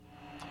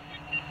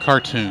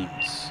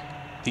Cartoons,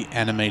 the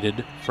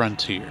animated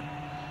frontier.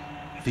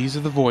 These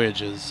are the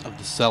voyages of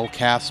the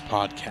Cellcast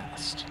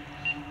podcast.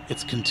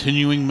 Its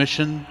continuing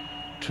mission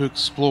to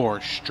explore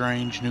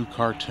strange new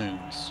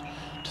cartoons,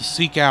 to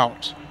seek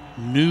out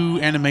new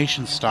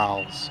animation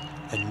styles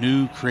and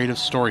new creative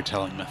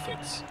storytelling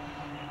methods,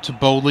 to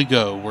boldly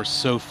go where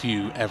so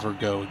few ever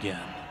go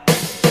again.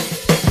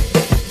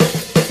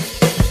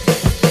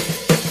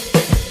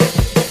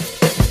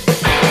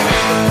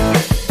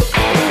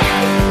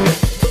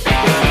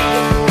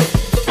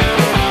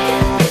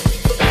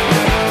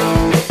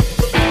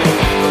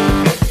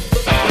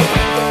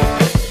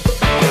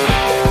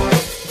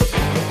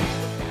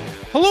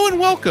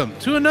 Welcome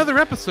to another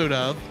episode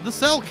of the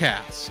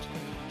Cellcast.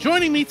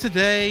 Joining me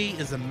today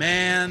is a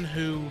man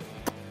who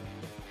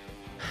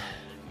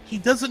he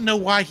doesn't know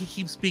why he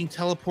keeps being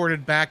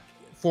teleported back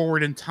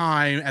forward in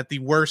time at the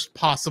worst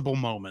possible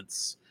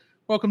moments.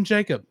 Welcome,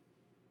 Jacob.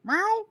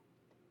 Meow.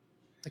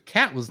 The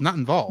cat was not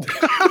involved.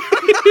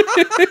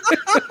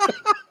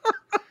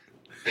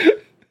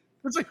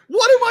 It's like,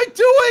 what am I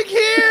doing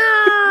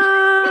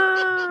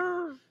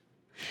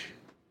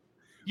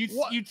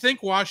here? You'd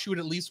think Wash would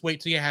at least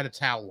wait till you had a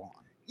towel on.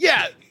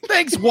 Yeah,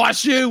 thanks,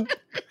 Washu.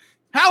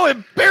 How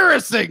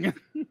embarrassing.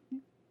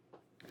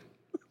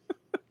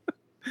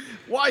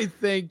 Why,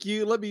 thank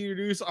you. Let me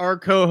introduce our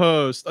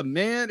co-host, a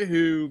man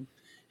who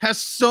has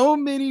so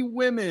many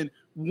women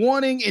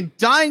wanting and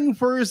dying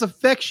for his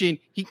affection,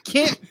 he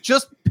can't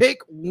just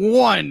pick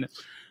one.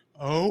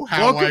 Oh,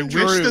 how I wish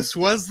this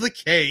was the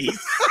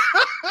case.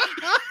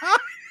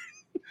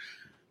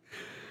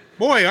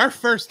 Boy, our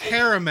first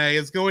harem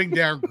is going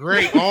down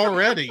great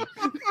already.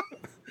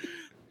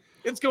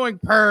 It's going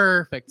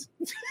perfect.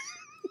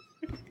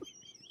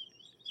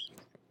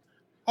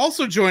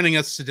 Also joining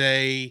us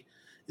today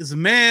is a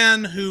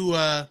man who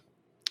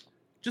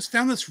just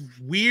found this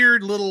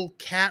weird little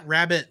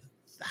cat-rabbit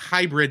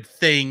hybrid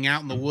thing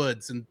out in the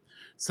woods, and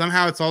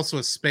somehow it's also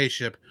a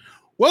spaceship.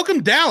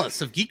 Welcome,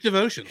 Dallas of Geek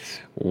Devotions.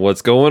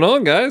 What's going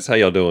on, guys? How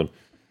y'all doing?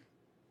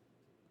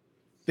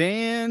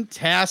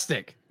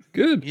 Fantastic.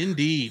 Good.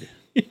 Indeed.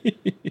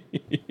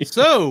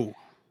 So,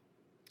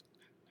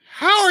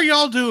 how are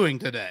y'all doing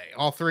today?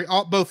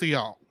 Both of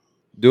y'all.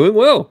 Doing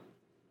well.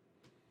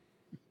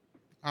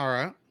 All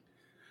right.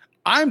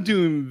 I'm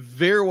doing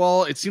very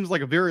well. It seems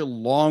like a very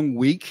long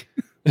week.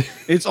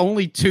 It's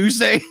only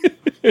Tuesday.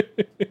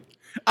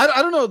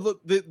 I don't know.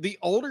 The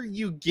older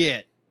you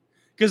get,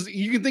 because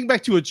you can think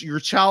back to your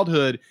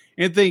childhood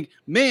and think,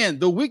 man,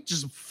 the week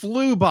just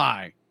flew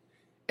by.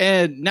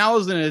 And now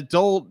as an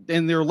adult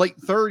in their late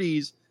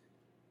 30s,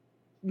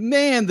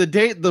 man,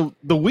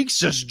 the weeks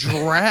just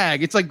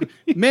drag. It's like,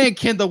 man,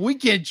 can the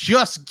weekend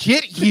just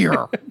get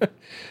here?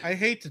 I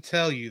hate to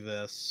tell you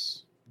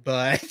this,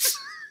 but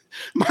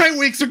my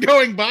weeks are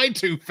going by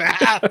too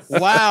fast.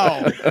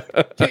 Wow.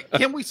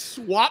 Can we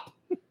swap?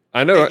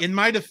 I know. In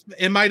my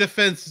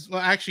defense, well,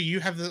 actually, you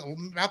have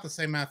about the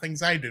same amount of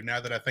things I do now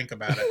that I think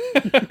about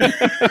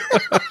it.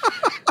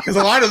 Because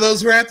a lot of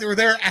those were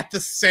there at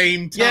the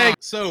same time. Yeah.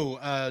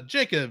 So,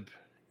 Jacob,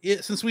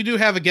 since we do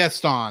have a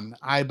guest on,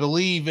 I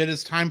believe it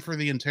is time for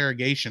the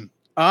interrogation.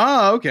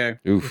 Ah, okay.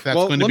 Oof. If that's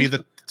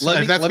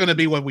going to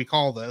be what we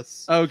call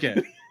this.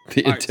 Okay.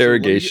 The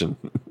interrogation.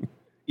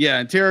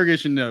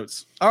 Interrogation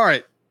notes. All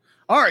right,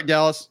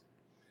 Dallas.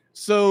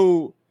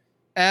 So,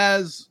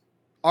 as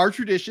our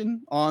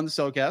tradition on the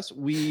Cellcast,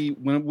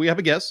 when we have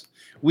a guest,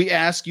 we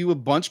ask you a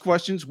bunch of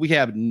questions we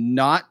have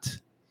not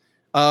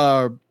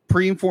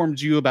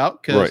pre-informed you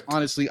about, because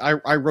honestly,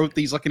 I wrote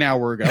these like an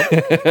hour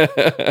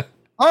ago.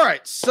 All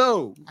right,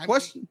 so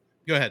question.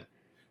 Go ahead.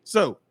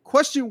 So,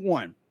 question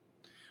one: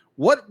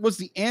 what was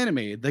the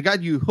anime that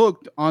got you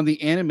hooked on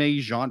the anime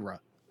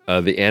genre?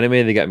 The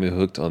anime that got me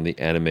hooked on the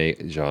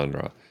anime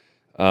genre.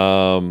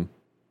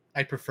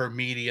 I prefer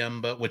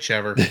medium, but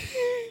whichever.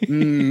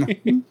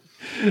 Man,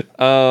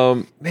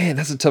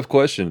 that's a tough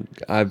question.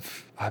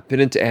 I've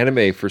been into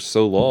anime for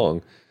so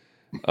long.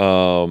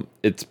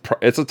 It's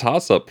a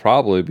toss up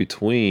probably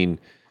between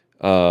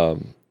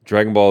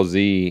Dragon Ball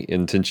Z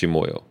and Tenchi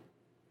Muyo.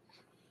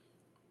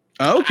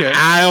 Okay,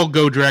 I'll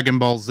go Dragon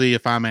Ball Z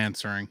if I'm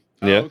answering.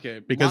 Yeah, okay,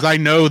 because I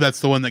know that's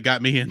the one that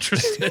got me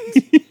interested.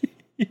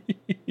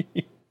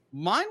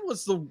 Mine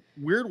was the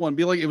weird one.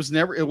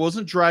 It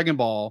wasn't Dragon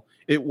Ball.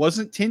 It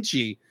wasn't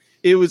Tenchi.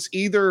 It was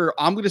either,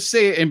 I'm going to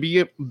say it and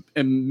be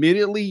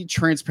immediately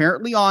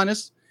transparently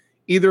honest.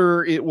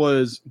 Either it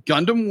was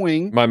Gundam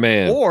Wing, my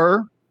man,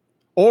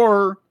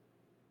 or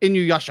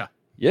Inuyasha.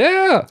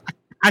 Yeah.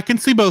 I can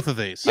see both of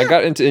these. I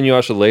got into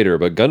Inuyasha later,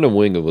 but Gundam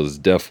Wing was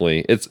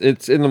definitely,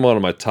 it's in one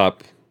of my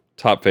top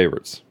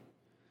favorites.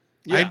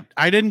 Yeah.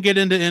 I didn't get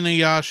into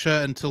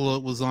Inuyasha until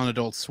it was on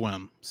Adult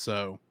Swim.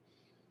 So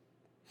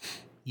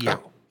yeah.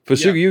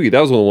 Fushigi Yugi, that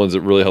was one of the ones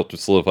that really helped to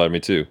solidify me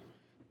too.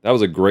 That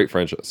was a great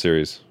franchise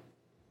series.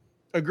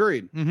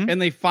 Agreed. Mm-hmm.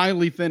 And they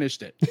finally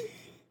finished it.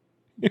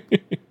 They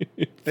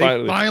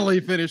finally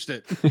finished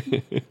it.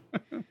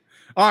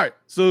 All right.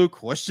 So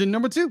question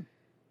number 2.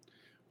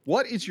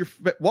 What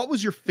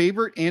was your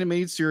favorite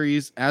animated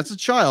series as a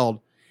child,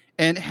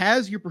 And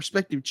has your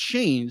perspective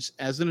changed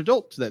as an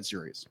adult to that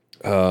series?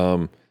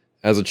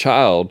 As a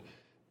child,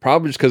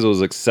 probably just because it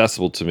was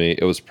accessible to me,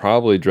 it was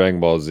probably Dragon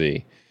Ball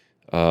Z.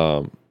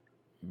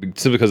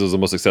 Simply because it was the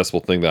most accessible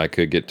thing that I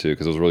could get to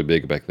because it was really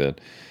big back then.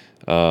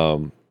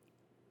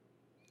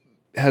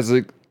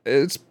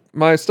 It's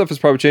my stuff has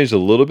probably changed a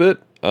little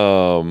bit.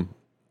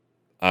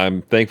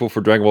 I'm thankful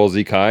for Dragon Ball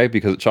Z Kai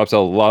because it chops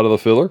out a lot of the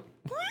filler.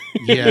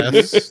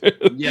 Yes.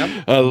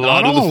 Yep.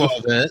 Not all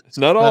of it.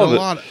 Not all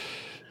of it.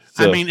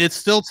 So, I mean, it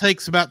still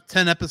takes about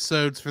 10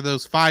 episodes for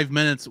those 5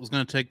 minutes it was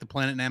going to take the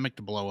planet Namek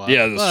to blow up.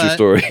 Yeah, that's a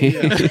true story.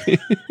 Yeah.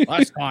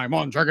 Last time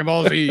on Dragon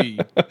Ball Z,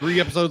 3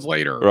 episodes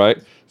later.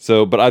 Right.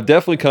 So, but I've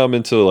definitely come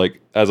into, like,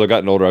 as I've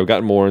gotten older, I've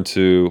gotten more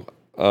into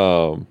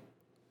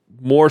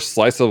more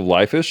slice of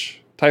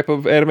life-ish type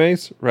of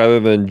animes rather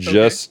than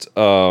just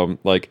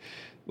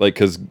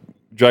because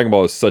Dragon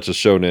Ball is such a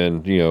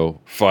shonen,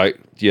 fight,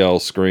 yell,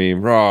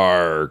 scream,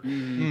 roar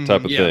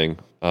type of thing.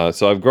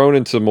 So I've grown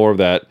into more of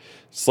that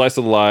slice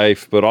of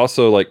life, but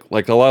also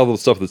like a lot of the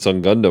stuff that's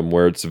on Gundam,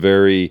 where it's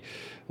very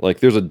like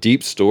there's a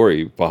deep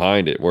story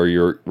behind it, where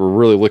we're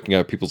really looking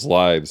at people's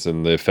lives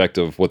and the effect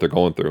of what they're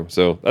going through.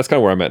 So that's kind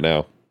of where I'm at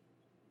now.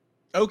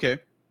 Okay.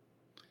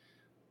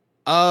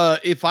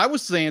 If I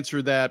was to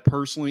answer that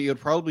personally, it would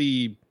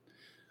probably,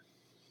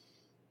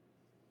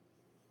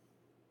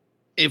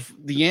 if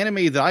the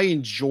anime that I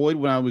enjoyed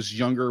when I was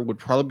younger would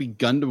probably be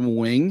Gundam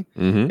Wing.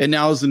 Mm-hmm. And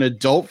now as an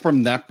adult,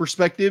 from that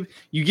perspective,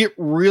 you get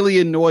really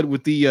annoyed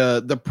with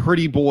the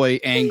pretty boy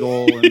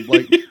angle and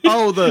like,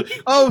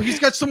 he's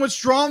got so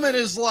much drama in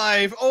his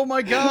life. Oh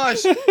my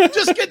gosh,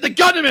 just get the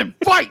Gundam and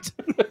fight.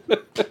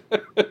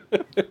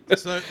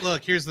 So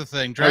look, here's the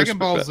thing. Dragon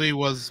Ball Z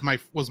was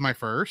my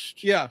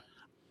first. Yeah.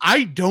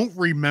 I don't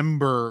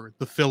remember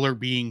the filler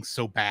being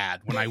so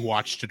bad when I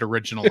watched it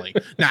originally.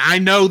 Now, I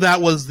know that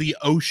was the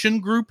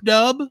Ocean Group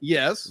dub.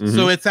 Yes. Mm-hmm.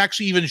 So it's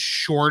actually even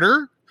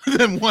shorter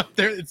than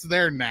it's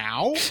there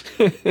now.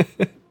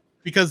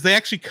 Because they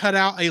actually cut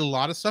out a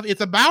lot of stuff.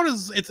 It's about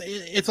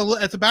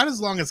it's about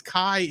as long as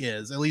Kai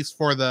is, at least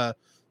for the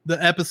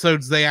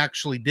episodes they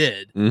actually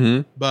did.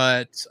 Mm-hmm.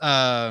 But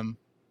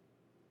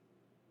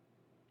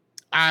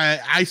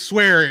I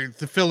swear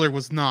the filler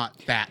was not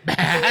that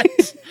bad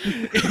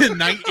in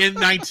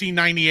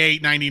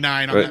 1998,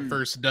 99 on that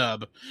first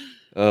dub.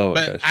 Oh,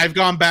 but gosh. I've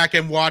gone back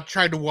and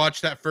tried to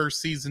watch that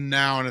first season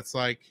now, and it's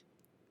like,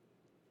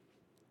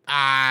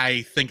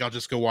 I think I'll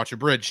just go watch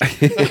Abridged. Not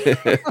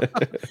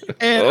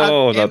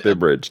the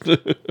Abridged.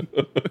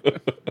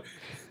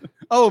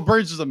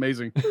 Abridged is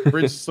amazing.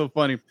 Abridged is so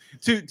funny.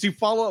 To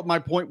follow up my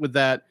point with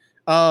that,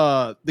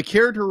 the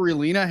character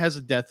Relina has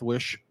a death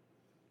wish.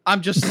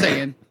 I'm just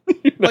saying.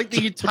 Like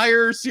the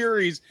entire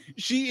series,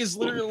 she is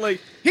literally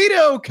like,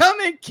 Hito, come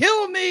and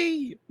kill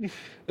me.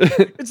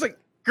 It's like,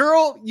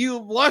 girl, you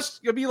lost.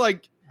 You'll be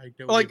like,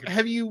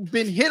 have you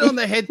been hit on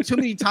the head too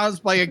many times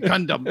by a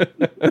Gundam?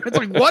 It's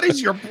like, what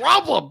is your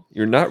problem?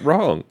 You're not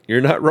wrong.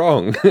 You're not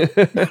wrong.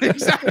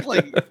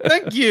 Exactly.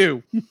 Thank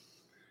you.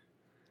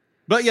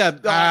 But yeah,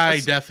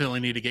 I definitely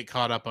need to get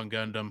caught up on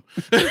Gundam.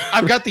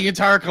 I've got the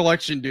entire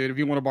collection, dude. If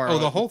you want to borrow,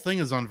 the whole thing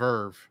is on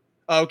Verve.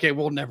 Okay,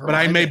 we'll never. But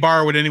I may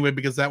borrow it anyway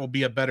because that will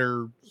be a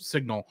better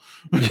signal.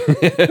 But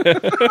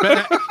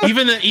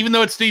even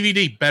though it's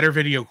DVD, better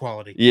video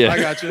quality. Yeah, I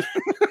got you.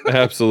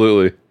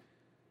 Absolutely.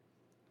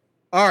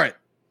 All right.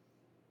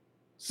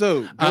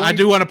 So I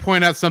do want to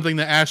point out something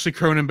that Ashley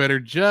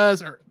Cronenbetter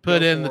just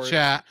put in the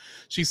chat.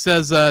 She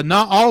says,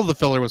 not all of the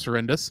filler was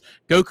horrendous.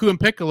 Goku and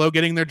Piccolo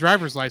getting their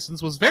driver's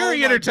license was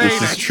very entertaining.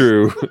 This is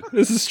true.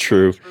 This is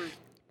true.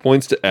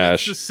 Points to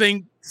Ash. It's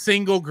the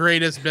single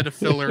greatest bit of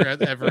filler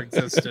ever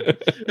existed.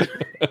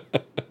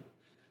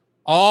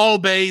 All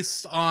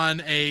based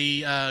on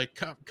a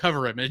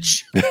cover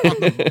image on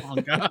the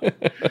manga.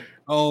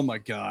 Oh my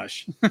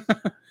gosh.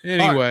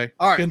 Anyway,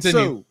 all right. Continue.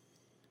 So,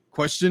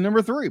 question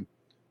number 3.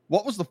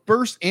 What was the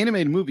first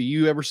animated movie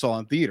you ever saw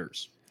in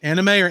theaters?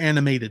 Anime or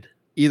animated?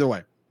 Either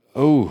way.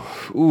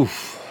 Oh,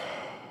 oof.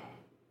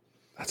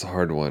 That's a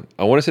hard one.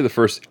 I want to say the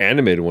first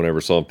animated one I ever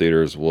saw in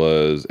theaters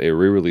was a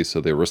re-release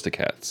of the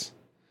Aristocats.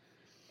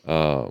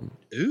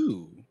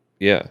 Ooh.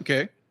 Yeah.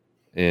 Okay.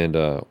 And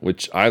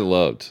which I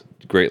loved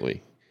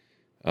greatly.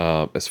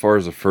 As far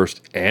as the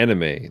first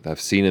anime that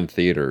I've seen in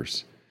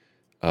theaters,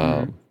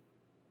 don't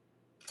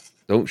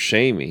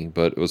shame me,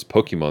 but it was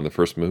Pokemon, the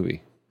first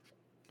movie.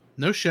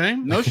 No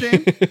shame. No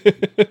shame.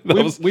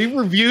 We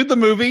reviewed the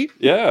movie.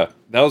 Yeah,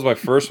 that was my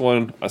first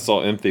one I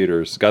saw in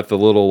theaters. Got the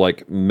little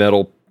like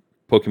metal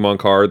Pokemon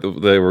card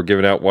that they were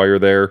giving out while you're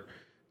there,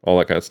 all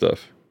that kind of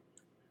stuff.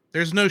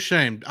 There's no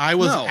shame. I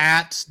was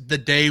at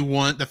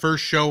the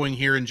first showing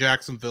here in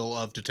Jacksonville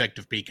of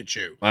Detective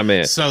Pikachu. My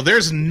man. So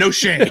there's no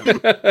shame.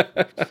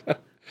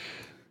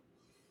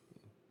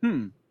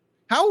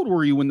 How old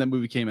were you when that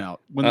movie came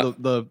out? When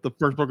the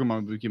first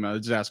Pokemon movie came out? I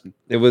was just asking.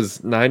 It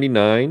was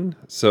 99,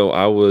 so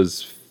I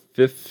was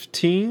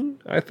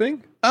 15, I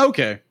think.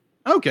 Okay.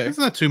 It's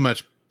not too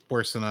much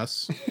worse than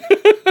us.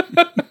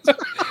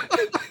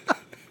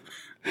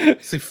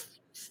 See,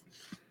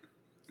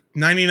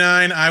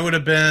 99, I would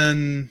have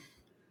been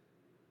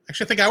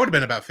Actually, I think I would have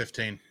been about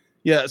 15.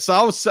 Yeah, so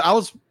I was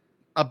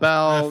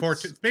about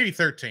 14, maybe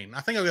 13.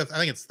 I think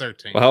it's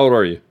 13. Well, how old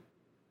are you?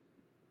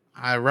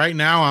 Right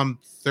now I'm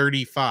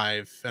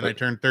 35, and I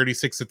turned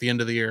 36 at the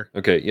end of the year.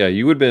 Okay, yeah,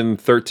 you would have been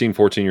 13,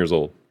 14 years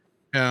old.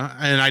 Yeah,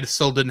 and I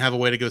still didn't have a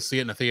way to go see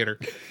it in a theater.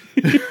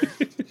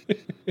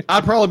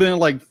 I'd probably been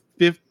like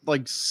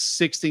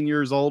 16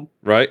 years old.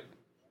 Right?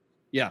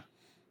 Yeah.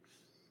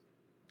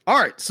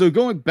 All right, so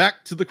going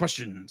back to the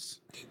questions.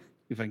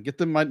 If I can get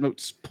my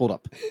notes pulled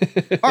up.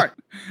 All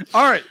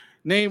right.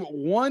 Name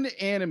one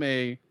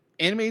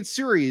animated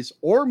series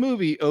or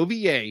movie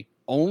OVA,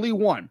 only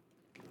one,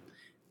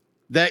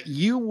 that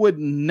you would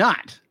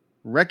not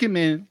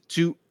recommend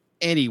to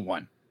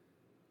anyone.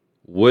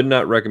 Would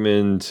not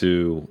recommend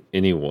to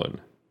anyone.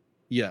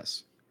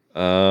 Yes.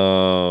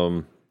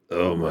 Oh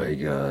my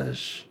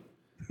gosh.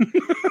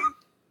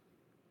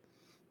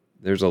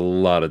 There's a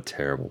lot of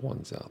terrible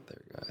ones out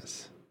there,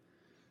 guys.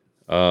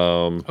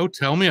 Oh,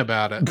 tell me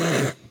about it.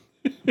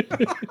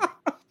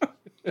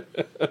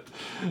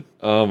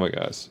 Oh my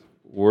gosh.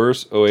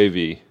 Worst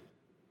OAV.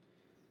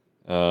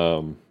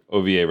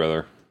 OVA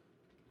rather.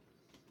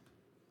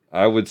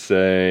 I would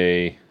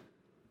say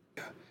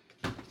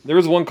there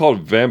was one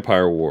called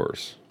Vampire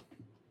Wars.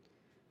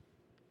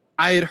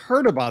 I had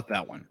heard about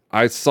that one.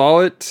 I saw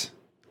it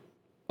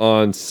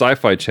on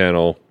Sci-Fi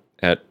Channel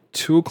at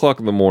 2:00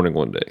 in the morning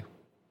one day,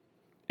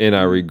 and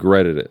I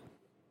regretted it.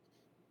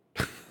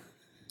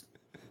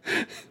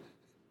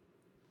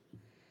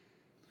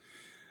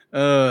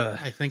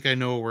 I think I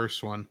know a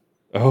worse one.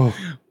 Oh,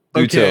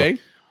 do Okay.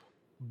 tell.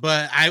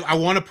 But I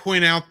want to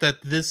point out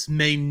that this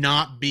may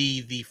not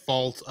be the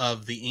fault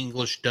of the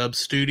English dub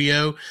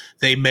studio.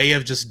 They may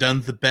have just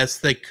done the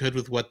best they could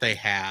with what they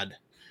had.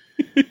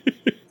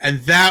 And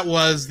that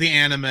was the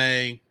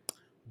anime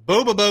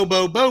Boba Bo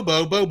Bo Bo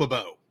Bo Boba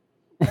Bo.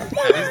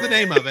 That is the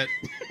name of it.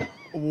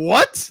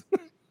 What?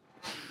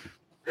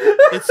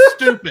 It's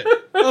stupid.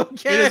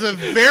 Okay. It is a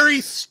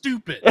very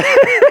stupid.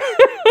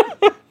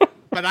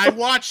 But I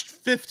watched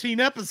 15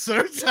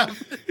 episodes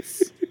of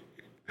it.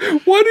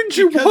 Why didn't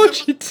you Because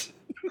watch it?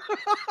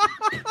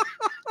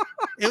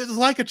 It was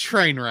like a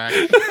train wreck.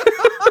 You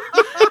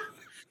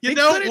They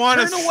don't couldn't want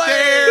to turn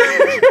stare,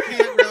 but you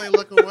can't really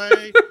look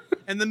away.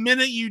 And the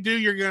minute you do,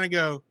 you're going to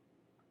go,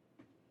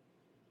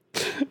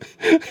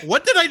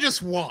 what did I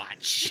just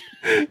watch?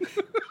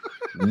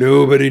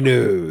 Nobody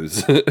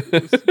knows.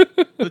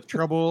 The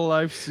trouble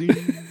I've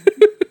seen.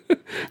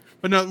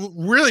 But no,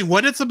 really,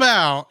 what it's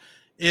about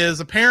is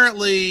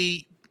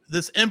apparently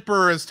this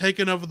emperor has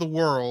taken over the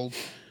world,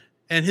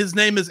 and his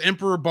name is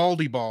Emperor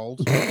Baldy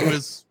Bald,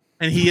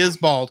 and he is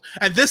bald.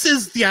 And this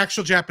is the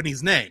actual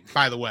Japanese name,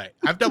 by the way.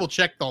 I've double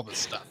checked all this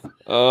stuff.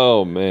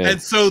 Oh man!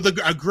 And so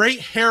a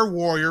great hair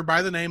warrior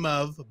by the name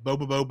of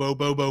Boba Bo Bo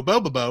Bo Bo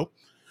Boba Bo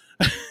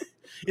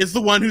is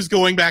the one who's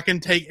going back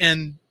and take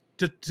him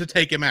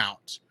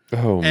out.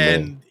 Oh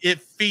And man!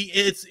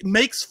 it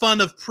makes fun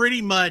of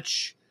pretty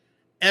much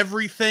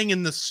everything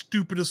in the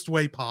stupidest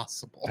way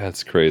possible.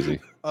 That's crazy.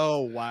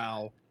 Oh,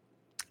 wow.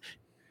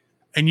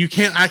 And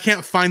I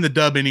can't find the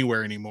dub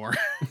anywhere anymore.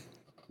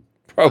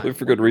 Probably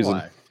for good reason.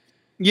 Why?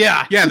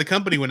 Yeah. Yeah, the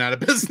company went out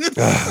of business.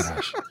 Oh,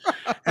 gosh.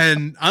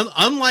 And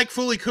unlike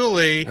Fully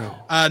Cooley,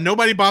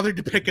 nobody bothered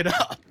to pick it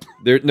up.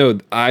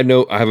 I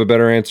know. I have a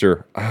better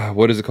answer.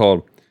 What is it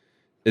called?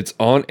 It's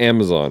on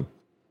Amazon,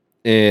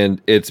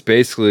 and it's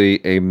basically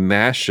a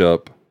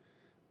mashup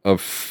of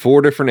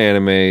 4 different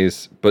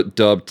animes, but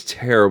dubbed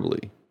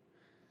terribly.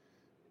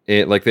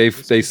 And like they've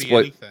spliced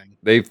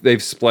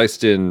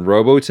in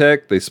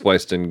Robotech, they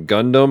spliced in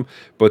Gundam,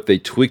 but they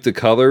tweaked the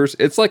colors.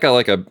 It's like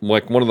like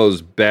one of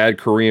those bad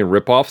Korean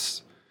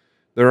ripoffs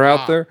that are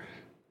out there.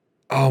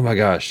 Oh my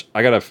gosh,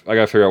 I gotta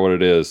figure out what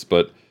it is,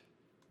 but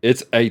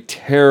it's a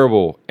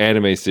terrible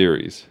anime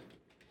series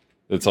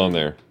that's on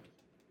there.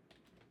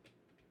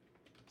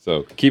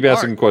 So keep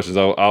asking questions.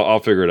 I'll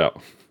figure it out.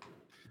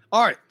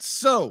 All right.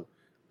 So,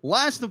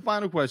 last and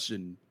final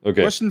question.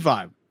 Okay. Question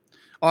 5.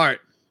 All right.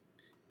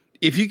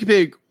 If you could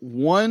pick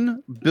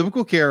one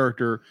biblical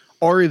character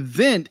or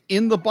event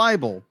in the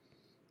Bible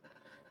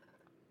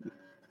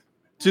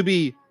to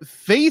be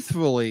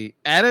faithfully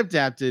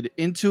adapted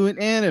into an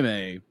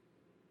anime,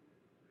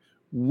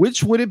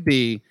 which would it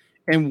be,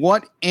 and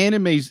what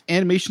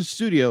animation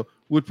studio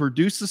would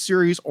produce the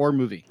series or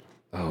movie?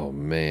 Oh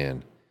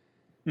man,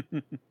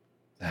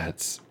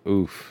 that's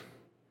oof.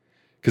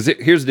 Because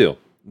here's the deal: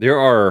 there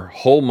are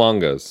whole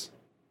mangas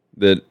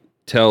that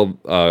tell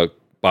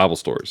Bible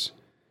stories.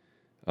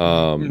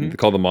 They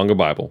call the Manga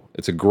Bible.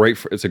 It's a great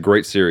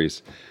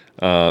series,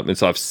 and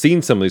so I've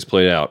seen some of these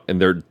played out, and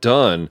they're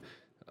done.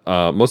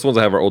 Most of the ones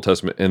I have are Old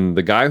Testament, and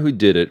the guy who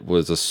did it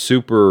was a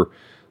super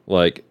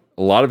a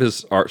lot of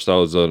his art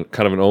style is a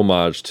kind of an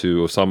homage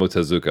to Osamu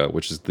Tezuka,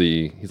 which is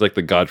he's like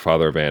the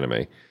godfather of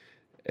anime,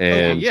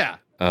 and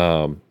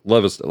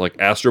love his like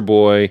Astro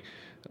Boy,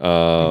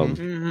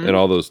 and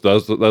all those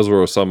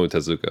were Osamu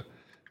Tezuka,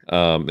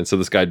 and so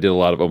this guy did a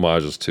lot of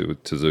homages to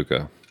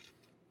Tezuka,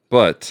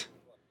 but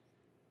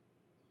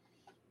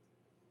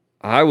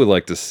I would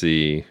like to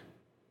see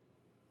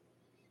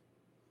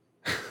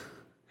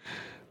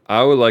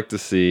I would like to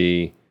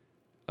see.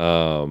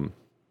 I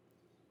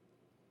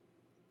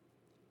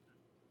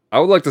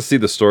would like to see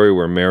the story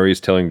where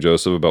Mary's telling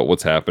Joseph about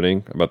what's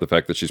happening, about the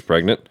fact that she's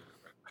pregnant.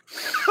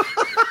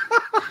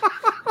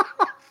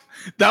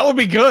 That would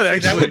be good,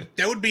 actually.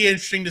 That would be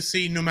interesting to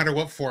see, no matter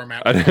what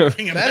format I we're know.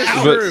 talking That is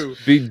about. But true.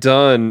 be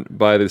done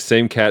by the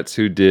same cats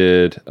who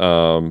did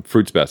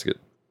Fruits Basket,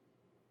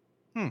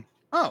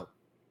 Oh,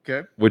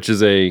 okay. which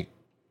is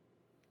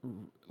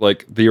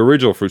like the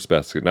original Fruits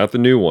Basket, not the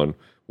new one,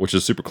 which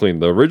is super clean.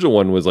 The original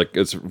one was like,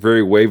 it's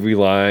very wavy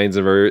lines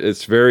and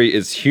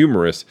it's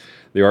humorous,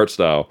 the art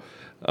style,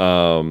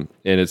 and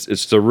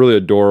it's still really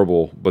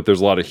adorable. But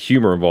there's a lot of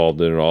humor involved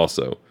in it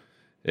also.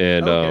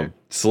 And Okay.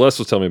 Celeste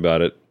was telling me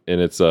about it, and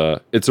it's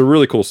a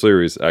really cool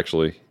series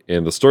actually.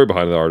 And the story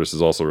behind the artist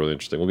is also really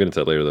interesting. We'll get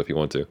into that later though if you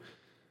want to.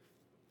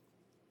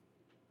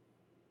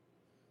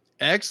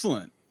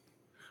 Excellent.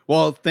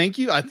 Well, thank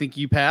you. I think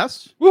you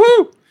passed.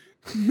 Woohoo!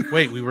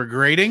 Wait, we were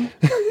grading?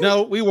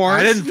 No, we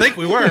weren't. I didn't think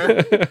we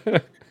were.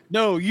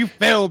 No, you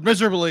failed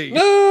miserably.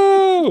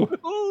 No,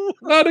 Oh.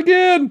 not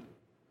again.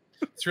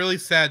 It's really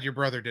sad your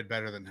brother did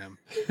better than him.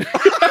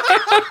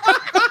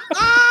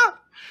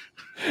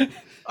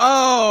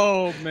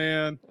 Oh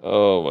man.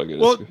 Oh my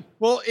goodness.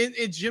 Well, in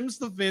Jim's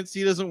defense,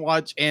 he doesn't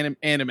watch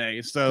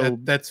anime, so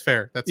That's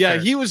fair. That's yeah, fair.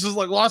 he was just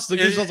like lost the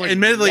goose. I was like,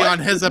 Admittedly, what? on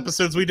his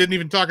episodes, we didn't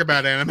even talk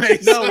about anime.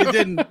 No, we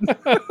didn't.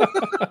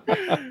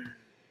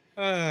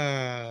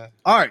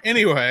 All right.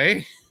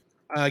 Anyway,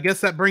 I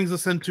guess that brings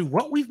us into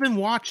what we've been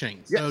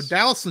watching. So, Yes.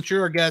 Dallas, since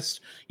you're our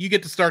guest, you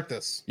get to start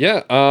this.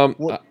 Yeah,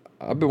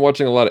 I've been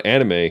watching a lot of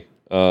anime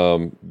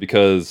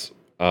because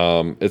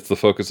it's the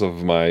focus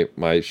of my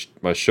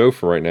show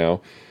for right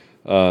now.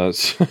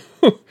 So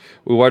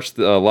we watched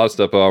a lot of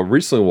stuff. I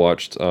recently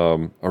watched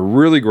a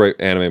really great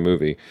anime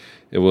movie.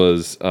 It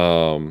was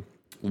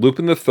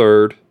Lupin the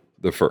Third,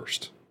 the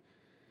First,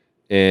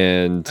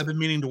 and I've been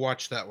meaning to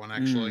watch that one,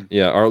 actually.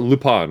 yeah, or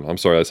Lupin. I'm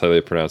sorry, that's how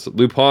they pronounce it.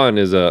 Lupin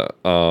is a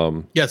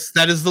Yes,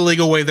 that is the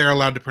legal way they're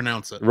allowed to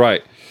pronounce it.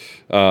 right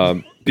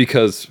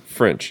because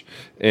French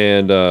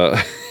and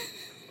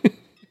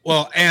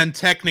Well, and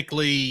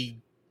technically,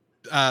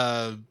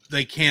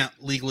 they can't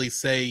legally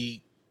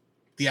say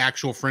the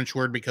actual French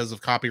word because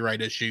of copyright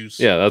issues.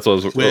 yeah, that's what I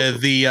was with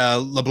the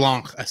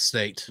LeBlanc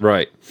estate.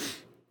 right,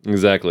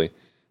 exactly.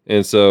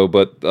 And so,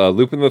 but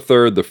Lupin the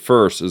Third, the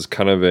First, is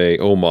kind of a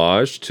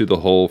homage to the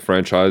whole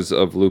franchise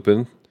of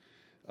Lupin,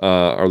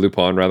 or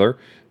Lupin rather,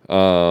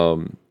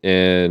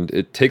 and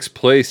it takes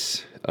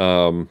place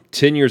 10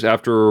 years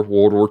after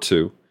World War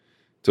II.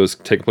 So it's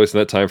taking place in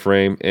that time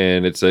frame,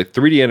 and it's a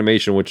 3D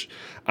animation, which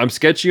I'm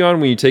sketchy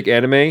on when you take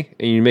anime and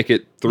you make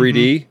it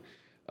 3D.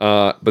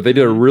 But they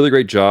did a really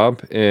great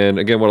job. And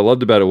again, what I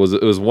loved about it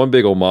was one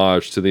big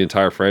homage to the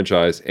entire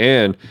franchise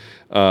and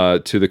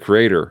to the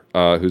creator,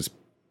 whose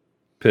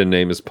pen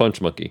name is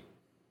Punch Monkey.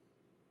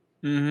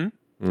 Mm-hmm.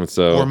 And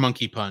so Or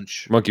Monkey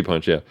Punch. Monkey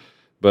Punch, yeah.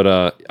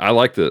 But I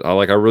liked it. I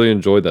really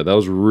enjoyed that. That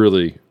was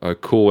really a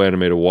cool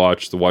anime to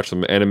watch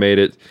them animate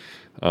it.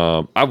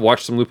 I've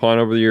watched some Lupin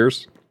over the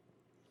years.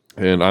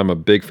 And I'm a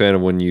big fan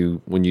of when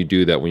you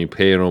do that, when you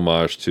pay an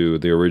homage to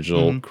the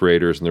original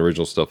creators and the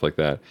original stuff like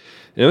that.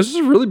 And it was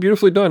just really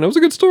beautifully done. It was a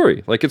good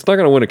story. Like, it's not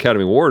going to win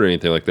Academy Award or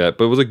anything like that,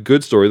 but it was a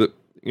good story that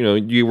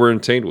you were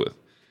entertained with.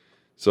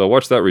 So I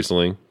watched that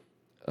recently.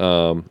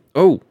 We've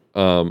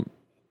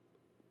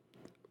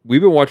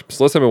been watching.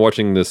 Celeste and I have been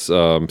watching this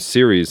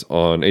series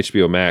on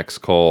HBO Max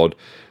called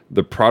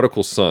The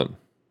Prodigal Son,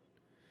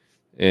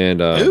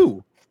 and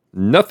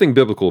nothing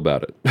biblical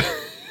about it.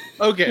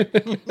 Okay.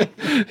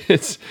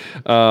 It's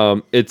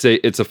a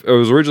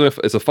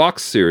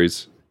Fox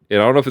series,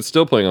 and I don't know if it's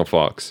still playing on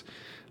Fox,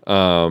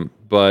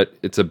 but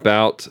it's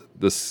about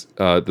this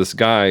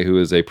guy who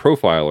is a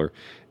profiler,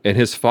 and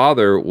his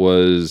father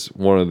was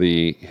one of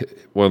the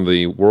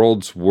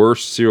world's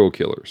worst serial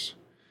killers,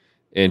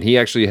 and he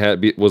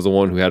actually was the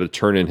one who had to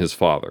turn in his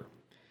father,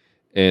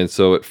 and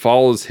so it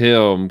follows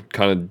him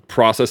kind of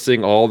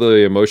processing all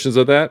the emotions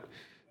of that,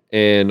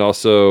 and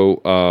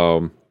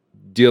also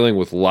dealing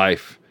with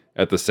life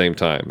at the same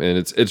time, and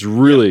it's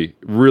really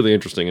really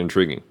interesting and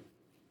intriguing.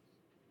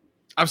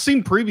 I've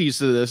seen previews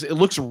to this. It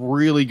looks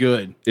really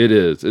good. It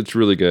is. It's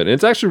really good, and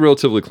it's actually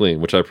relatively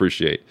clean, which I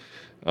appreciate.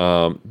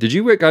 Did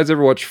you guys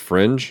ever watch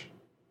Fringe?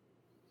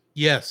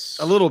 Yes.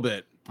 A little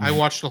bit. I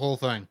watched the whole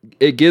thing.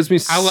 It gives me.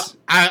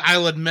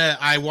 I'll admit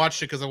I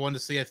watched it because I wanted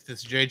to see if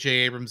this J.J.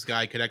 Abrams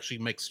guy could actually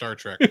make Star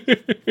Trek.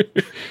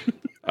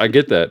 I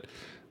get that.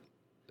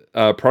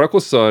 Prodigal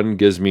Son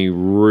gives me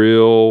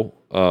real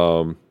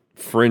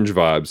Fringe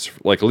vibes,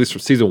 like at least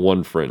from season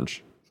 1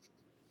 Fringe,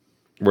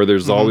 where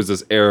there's always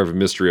this air of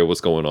mystery of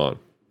what's going on.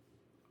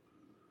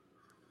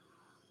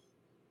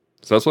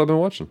 So that's what I've been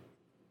watching.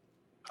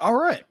 All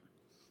right.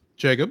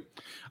 Jacob?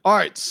 All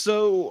right.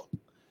 So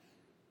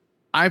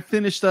I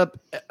finished up,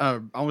 I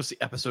want to see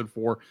episode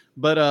 4,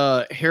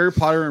 but Harry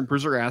Potter and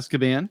Prisoner of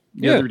Azkaban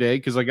the other day,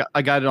 because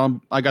I got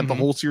the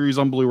whole series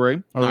on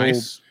Blu-ray.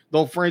 Nice. The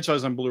whole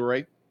franchise on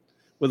Blu-ray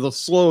with a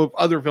slew of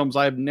other films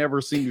I have never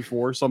seen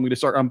before. So I'm going to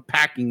start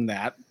unpacking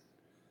that.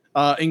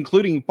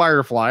 including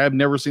Firefly. I've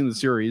never seen the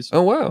series.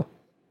 Oh wow.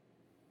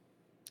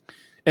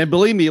 And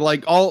believe me,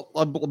 like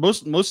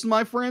most of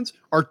my friends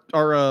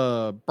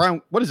are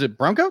brown. What is it?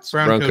 Brown coats?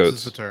 Brown Brown coats coats.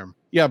 is the term.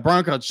 Yeah,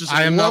 brown coats. Just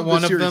I am love not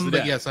one the of series them, to but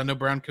death. yes, I know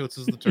brown coats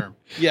is the term.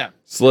 Yeah.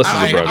 Celeste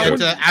is a brown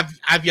coat.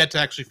 I've yet to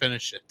actually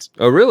finish it.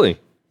 Oh really?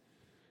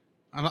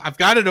 I've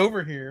got it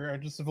over here. I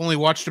just have only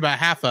watched about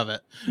half of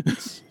it.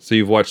 So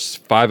you've watched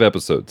 5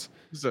 episodes.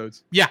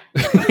 Episodes. Yeah.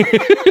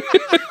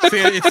 See,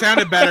 it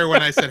sounded better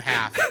when I said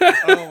half.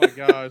 Oh my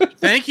gosh.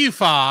 Thank you,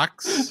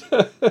 Fox.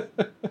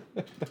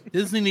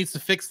 Disney needs to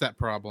fix that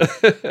problem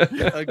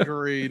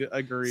Agreed.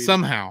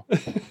 somehow.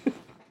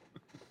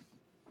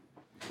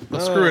 They'll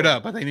screw it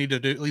up, but they need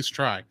to at least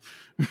try.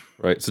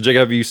 Right. So Jake,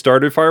 have you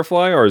started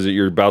Firefly, or is it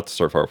you're about to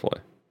start Firefly?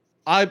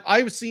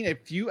 I've seen a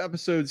few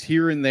episodes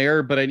here and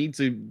there, but I need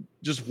to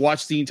just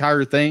watch the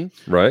entire thing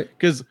Right.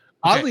 because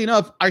oddly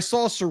enough, I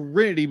saw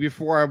Serenity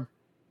before I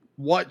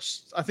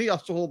watched. I think I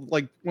saw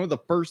like one of the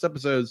first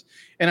episodes,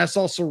 and I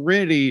saw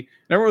Serenity, and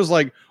everyone was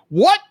like,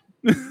 "What?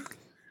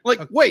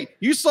 Like, wait,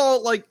 you saw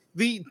like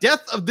the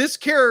death of this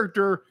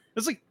character?"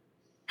 It's like,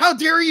 how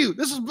dare you?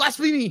 This is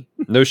blasphemy.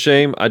 No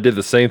shame. I did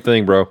the same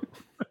thing, bro.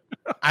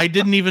 I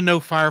didn't even know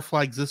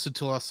Firefly existed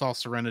until I saw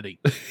Serenity.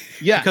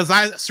 Yeah, Because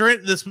I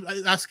started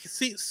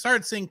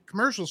seeing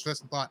commercials for this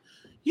and thought,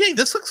 yeah,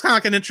 this looks kind of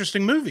like an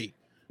interesting movie.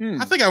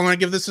 I think I want to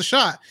give this a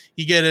shot.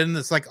 You get in,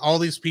 it's like all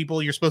these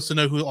people, you're supposed to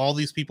know who all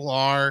these people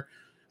are.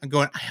 I'm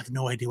going, I have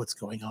no idea what's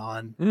going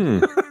on.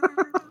 Mm.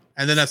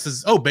 And then that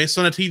says, oh, based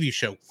on a TV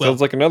show. Well,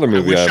 Sounds like another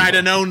movie. I wish I'd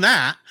have known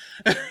that.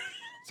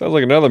 Sounds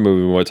like another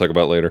movie we might talk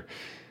about later.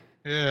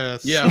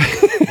 Yes. yeah.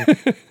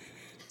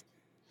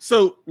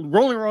 So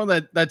rolling around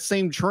that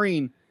same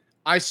train,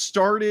 I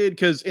started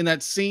because in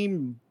that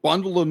same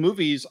bundle of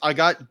movies, I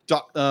got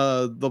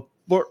the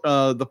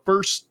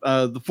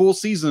full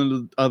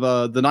season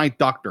of the Ninth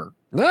Doctor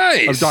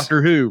Nice. of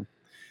Doctor Who.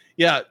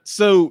 Yeah.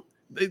 So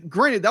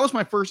granted, that was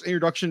my first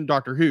introduction to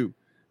Doctor Who.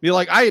 Be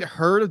like, I had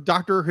heard of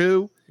Doctor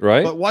Who,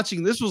 Right. but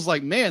watching this was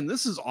like, man,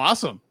 this is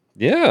awesome.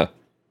 Yeah.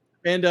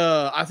 And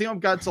I think I've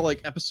got to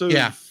like episode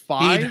Yeah.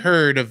 5. He'd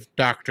heard of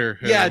Doctor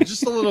Who. Yeah,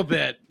 just a little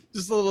bit.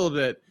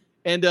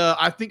 And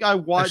I think I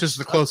watched. That's just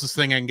the closest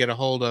thing I can get a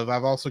hold of.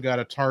 I've also got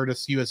a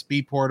TARDIS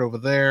USB port over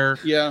there.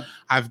 Yeah.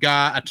 I've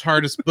got a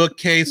TARDIS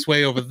bookcase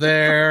way over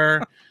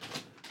there.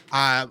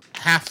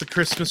 Half the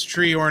Christmas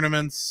tree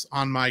ornaments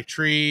on my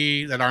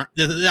tree that aren't.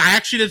 I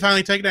actually did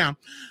finally take down.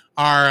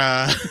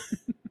 Are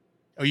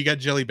oh, you got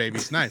jelly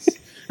babies? Nice.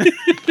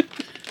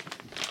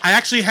 I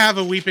actually have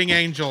a weeping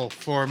angel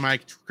for my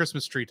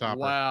Christmas tree topper.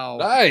 Wow.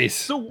 Nice.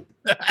 So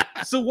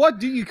what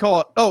do you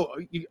call it? Oh,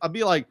 I'll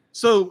be like,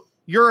 so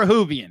you're a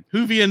Whovian.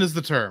 Whovian is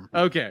the term.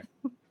 Okay.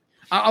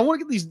 I want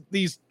to get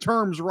these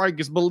terms right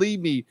because believe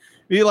me,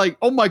 be like,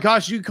 oh my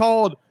gosh, you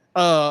called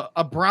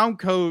a brown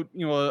coat,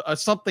 a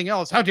something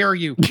else. How dare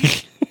you?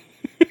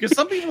 Because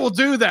some people will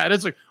do that.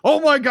 It's like, oh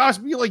my gosh,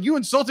 be like, you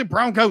insulted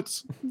brown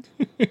coats.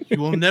 You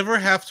will never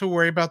have to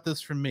worry about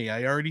this from me.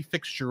 I already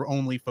fixed your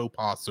only faux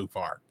pas so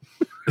far.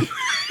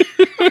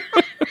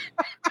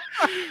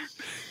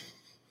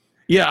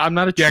 Yeah, I'm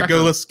not a Yeah, checker.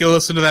 go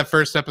listen to that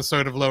first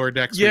episode of Lower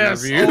Decks.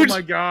 Yes. We reviewed, Oh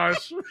my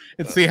gosh.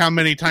 and see how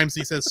many times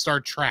he says Star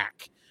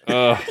Trek.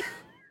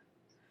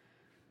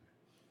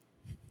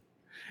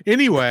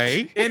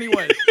 Anyway,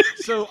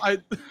 so I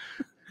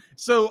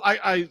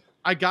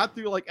got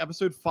through like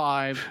episode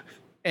 5,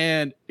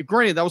 and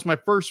granted that was my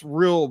first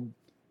real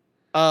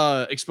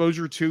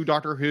exposure to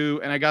Doctor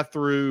Who, and I got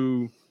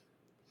through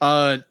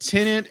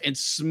Tennant and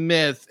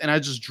Smith, and I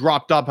just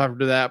dropped up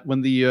after that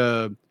when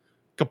the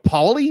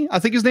Capaldi, I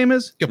think his name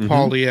is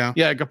Capaldi,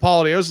 yeah,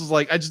 Capaldi. I was just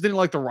like, I just didn't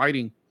like the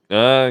writing,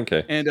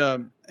 Okay.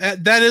 and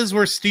that is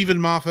where Stephen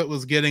Moffat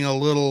was getting a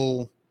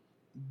little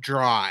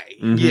dry.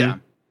 Mhm. yeah.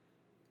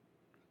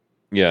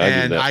 Yeah.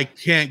 And I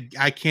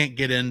I can't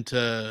get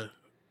into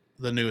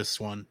the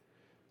newest one.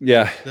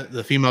 yeah.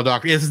 The female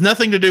doctor. It has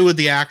nothing to do with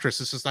the actress.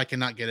 It's just I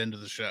cannot get into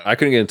the show. I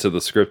couldn't get into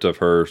the script of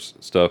her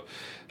stuff.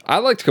 I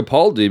liked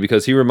Capaldi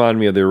because he reminded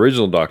me of the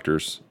original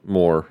Doctors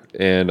more,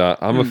 and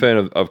I'm a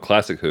fan of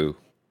classic Who.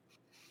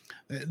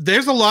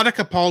 There's a lot of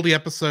Capaldi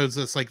episodes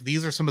that's like,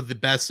 these are some of the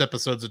best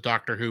episodes of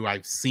Doctor Who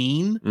I've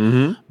seen,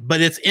 Mm-hmm.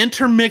 but it's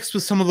intermixed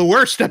with some of the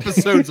worst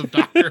episodes of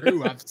Doctor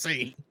Who I've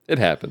seen. It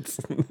happens.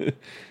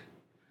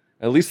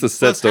 At least the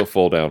sets don't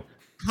fall down.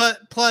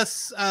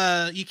 Plus,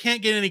 you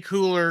can't get any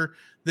cooler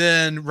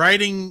than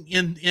riding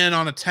in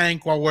on a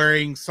tank while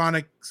wearing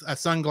sonic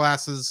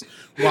sunglasses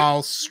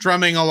while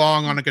strumming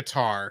along on a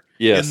guitar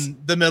Yes. in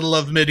the middle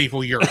of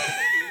medieval Europe.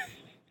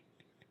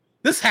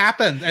 This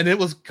happened, and it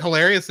was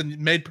hilarious and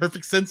made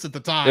perfect sense at the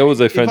time. It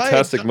was a If I had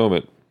fantastic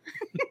moment.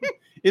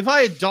 If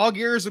I had dog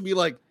ears, I'd be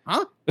like,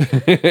 huh?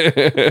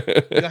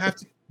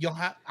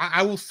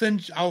 I will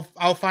send.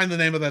 I'll find the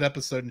name of that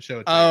episode and show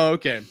it to you. Oh,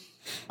 okay.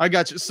 I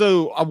got you.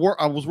 So I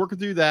was working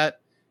through that,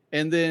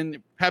 and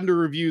then having to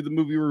review the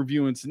movie we're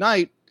reviewing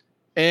tonight.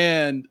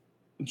 And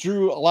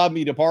Drew allowed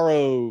me to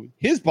borrow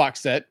his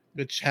box set,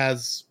 Which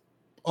has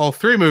all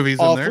 3 movies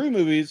all in there. 3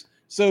 movies.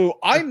 So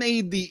I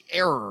made the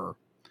error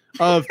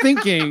of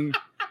thinking.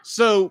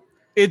 So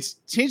it's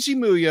Tenchi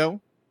Muyo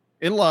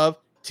in Love,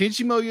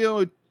 Tenchi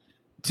Muyo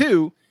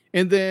 2,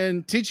 and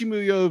then Tenchi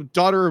Muyo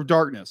Daughter of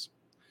Darkness.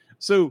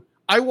 So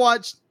I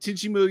watched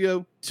Tenchi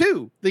Muyo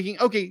 2 thinking,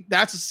 okay,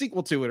 that's a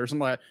sequel to it or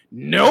something like that.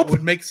 Nope. That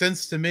would make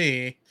sense to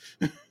me.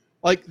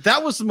 Like,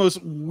 that was the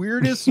most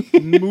weirdest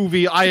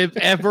movie I have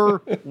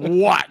ever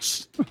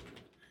watched.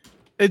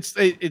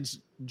 It's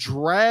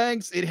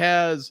drags.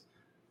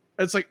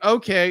 It's like,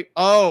 okay.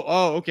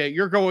 Oh, okay.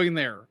 You're going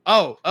there.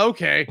 Oh,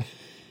 okay.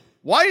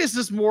 Why is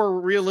this more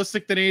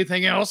realistic than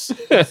anything else?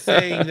 He's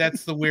saying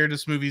that's the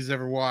weirdest movie he's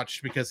ever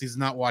watched because he's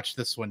not watched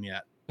this one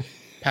yet.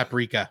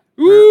 Paprika.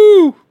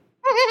 Woo!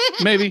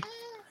 Maybe.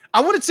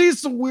 I wouldn't say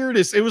it's the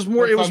weirdest. It was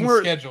more. It's It was on the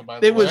more. schedule, by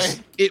the It way.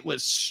 was. It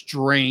was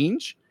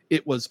strange.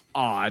 It was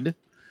odd.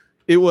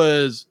 It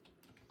was.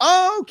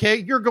 Oh, okay.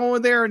 You're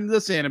going there in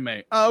this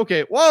anime. Oh,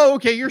 okay. Whoa.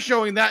 Okay. You're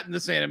showing that in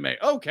this anime.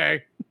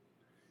 Okay.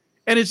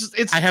 And it's just.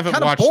 It's. I haven't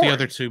kinda watched boring. the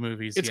other two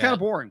movies. It's yet. kind of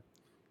boring.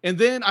 And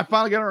then I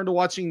finally got around to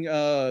watching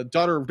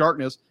Daughter of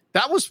Darkness.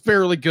 That was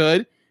fairly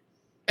good,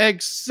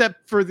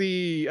 except for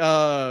the.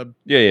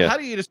 Yeah. How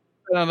do you just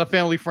put it on a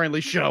family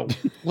friendly show?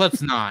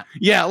 Let's not.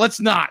 Yeah. Let's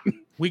not.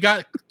 We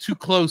got too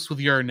close with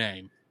your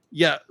name.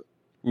 Yeah.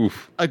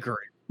 Oof. Agreed.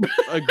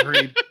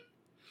 Agreed.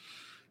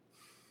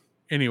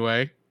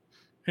 Anyway,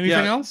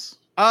 anything Yeah. else?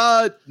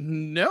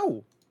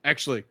 No,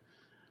 actually.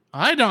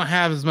 I don't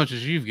have as much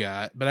as you've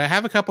got, but I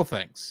have a couple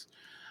things.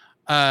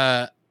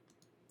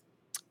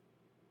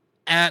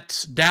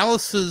 At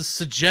Dallas's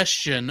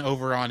suggestion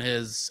over on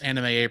his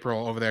Anime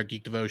April over there at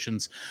Geek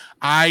Devotions,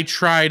 I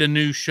tried a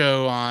new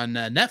show on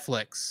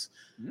Netflix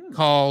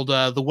called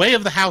The Way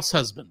of the House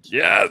Husband.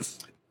 Yes.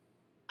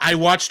 I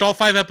watched all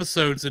 5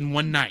 episodes in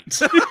one night.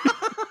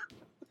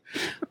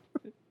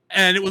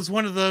 And it was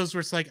one of those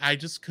where it's like, I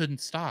just couldn't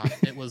stop.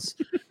 It was,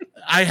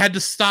 I had to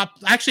stop.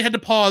 I actually had to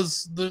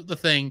pause the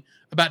thing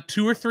about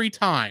 2 or 3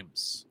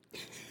 times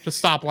to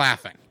stop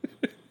laughing.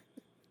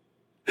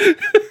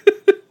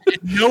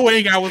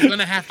 Knowing I was going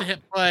to have to hit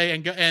play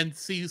and go and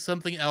see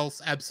something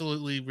else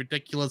absolutely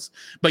ridiculous,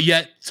 but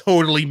yet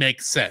totally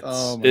makes sense.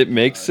 It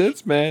makes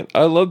sense, man.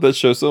 I love that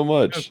show so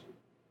much.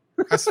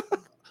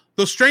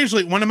 Though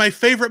strangely, one of my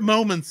favorite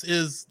moments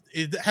is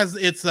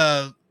it's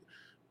that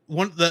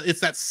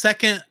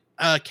second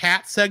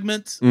cat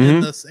segment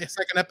in the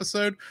second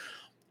episode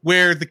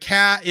where the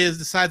cat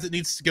decides it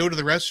needs to go to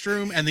the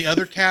restroom and the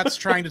other cat's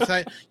trying to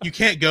say you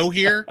can't go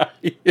here.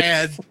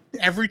 Yes.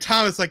 And every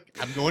time it's like,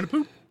 I'm going to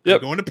poop.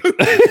 Yep. I'm going to poop.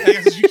 And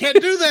it says, you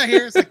can't do that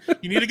here. It's like,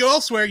 you need to go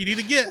elsewhere. You need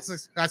to get. It's like,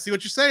 I see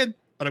what you're saying,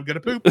 but I'm going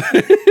to poop.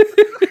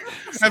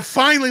 And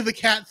finally, the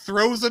cat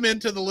throws him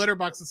into the litter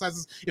box and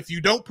says, if you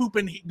don't poop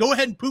go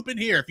ahead and poop in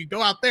here. If you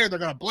go out there, they're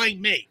going to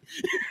blame me.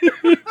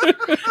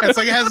 It's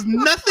like, it has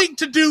nothing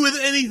to do with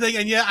anything.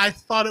 And yet I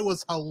thought it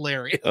was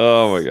hilarious.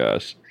 Oh my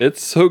gosh.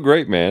 It's so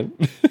great, man.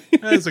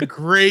 That is a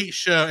great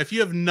show. If you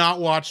have not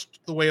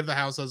watched The Way of the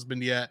House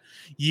Husband yet,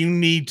 you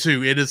need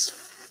to. It is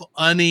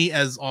funny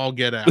as all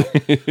get out.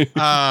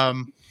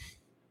 Of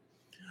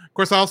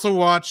course, I also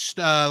watched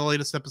the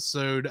latest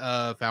episode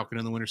of Falcon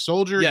and the Winter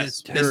Soldier.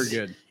 Yes, very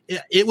good.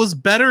 It was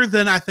better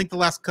than I think the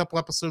last couple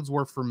episodes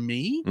were for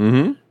me.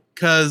 Mm-hmm.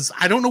 Because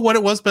I don't know what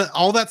it was, but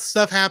all that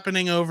stuff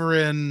happening over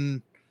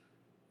in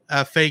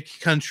fake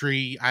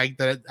country,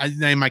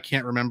 name I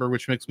can't remember,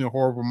 which makes me a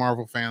horrible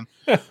Marvel fan.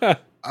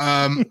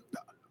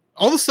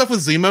 All the stuff with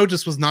Zemo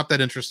just was not that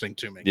interesting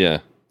to me. Yeah.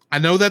 I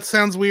know that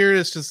sounds weird.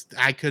 It's just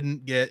I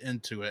couldn't get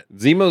into it.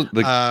 The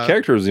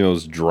character of Zemo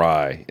is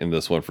dry in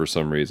this one for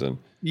some reason.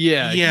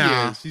 Yeah.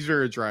 Yeah. He is. He's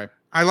very dry.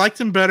 I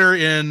liked him better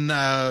in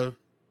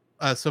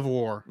Civil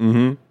War,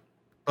 Mm-hmm.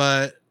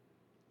 but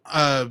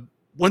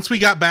once we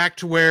got back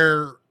to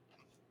where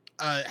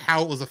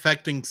how it was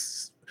affecting,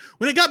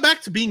 when it got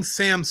back to being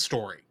Sam's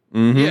story,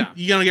 Mm-hmm. Yeah.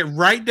 you're gonna get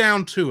right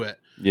down to it,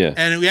 Yeah.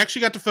 and we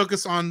actually got to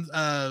focus on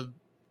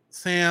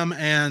Sam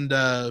and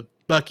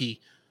Bucky.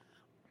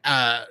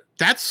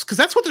 That's because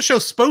that's what the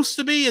show's supposed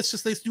to be. It's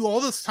just they do all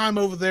this time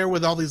over there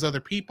with all these other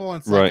people,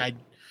 and it's Right. like I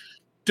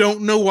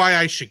don't know why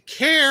I should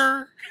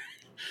care,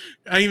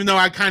 even though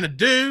I kind of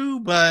do.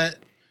 But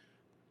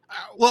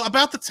well,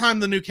 about the time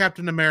the new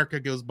Captain America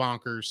goes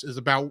bonkers is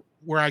about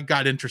where I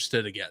got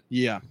interested again.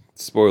 Yeah.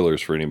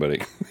 Spoilers for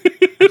anybody.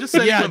 I just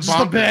said Yeah, he went just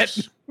a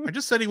bonkers. I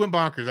just said he went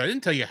bonkers. I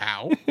didn't tell you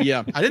how.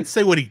 Yeah. I didn't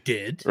say what he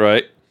did.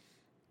 Right.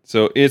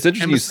 So it's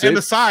interesting And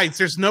besides,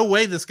 there's no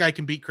way this guy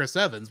can beat Chris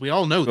Evans. We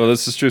all know that. Well,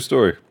 this is a true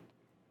story.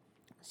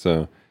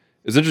 So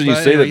it's interesting But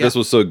you say anyway, that this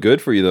was so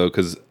good for you, though,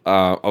 because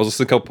I was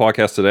listening to a couple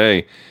podcasts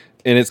today,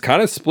 and it's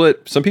kind of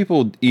split. Some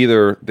people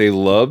either they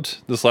loved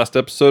this last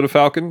episode of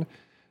Falcon,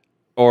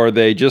 or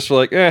they just were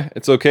like,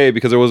 it's okay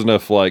because there wasn't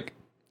enough like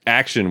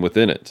action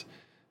within it.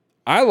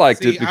 I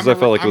liked it because I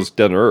felt like it was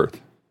dead on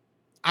earth.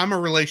 I'm a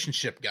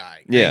relationship guy.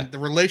 Yeah. And the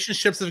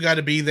relationships have got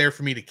to be there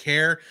for me to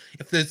care.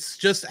 If it's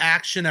just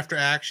action after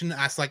action,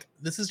 I was like,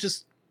 this is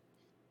just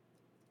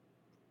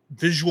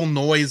visual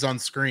noise on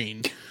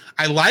screen.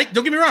 Don't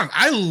get me wrong,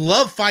 I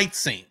love fight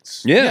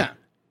scenes. Yeah.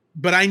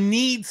 but I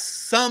need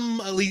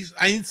some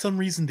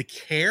reason to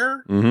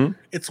care. Mm-hmm.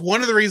 It's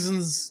one of the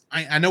reasons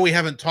I know we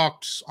haven't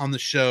talked on the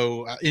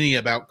show any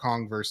about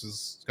Kong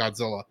versus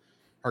Godzilla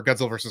or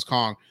Godzilla versus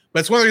Kong, but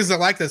it's one of the reasons I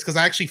like this because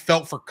I actually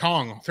felt for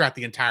Kong throughout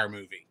the entire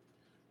movie.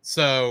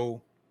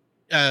 So,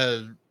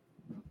 because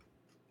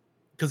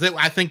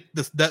I think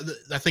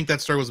that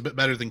story was a bit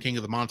better than King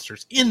of the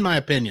Monsters, in my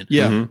opinion.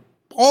 Yeah. Mm-hmm.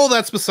 All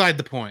that's beside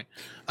the point.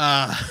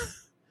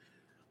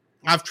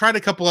 I've tried a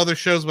couple other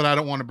shows, but I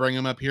don't want to bring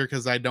them up here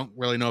because I don't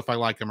really know if I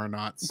like them or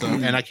not. So,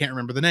 and I can't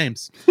remember the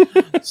names.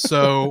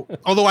 So,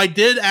 although I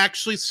did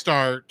actually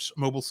start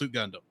Mobile Suit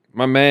Gundam,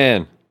 My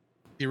man.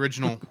 the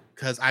original,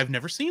 because I've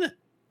never seen it.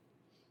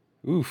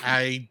 Oof.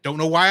 I don't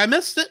know why I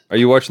missed it. Are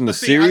you watching the Let's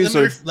see,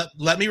 series?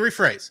 let me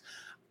rephrase.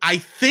 I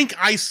think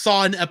I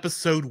saw an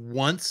episode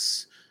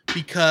once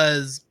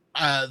because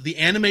the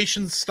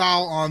animation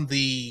style on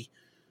the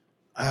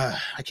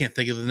I can't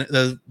think of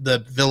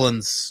the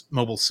villains'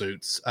 mobile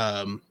suits.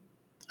 I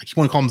keep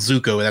want to call them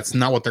Zuko. That's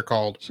not what they're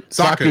called.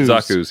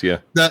 Zaku's, yeah.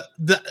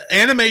 The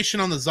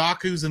animation on the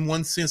Zaku's in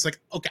one scene is like,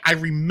 okay, I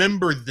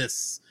remember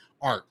this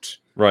art.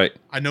 Right.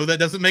 I know that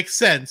doesn't make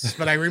sense,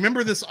 but I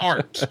remember this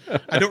art.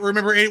 I don't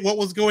remember what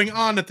was going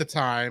on at the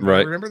time. Right.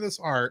 I remember this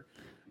art.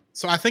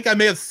 So I think I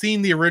may have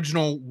seen the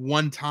original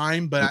one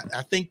time, but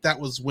I think that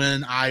was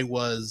when I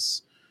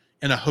was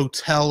in a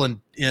hotel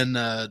in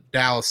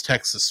Dallas,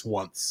 Texas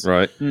once.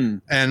 Right.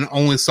 And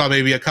only saw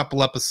maybe a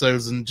couple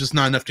episodes and just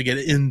not enough to get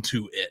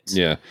into it.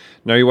 Yeah.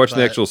 Now, are you watching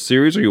the actual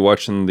series or are you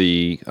watching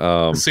the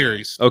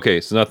series? Okay,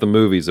 so not the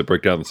movies that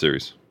break down the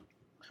series.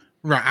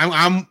 Right.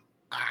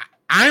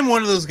 I'm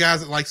one of those guys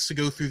that likes to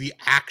go through the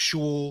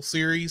actual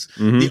series.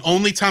 Mhm. The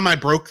only time I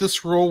broke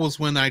this rule was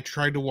when I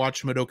tried to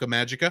watch Madoka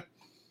Magica.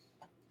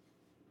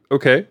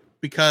 Okay.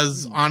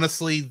 Because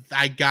honestly,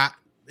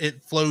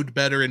 it flowed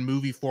better in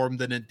movie form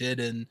than it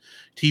did in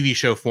TV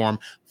show form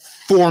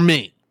for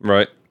me.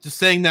 Right. Just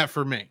saying that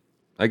for me.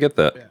 I get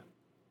that.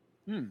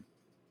 Yeah.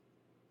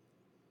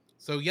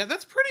 So yeah,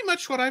 that's pretty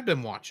much what I've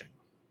been watching.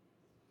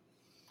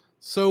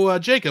 So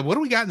Jacob, what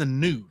do we got in the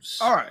news?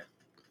 All right.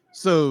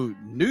 So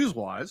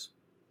news-wise,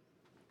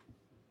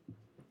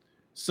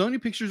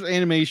 Sony Pictures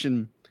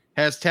Animation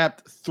has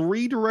tapped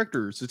 3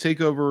 directors to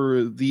take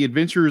over the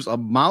adventures of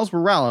Miles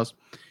Morales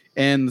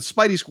and the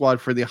Spidey Squad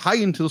for the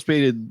highly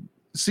anticipated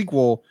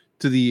sequel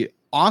to the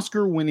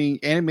Oscar-winning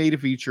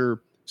animated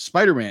feature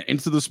Spider-Man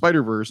Into the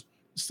Spider-Verse,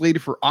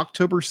 slated for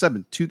October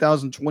 7th,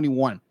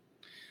 2021.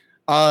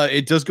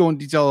 It does go in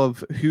detail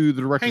of who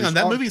the directors are. Hang on,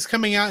 that movie's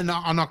coming out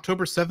on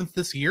October 7th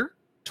this year?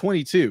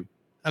 22.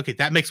 Okay,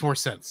 that makes more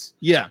sense.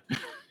 Yeah.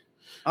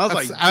 I was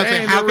like, how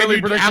can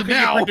you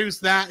produce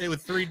that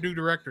with 3 new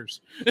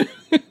directors?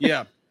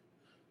 Yeah.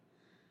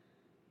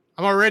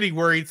 I'm already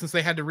worried since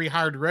they had to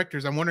rehire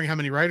directors. I'm wondering how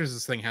many writers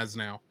this thing has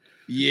now.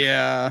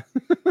 Yeah.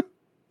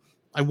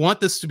 I want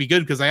this to be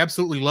good because I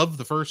absolutely love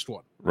the first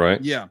one. Right.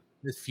 Yeah.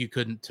 If you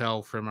couldn't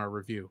tell from our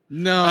review.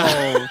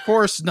 No, of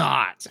course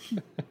not.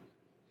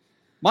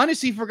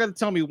 Minus he forgot to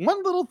tell me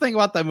one little thing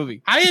about that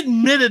movie. I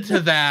admitted to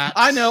that.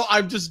 I know.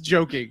 I'm just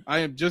joking. I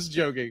am just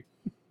joking.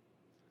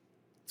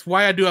 That's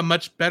why I do a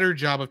much better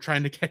job of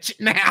trying to catch it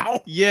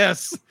now.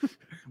 Yes.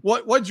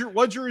 What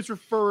Drew is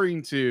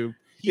referring to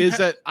is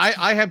that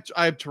I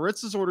have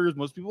Tourette's disorder, as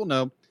most people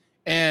know,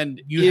 and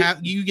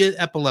you get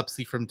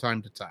epilepsy from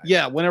time to time.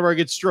 Yeah, whenever I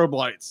get strobe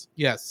lights.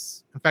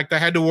 Yes. In fact, I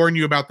had to warn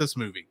you about this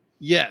movie.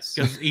 Yes.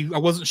 Because I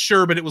wasn't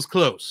sure, but it was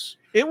close.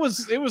 It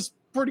was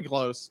pretty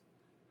close.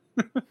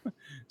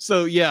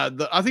 So yeah,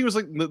 I think it was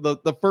like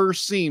the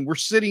first scene. We're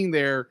sitting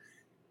there,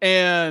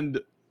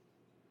 and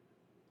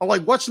I'm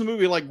like watching the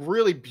movie, like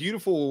really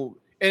beautiful,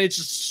 and it's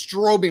just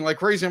strobing like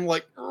crazy. I'm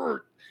like,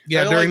 Urgh.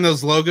 Yeah, during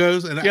those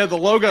logos, and the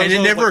logos, and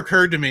it never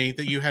occurred to me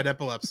that you had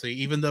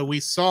epilepsy, even though we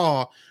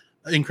saw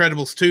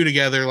Incredibles 2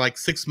 together like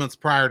 6 months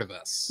prior to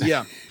this.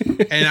 Yeah,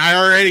 and I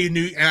already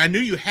knew, and I knew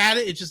you had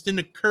it. It just didn't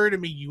occur to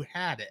me you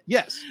had it.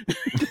 Yes.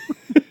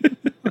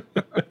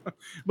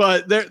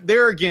 But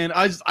there again,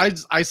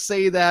 I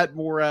say that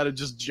more out of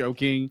just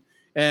joking,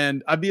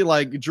 and I'd be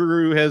like,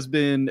 Drew has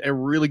been a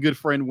really good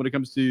friend when it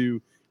comes to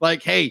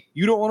like, hey,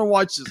 you don't want to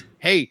watch this.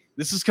 Hey,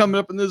 this is coming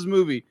up in this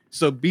movie,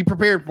 so be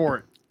prepared for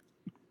it.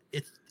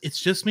 It's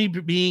just me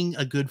being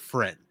a good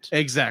friend.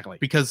 Exactly.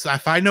 Because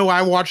if I know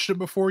I watched it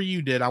before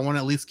you did, I want to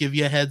at least give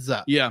you a heads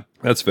up. Yeah,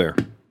 that's fair.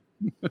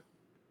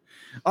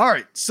 All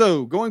right,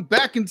 so going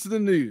back into the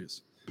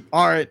news.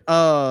 All right,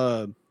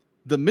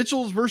 The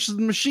Mitchells versus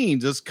the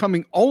Machines is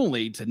coming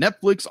only to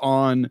Netflix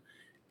on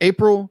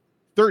April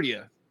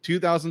 30th,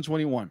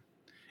 2021,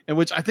 in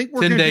which I think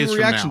we're going to do a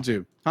reaction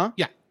to. Huh?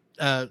 Yeah.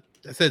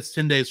 I said it's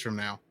 10 days from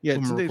now. Yeah,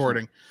 when we're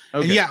recording.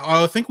 Okay. And yeah,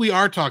 I think we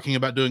are talking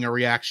about doing a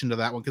reaction to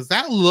that one because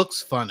that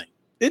looks funny.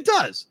 It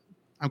does.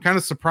 I'm kind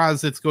of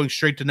surprised it's going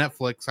straight to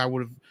Netflix. I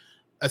would have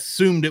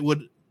assumed it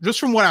would, just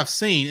from what I've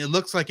seen, it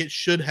looks like it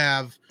should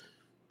have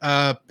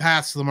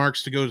passed the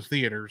marks to go to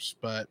theaters,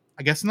 but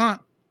I guess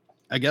not.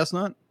 I guess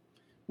not.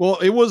 Well,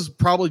 it was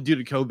probably due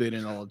to COVID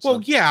and all that stuff.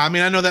 Well, yeah, I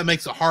mean, I know that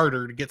makes it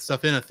harder to get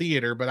stuff in a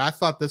theater, but I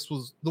thought this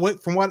was the way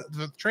from what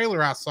the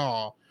trailer I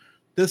saw,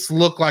 this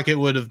looked like it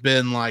would have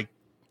been like,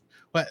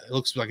 well, it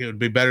looks like it would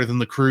be better than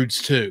The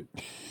Croods 2.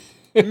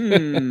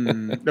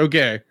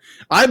 Okay.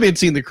 I haven't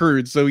seen The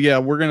Croods, so yeah,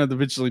 we're going to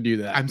eventually do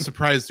that. I'm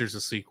surprised there's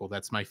a sequel.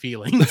 That's my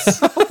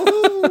feelings.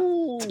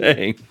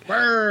 Dang.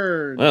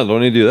 Burn. Well,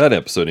 don't need to do that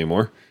episode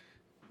anymore.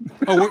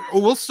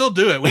 We'll still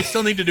do it. We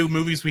still need to do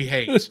movies we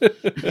hate.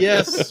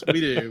 Yes, we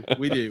do.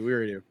 We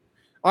already do.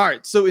 All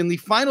right. So in the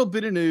final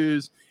bit of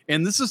news,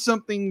 and this is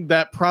something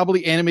that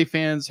probably anime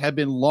fans have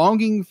been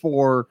longing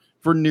for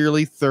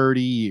nearly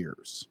 30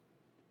 years.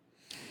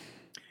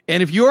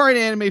 And if you are an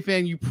anime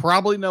fan, you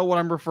probably know what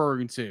I'm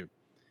referring to.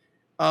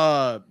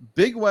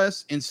 Big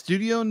West and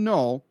Studio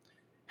Null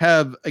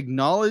have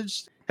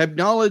acknowledged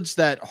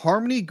that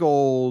Harmony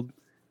Gold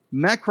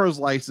Macro's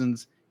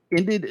license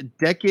ended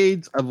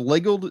decades of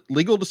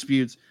legal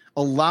disputes,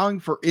 allowing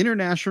for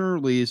international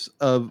release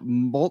of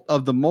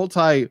the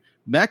multi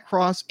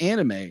Macross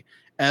anime,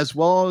 as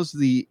well as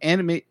the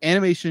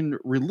animation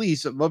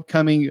release of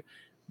upcoming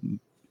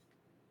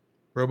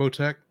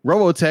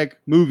Robotech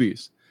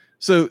movies.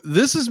 So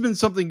this has been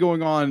something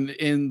going on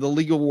in the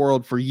legal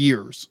world for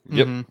years.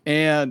 Yep.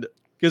 And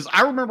because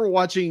I remember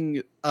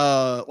watching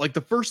like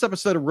the first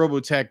episode of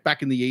Robotech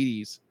back in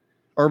the 80s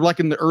or like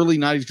in the early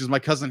 90s, because my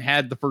cousin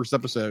had the first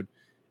episode.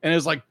 And it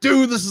was like,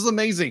 dude, this is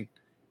amazing.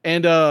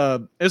 And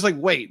it's like,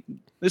 wait,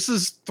 this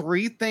is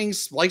 3 things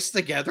spliced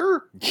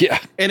together? Yeah.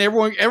 And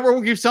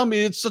everyone keeps telling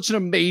me it's such an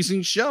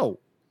amazing show.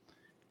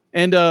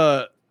 And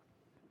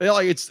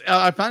like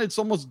I find it's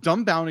almost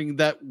dumbfounding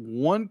that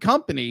one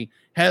company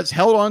has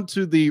held on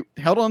to the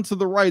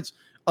rights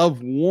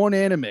of one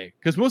anime,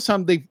 because most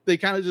of the time they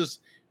kind of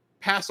just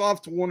pass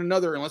off to one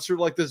another unless you're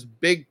like this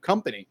big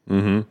company.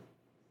 Mm-hmm.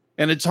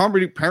 And it's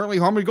Harmony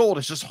Gold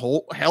has just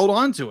held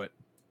on to it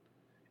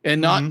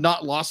and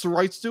not lost the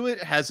rights to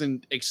it.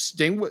 Hasn't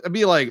extinguished. I'd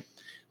be like,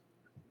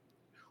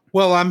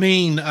 well, I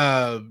mean,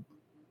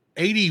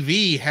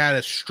 ADV had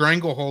a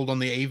stranglehold on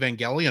the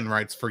Evangelion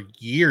rights for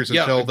years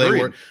until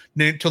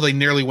they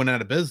nearly went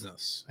out of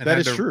business. And that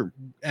is true.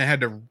 And had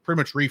to pretty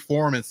much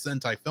reform its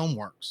Sentai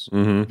Filmworks.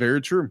 Mm-hmm.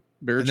 Very true.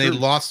 Very true. They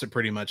lost it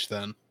pretty much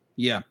then.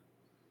 Yeah.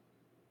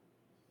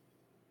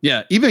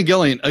 Yeah.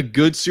 Evangelion, a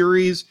good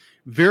series,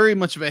 very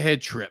much of a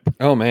head trip.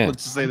 Oh man.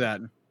 Let's just say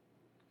that.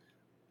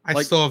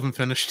 I still haven't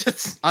finished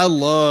it. I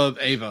love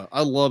Ava.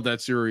 I love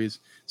that series.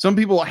 Some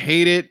people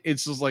hate it.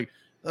 It's just like,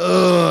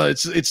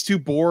 it's too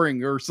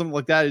boring or something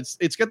like that.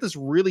 It's got this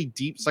really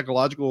deep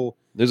psychological.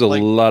 There's a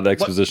lot of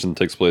exposition that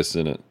takes place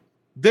in it.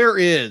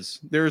 There's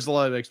a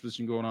lot of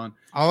exposition going on.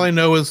 All I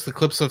know is the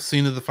clips I've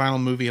seen of the final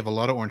movie have a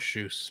lot of orange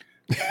juice.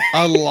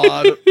 A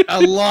lot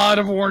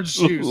of orange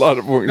juice. A lot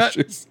of orange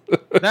juice.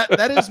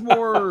 that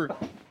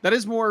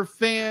is more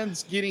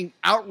fans getting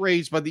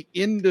outraged by the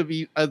end of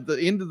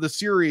the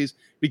series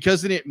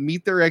because it didn't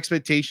meet their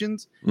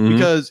expectations,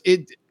 because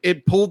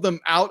it pulled them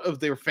out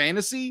of their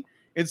fantasy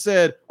and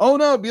said, oh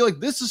no, be like,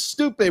 this is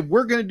stupid.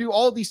 We're going to do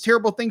all these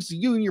terrible things to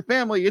you and your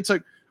family. It's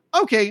like,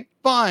 okay,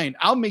 fine.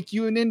 I'll make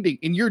you an ending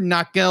and you're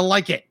not going to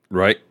like it.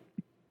 Right.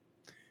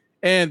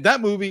 And that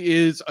movie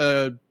is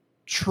a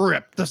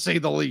trip, to say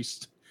the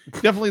least.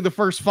 Definitely the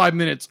first 5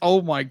 minutes.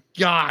 Oh my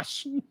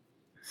gosh.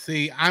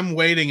 See, I'm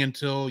waiting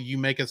until you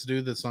make us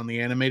do this on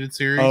the animated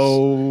series.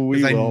 Oh,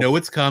 because I know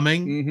it's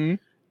coming. Mm-hmm.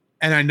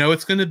 And I know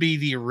it's going to be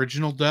the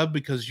original dub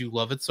because you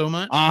love it so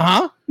much.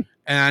 Uh-huh.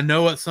 And I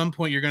know at some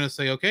point you're going to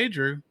say, okay,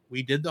 Drew,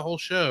 we did the whole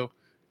show.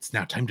 It's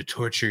now time to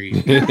torture you.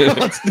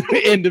 That's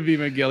the end of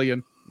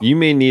Evangelion. You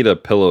may need a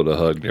pillow to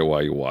hug there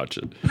while you watch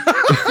it.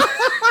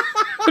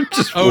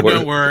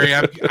 Don't worry.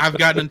 I've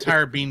got an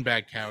entire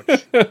beanbag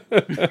couch.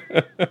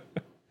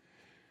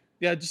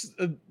 Yeah,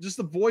 just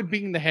avoid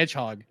being the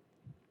hedgehog.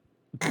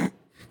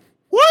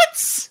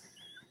 What?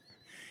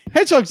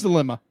 Hedgehog's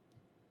dilemma.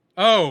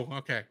 Oh,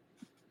 okay.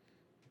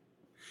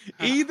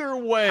 Either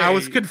way. I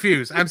was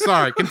confused. I'm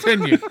sorry.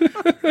 Continue.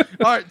 All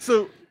right,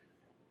 so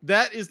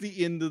that is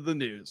the end of the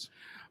news.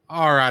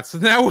 All right, so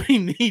now we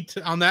need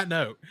to, on that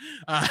note,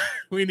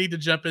 we need to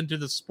jump into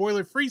the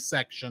spoiler-free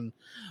section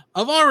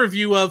of our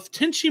review of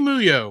Tenchi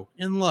Muyo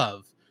in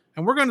Love.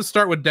 And we're going to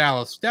start with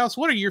Dallas. Dallas,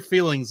 what are your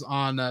feelings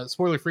on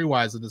spoiler-free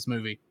wise of this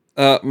movie?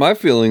 My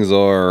feelings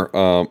are,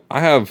 I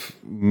have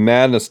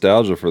mad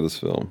nostalgia for this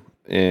film,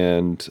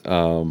 and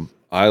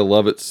I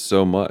love it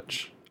so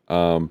much.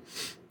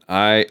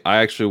 I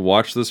actually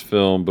watched this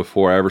film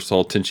before I ever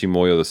saw Tenchi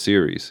Muyo the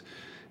series,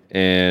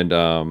 and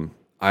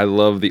I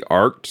love the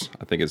art.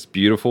 I think it's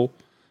beautiful,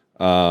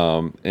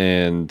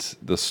 and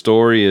the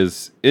story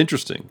is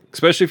interesting,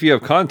 especially if you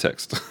have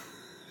context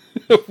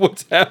of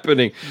what's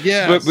happening.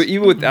 Yeah, but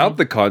even without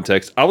the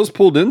context, I was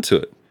pulled into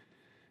it,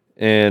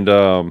 and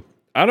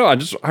I don't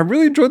know. I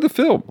really enjoyed the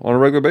film on a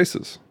regular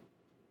basis.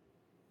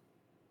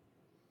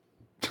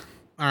 All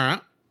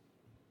right.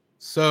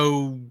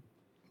 So,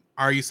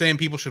 are you saying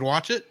people should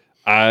watch it?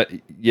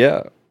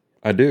 Yeah,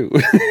 I do.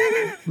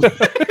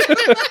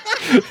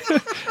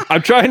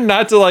 I'm trying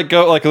not to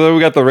go we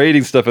got the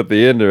rating stuff at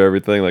the end of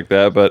everything like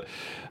that, but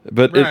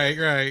But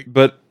Right.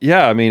 But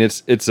yeah, I mean,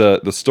 it's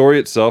the story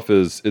itself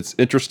it's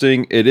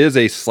interesting. It is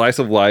a slice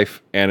of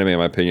life anime, in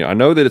my opinion. I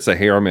know that it's a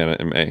harem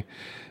anime,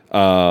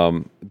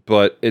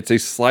 but it's a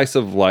slice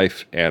of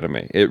life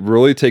anime. It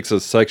really takes a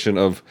section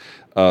of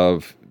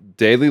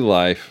daily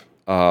life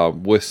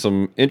with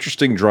some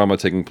interesting drama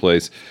taking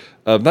place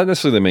of not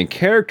necessarily the main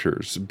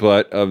characters,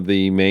 but of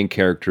the main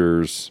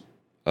characters'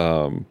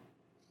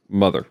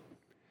 mother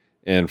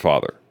and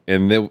father,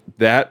 and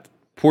that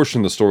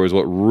portion of the story is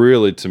what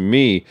really, to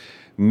me,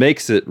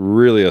 makes it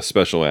really a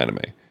special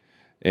anime.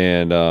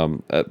 And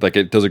like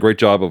it does a great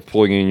job of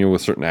pulling in you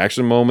with certain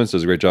action moments.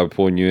 Does a great job of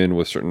pulling you in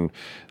with certain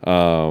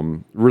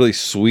really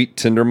sweet,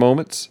 tender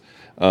moments.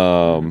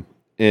 And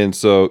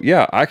so,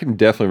 yeah, I can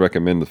definitely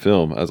recommend the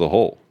film as a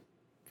whole,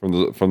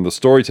 from the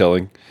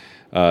storytelling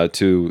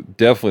to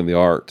definitely the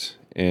art,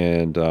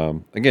 and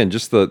again,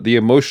 just the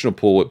emotional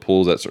pull it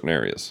pulls at certain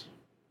areas.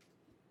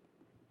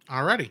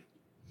 Alrighty,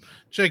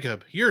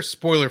 Jacob, your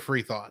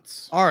spoiler-free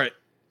thoughts. All right.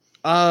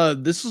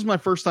 This was my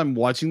first time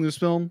watching this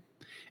film,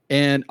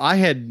 and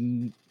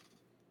the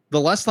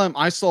last time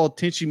I saw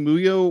Tenchi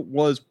Muyo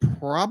was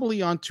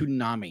probably on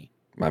Toonami.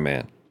 My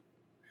man.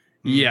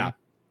 Yeah.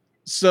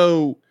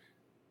 So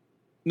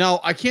now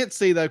I can't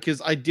say that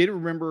because I did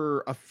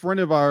remember a friend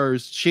of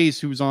ours, Chase,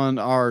 who was on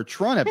our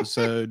Tron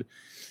episode,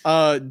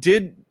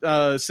 did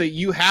say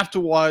you have to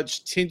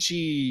watch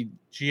Tenchi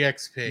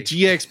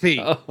GXP.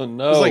 Oh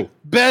no! It was like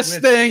best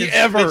thing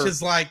ever. Which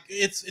is like,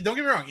 it's, don't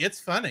get me wrong, it's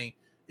funny.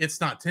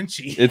 It's not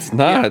Tenchi. It's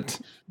not.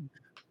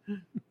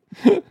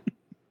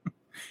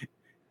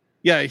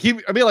 Yeah, I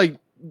mean, like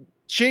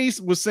Chase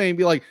was saying,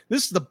 be like,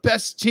 this is the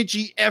best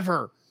Tenchi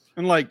ever,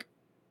 and like,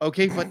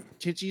 okay, but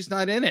Tenchi's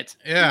not in it.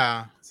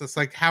 Yeah, so it's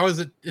like, how is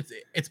it?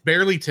 It's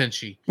barely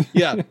Tenchi.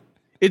 Yeah,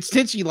 it's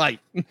Tenchi light.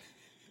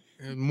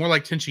 More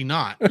like Tenchi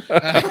not.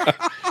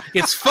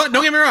 It's fun.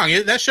 Don't get me wrong.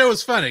 That show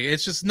is funny.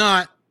 It's just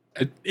not.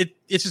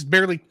 It's just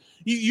barely.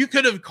 You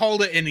could have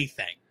called it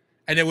anything,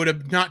 and it would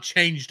have not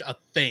changed a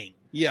thing.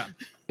 Yeah,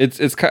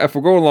 it's kind of, if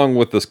we're going along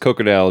with this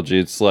Coke analogy,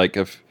 it's like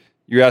if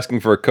you're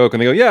asking for a Coke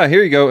and they go, "Yeah,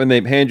 here you go," and they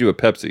hand you a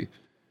Pepsi.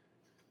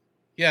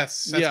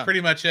 Yes, that's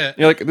pretty much it.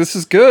 You're like, "This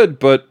is good,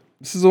 but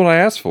this is what I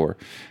asked for."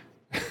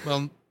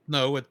 Well,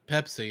 no, with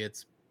Pepsi,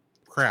 it's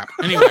crap.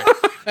 Anyway.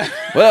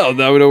 Well,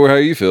 now we know how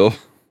you feel.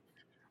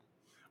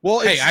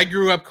 Well, hey, I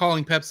grew up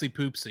calling Pepsi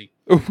Poopsie.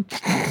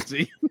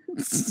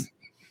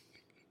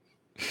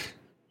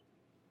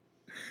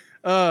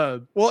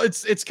 Well,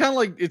 it's kind of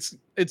like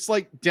it's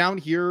like down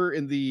here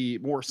in the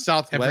more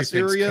southwest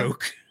area.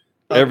 Coke.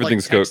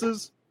 Everything's like Coke.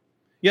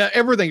 Yeah,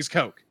 everything's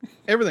Coke.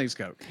 Everything's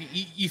Coke.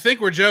 You think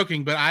we're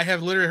joking, but I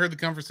have literally heard the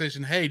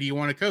conversation. Hey, do you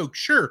want a Coke?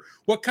 Sure.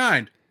 What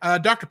kind?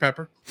 Dr.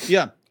 Pepper.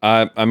 Yeah.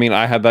 I mean,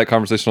 I have that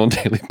conversation on a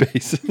daily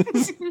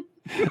basis.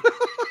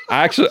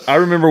 I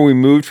remember we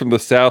moved from the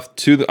South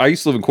I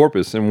used to live in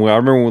Corpus, and I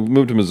remember when we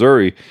moved to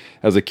Missouri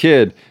as a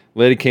kid,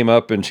 lady came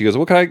up and she goes,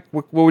 what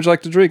would you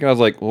like to drink? And I was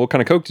like, well, what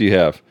kind of Coke do you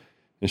have?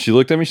 And she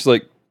looked at me, she's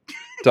like,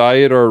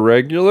 diet or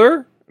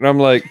regular? And I'm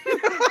like,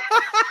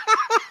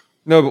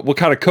 no, but what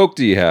kind of Coke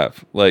do you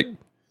have? Like,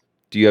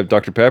 do you have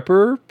Dr.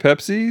 Pepper,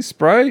 Pepsi,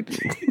 Sprite?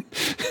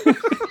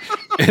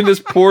 And this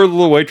poor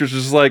little waitress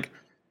was just like,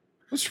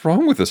 what's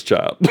wrong with this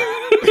child?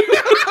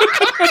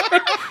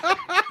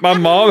 My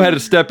mom had to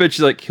step in.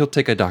 She's like, he'll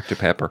take a Dr.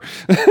 Pepper.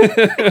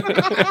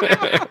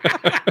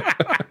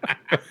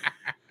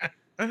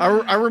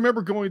 I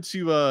remember going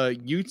to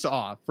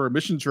Utah for a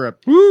mission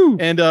trip. Woo!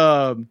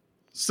 And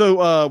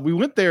so we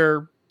went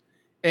there,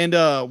 and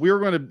we were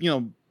going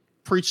to,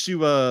 preach to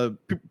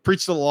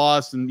the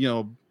lost,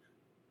 and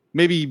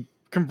maybe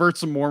convert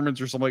some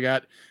Mormons or something like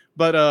that.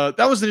 But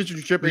that was an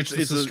interesting trip. Reach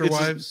the sister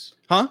wives.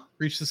 Huh?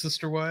 Reach the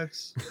sister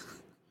wives.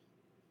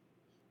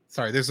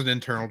 Sorry, there's an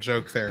internal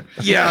joke there.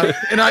 Yeah,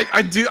 and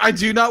I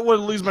do not want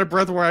to lose my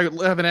breath where I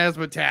have an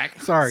asthma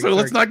attack. Sorry.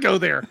 Let's not go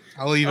there.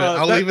 I'll leave it.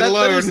 I'll leave it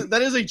alone.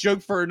 That is a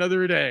joke for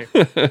another day.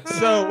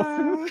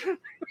 So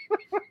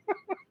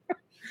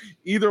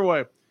either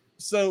way,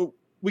 so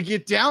we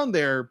get down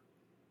there,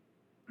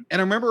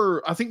 and I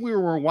remember I think we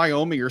were in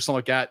Wyoming or something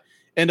like that,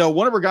 and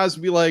one of our guys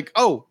would be like,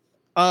 "Oh,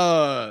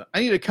 I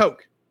need a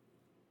Coke."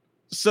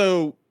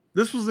 So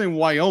this was in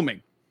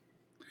Wyoming,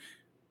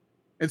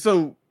 and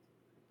so.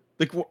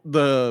 It's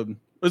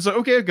like,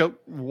 okay, go,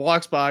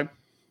 walks by.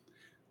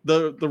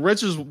 The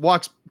waitress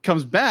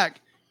comes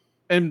back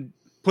and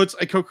puts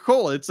a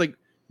Coca-Cola. It's like,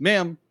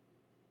 ma'am,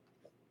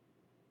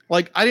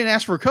 like, I didn't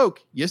ask for a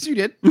Coke. Yes, you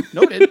did.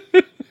 No, I didn't.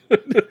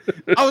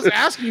 I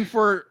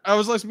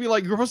was like, be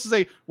like, you're supposed to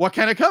say, what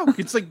kind of Coke?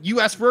 It's like, you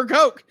asked for a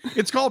Coke.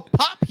 It's called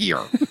Pop here.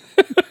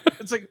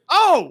 It's like,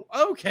 oh,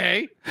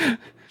 okay.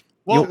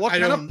 Well, what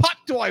kind of pop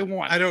do I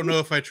want? I don't know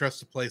if I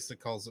trust a place that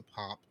calls it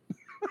pop.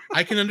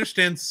 I can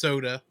understand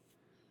soda.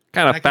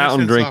 Kind of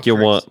fountain drink you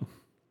want?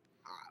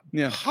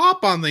 Yeah.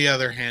 Pop, on the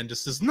other hand,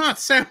 just does not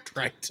sound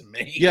right to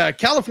me. Yeah,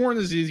 California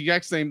is the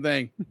exact same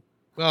thing.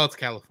 Well, it's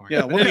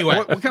California. Yeah. Anyway,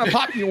 what kind of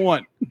pop do you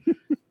want?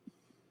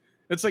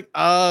 It's like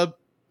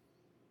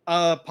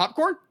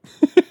popcorn.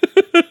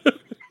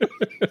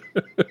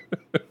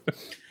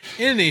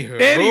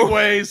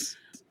 Anyways,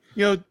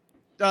 Now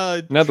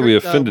that we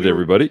offended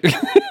everybody.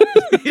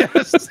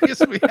 yes,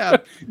 we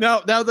have. Now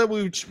that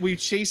we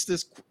chased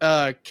this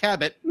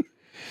Cabot.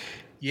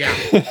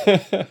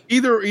 Yeah.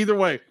 Either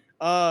way,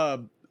 I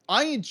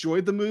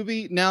enjoyed the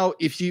movie. Now,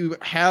 if you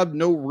have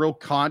no real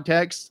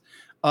context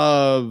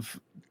of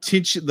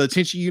the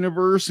Tenchi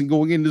universe and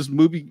going into this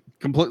movie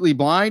completely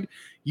blind,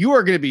 you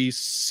are going to be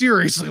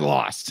seriously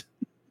lost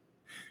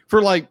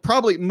for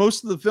probably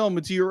most of the film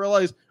until you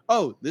realize,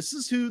 oh, this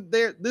is who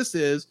this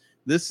is.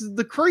 This is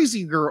the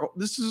crazy girl.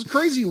 This is a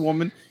crazy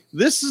woman.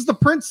 This is the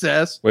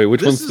princess. Wait,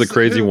 which one's the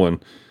crazy one?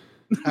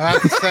 I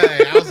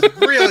was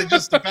really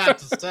just about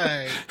to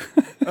say.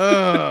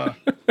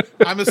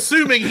 I'm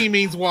assuming he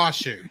means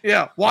Washu.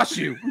 Yeah,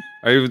 Washu.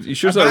 Are you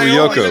sure it's not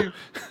Ryoko?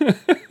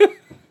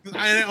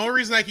 The only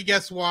reason I could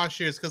guess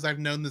Washu is because I've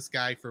known this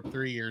guy for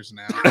 3 years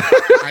now.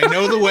 I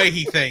know the way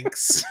he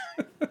thinks.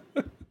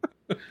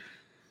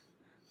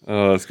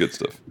 Oh, that's good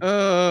stuff.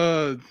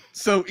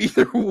 So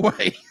either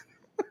way,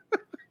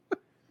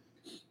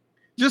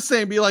 just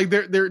saying, be like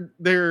there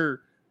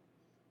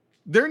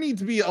needs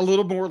to be a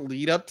little more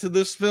lead up to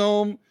this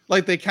film.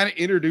 Like they kind of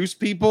introduce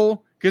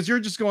people because you're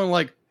just going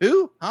like,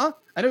 who? Huh?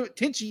 I know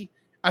Tenchi.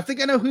 I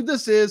think I know who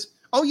this is.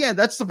 Oh yeah,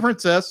 that's the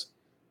princess.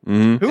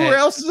 Mm-hmm.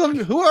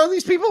 Who are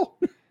these people?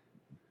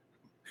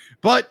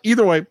 But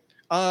either way,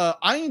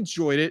 I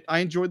enjoyed it. I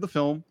enjoyed the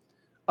film.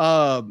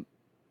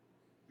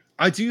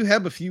 I do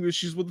have a few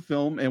issues with the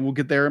film, and we'll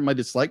get there in my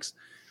dislikes.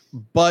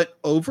 But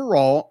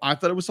overall, I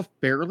thought it was a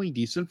fairly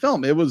decent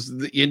film.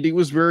 The ending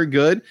was very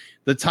good.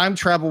 The time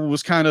travel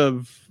was kind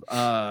of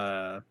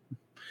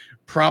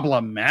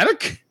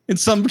problematic in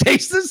some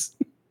cases.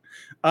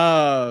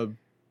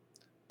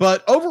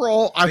 But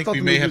overall, I thought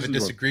we may have a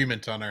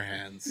disagreement on our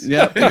hands.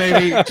 Yeah,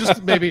 maybe,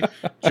 just maybe.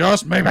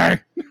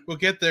 We'll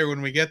get there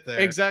when we get there.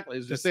 Exactly.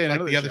 It's just saying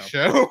like the other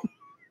show.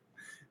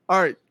 All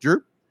right,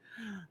 Drew.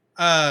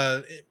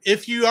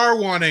 If you are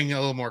wanting a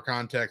little more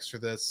context for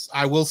this,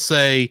 I will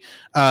say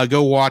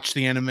go watch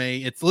the anime.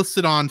 It's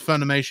listed on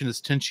Funimation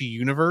as Tenchi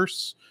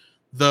Universe,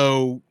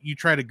 though you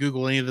try to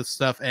Google any of this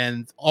stuff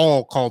and it's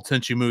all called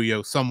Tenchi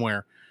Muyo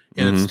somewhere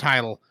in its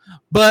title.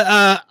 But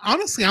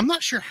honestly, I'm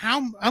not sure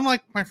how,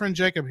 unlike my friend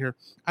Jacob here,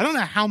 I don't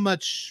know how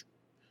much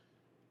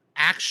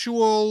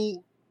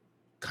actual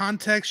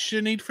context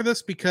you need for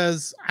this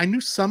because I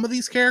knew some of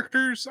these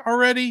characters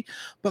already,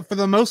 but for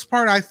the most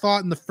part, I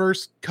thought in the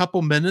first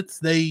couple minutes,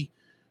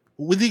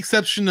 with the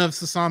exception of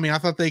Sasami, I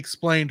thought they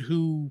explained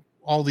who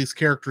all these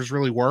characters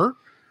really were.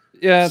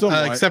 Yeah.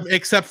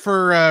 Except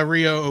for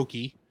Ryo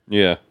Oki.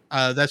 Yeah.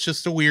 That's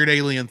just a weird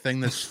alien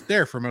thing that's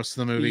there for most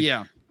of the movie.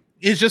 Yeah.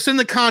 It's just in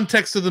the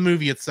context of the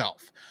movie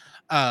itself.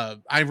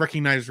 I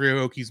recognize Ryo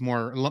Oki's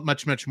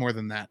much more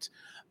than that.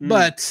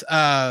 But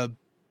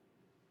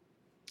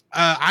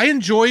I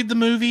enjoyed the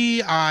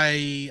movie.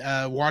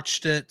 I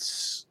watched it.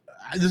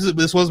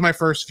 This was my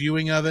first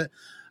viewing of it.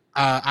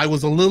 I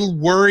was a little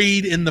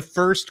worried in the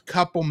first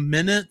couple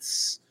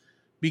minutes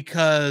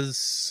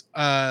because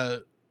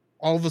all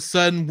of a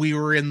sudden we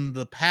were in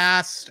the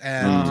past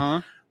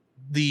and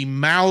the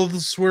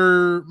mouths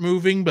were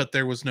moving, but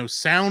there was no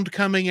sound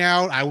coming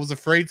out. I was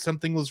afraid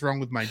something was wrong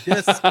with my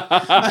disc.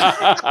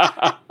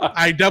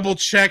 I double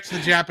checked the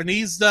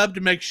Japanese dub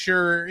to make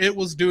sure it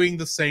was doing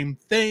the same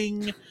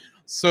thing,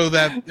 so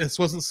that this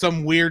wasn't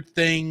some weird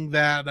thing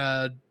that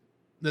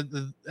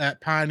that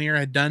Pioneer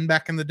had done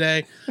back in the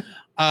day.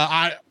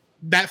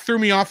 That threw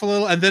me off a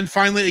little, and then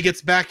finally it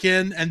gets back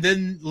in, and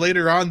then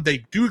later on they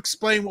do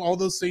explain all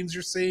those things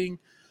you're seeing.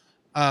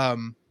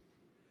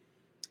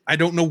 I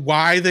don't know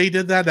why they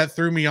did that. That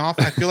threw me off.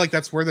 I feel like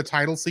that's where the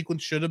title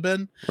sequence should have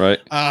been. Right.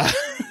 I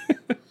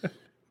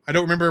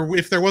don't remember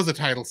if there was a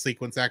title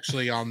sequence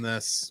actually on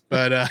this,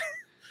 but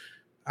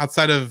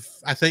outside of,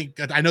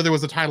 I know there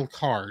was a title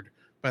card,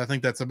 but I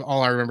think that's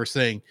all I remember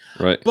seeing.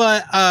 Right.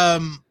 But I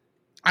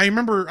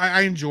remember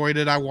I enjoyed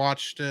it. I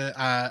watched it.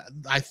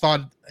 I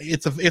thought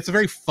it's a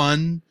very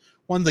fun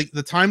one.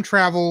 The time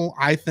travel,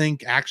 I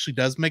think, actually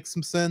does make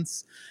some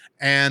sense.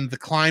 And the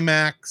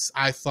climax,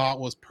 I thought,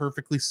 was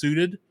perfectly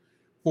suited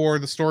for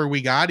the story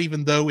we got,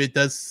 even though it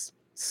does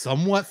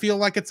somewhat feel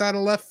like it's out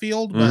of left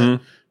field. But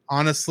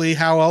honestly,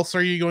 how else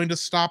are you going to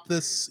stop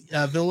this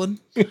villain?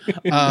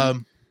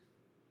 But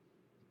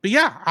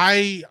yeah,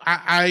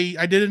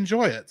 I did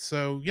enjoy it.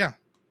 So yeah,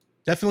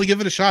 definitely give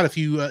it a shot if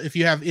you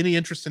have any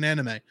interest in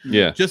anime.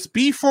 Yeah. Just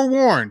be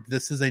forewarned,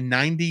 this is a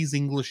 90s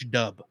English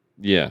dub.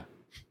 Yeah.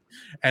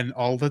 And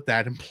all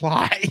that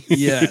implies.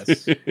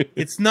 Yes.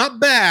 It's not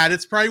bad.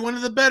 It's probably one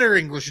of the better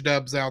English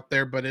dubs out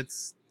there, but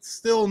it's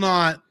still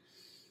not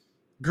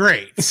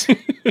great.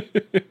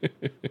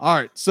 All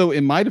right. So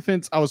in my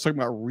defense, I was talking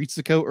about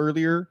Ritsuko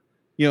earlier.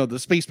 You know, the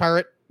space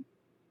pirate.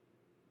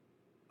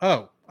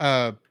 Oh,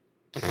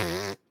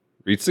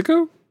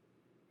 Ritsuko?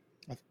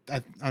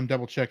 I'm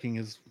double checking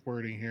his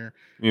wording here.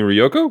 You mean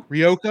Ryoko?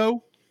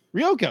 Ryoko?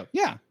 Ryoko.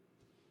 Yeah.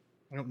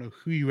 I don't know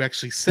who you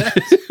actually said.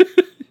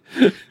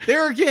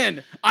 There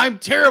again, I'm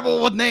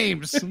terrible with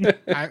names.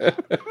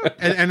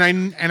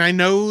 I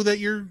know that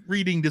your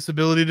reading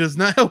disability does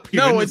not help you.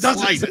 No, in it the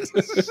doesn't.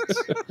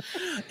 slightest.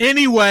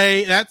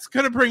 Anyway, that's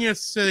going to bring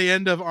us to the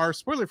end of our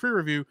spoiler-free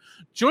review.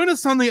 Join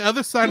us on the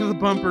other side of the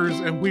bumpers,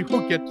 and we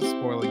will get to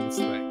spoiling this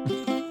thing.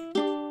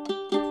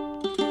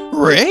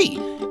 Ray.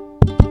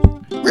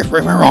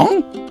 We're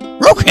wrong.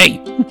 Okay.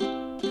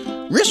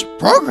 This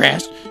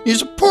progress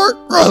is a part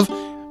of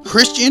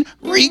Christian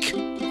Reek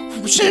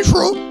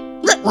Central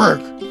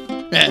Network.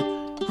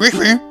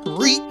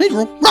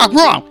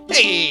 Wrong.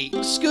 Hey,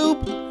 Scoop,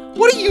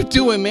 what are you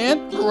doing, man?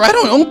 I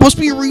don't know. I'm supposed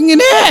to be reading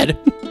an ad.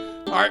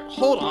 All right,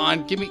 hold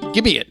on. Give me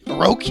it.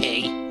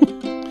 Okay.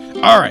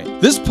 All right,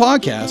 this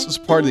podcast is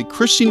part of the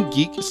Christian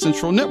Geek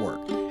Central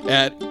Network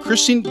at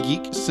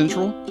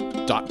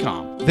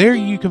christiangeekcentral.com. There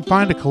you can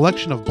find a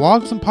collection of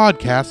blogs and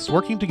podcasts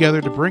working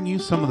together to bring you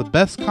some of the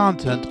best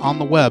content on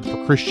the web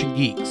for Christian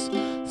geeks,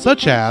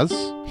 such as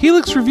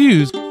Helix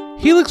Reviews.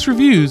 Helix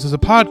Reviews is a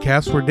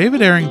podcast where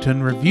David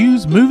Arrington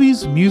reviews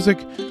movies, music,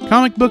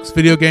 comic books,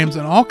 video games,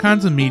 and all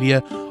kinds of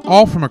media,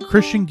 all from a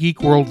Christian geek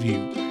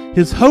worldview.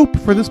 His hope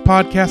for this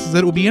podcast is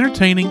that it will be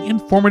entertaining,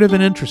 informative,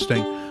 and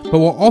interesting, but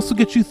will also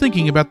get you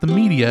thinking about the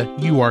media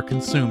you are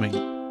consuming.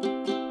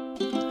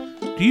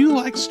 Do you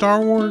like Star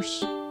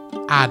Wars?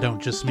 I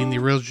don't just mean the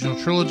original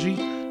trilogy.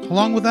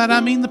 Along with that, I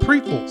mean the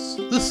prequels,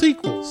 the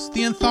sequels,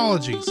 the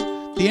anthologies,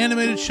 the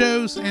animated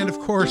shows, and of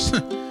course,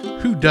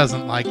 who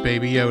doesn't like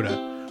Baby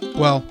Yoda?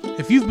 Well,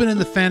 if you've been in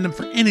the fandom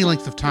for any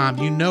length of time,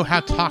 you know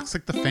how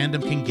toxic the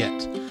fandom can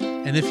get.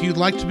 And if you'd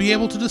like to be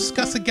able to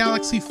discuss a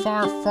galaxy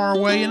far, far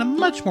away in a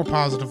much more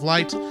positive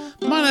light,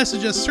 might I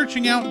suggest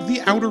searching out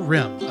The Outer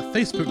Rim, a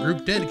Facebook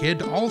group dedicated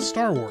to all of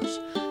Star Wars,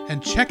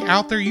 and check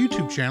out their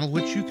YouTube channel,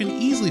 which you can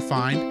easily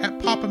find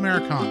at Pop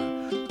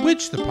Americana,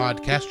 which the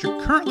podcast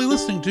you're currently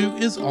listening to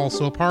is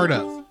also a part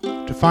of.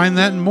 To find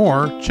that and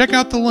more, check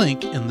out the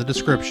link in the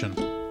description.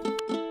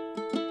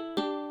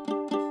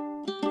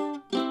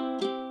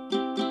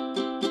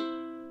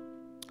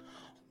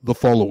 The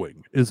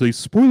following is a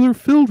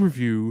spoiler-filled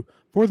review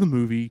for the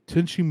movie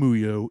Tenchi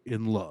Muyo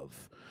in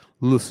Love.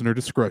 Listener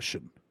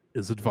discretion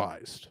is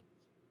advised.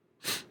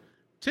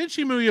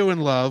 Tenchi Muyo in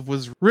Love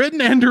was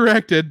written and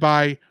directed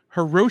by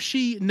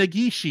Hiroshi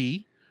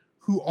Negishi,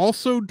 who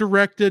also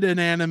directed an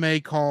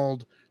anime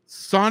called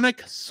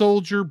Sonic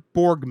Soldier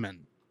Borgman.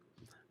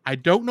 I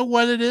don't know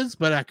what it is,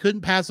 but I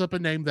couldn't pass up a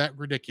name that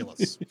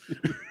ridiculous.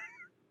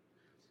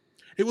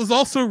 It was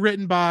also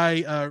written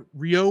by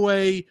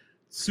Ryoei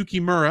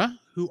Tsukimura,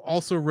 who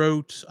also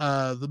wrote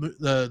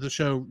the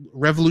show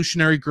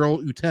Revolutionary Girl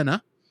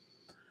Utena.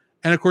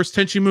 And of course,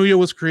 Tenchi Muyo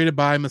was created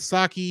by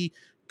Masaki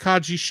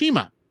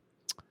Kajishima.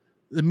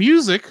 The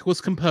music was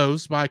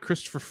composed by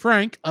Christopher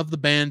Frank of the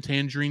band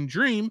Tangerine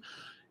Dream,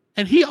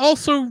 and he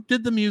also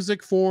did the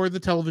music for the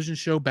television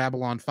show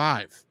Babylon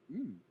 5.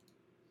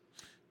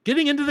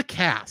 Getting into the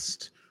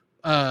cast,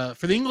 for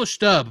the English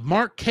dub,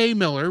 Mark K.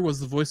 Miller was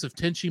the voice of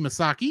Tenchi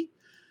Masaki.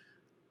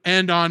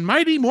 And on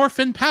Mighty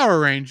Morphin Power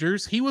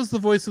Rangers, he was the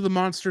voice of the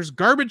monsters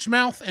Garbage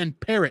Mouth and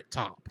Parrot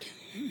Top.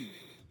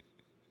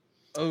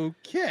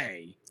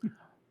 Okay.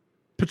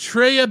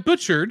 Petrea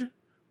Butchard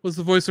was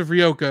the voice of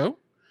Ryoko.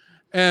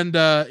 And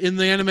in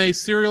the anime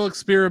Serial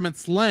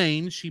Experiments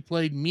Lane, she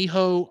played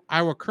Miho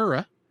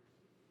Iwakura.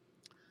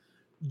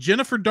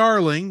 Jennifer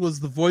Darling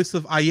was the voice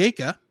of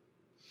Ayeka.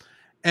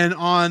 And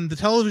on the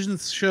television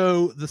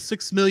show The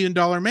 $6 Million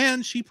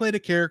Man, she played a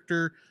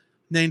character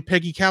named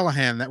Peggy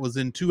Callahan that was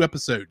in 2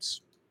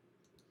 episodes.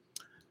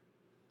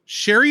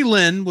 Sherry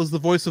Lynn was the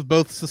voice of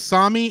both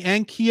Sasami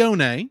and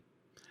Kione.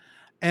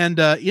 And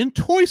in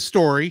Toy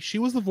Story, she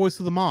was the voice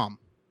of the mom.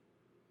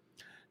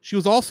 She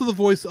was also the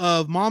voice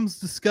of Mom's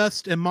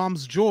Disgust and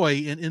Mom's Joy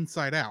in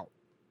Inside Out.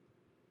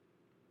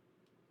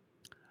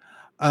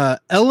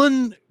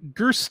 Ellen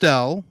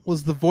Gerstel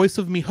was the voice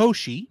of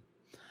Mihoshi.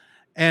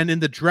 And in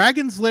the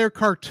Dragon's Lair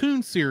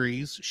cartoon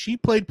series, she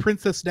played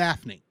Princess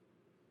Daphne.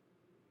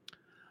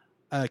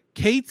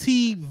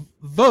 KT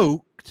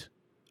Vogt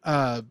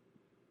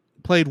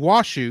played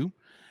Washu,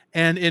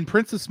 and in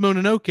Princess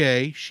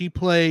Mononoke, she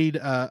played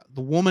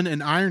the woman in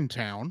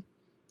Irontown,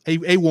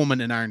 a woman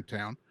in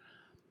Irontown.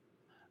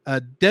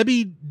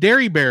 Debbie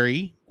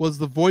Derryberry was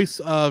the voice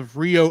of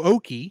Ryo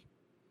Oki,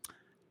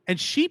 and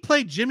she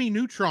played Jimmy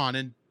Neutron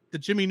in the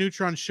Jimmy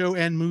Neutron show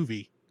and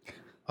movie,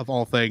 of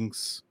all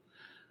things.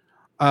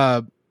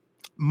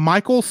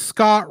 Michael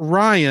Scott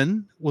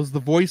Ryan was the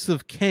voice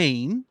of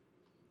Kane.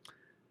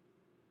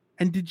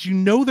 And did you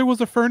know there was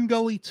a Fern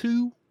Gully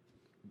 2?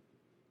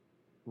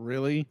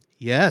 Really?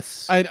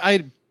 Yes.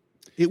 It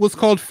was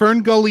called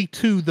Fern Gully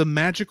 2, The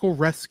Magical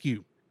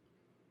Rescue.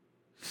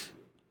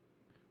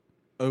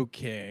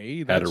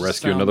 Okay. Had to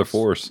rescue another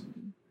force.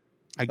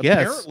 I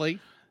guess.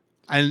 Apparently.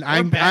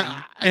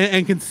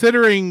 And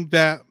considering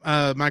that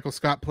Michael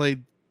Scott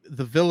played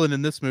the villain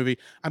in this movie,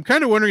 I'm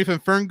kind of wondering if in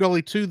Fern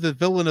Gully 2, the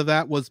villain of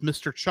that was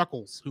Mr.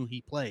 Chuckles, who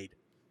he played.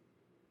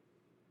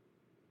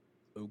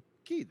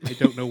 I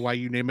don't know why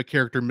you name a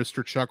character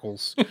Mr.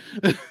 Chuckles.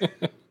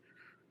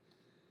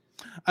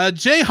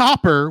 Jay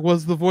Hopper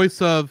was the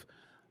voice of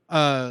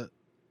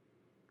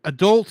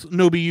adult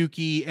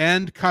Nobuyuki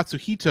and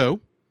Katsuhito,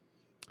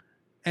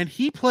 and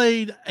he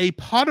played a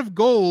pot of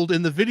gold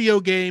in the video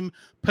game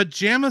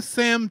Pajama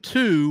Sam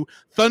 2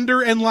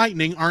 Thunder and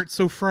Lightning Aren't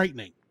So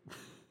Frightening.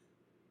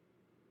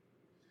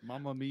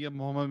 Mamma mia,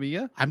 mamma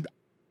mia.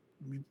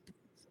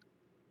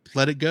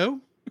 Let it go.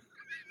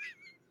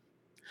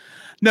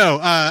 No,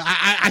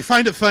 I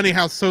find it funny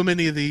how so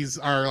many of these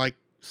are like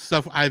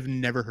stuff I've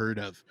never heard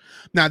of.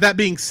 Now, that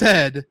being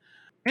said,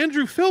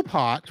 Andrew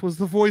Philpott was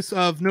the voice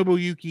of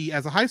Nobuyuki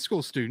as a high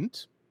school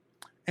student,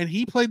 and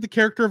he played the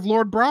character of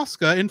Lord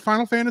Braska in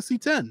Final Fantasy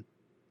X.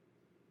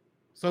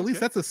 So at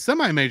least that's a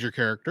semi-major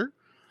character.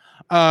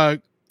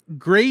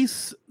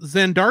 Grace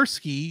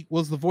Zandarsky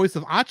was the voice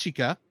of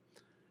Achika,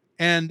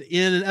 and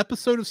in an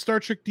episode of Star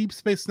Trek Deep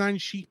Space Nine,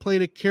 she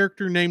played a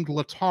character named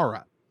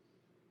Latara.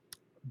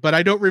 But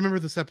I don't remember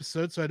this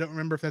episode, so I don't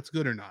remember if that's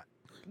good or not.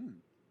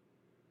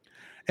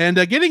 And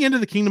getting into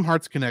the Kingdom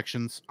Hearts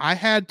connections, I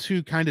had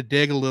to kind of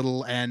dig a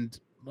little, and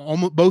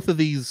almost both of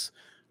these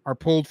are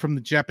pulled from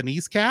the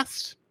Japanese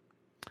cast.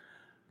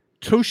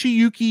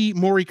 Toshiyuki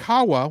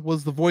Morikawa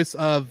was the voice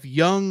of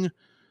young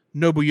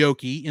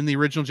Nobuyuki in the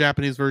original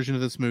Japanese version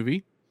of this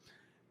movie.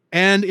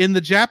 And in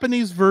the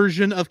Japanese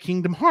version of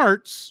Kingdom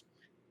Hearts,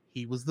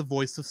 he was the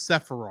voice of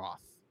Sephiroth.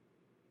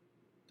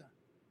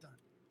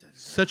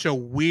 Such a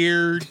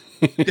weird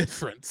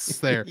difference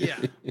there. Yeah.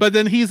 But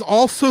then he's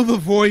also the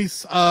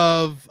voice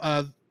of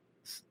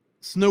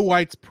Snow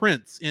White's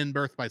prince in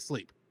Birth by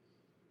Sleep.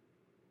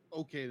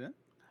 Okay, then.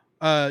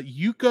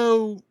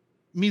 Yuko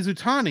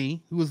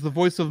Mizutani, who was the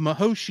voice of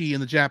Mahoshi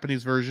in the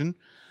Japanese version,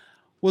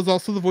 was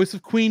also the voice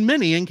of Queen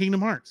Minnie in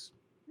Kingdom Hearts.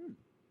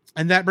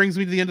 And that brings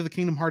me to the end of the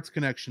Kingdom Hearts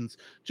connections.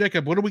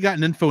 Jacob, what do we got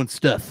in info and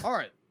stuff? All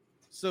right.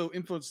 So,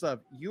 info and stuff.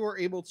 You are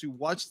able to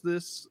watch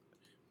this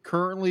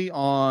currently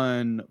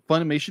on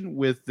Funimation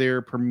with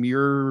their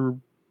premiere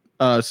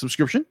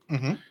subscription.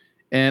 Mm-hmm.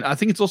 And I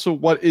think it's also,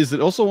 what is it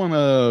also on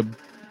a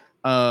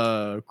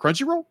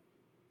Crunchyroll?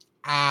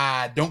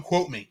 Don't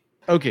quote me.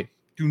 Okay.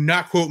 Do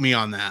not quote me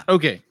on that.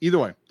 Okay. Either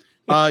way.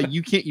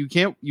 You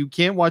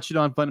can't watch it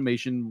on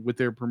Funimation with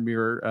their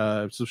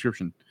premiere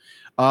subscription.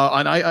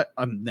 On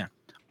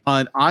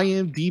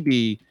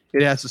IMDb,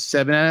 it has a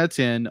 7 out of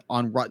 10.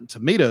 On Rotten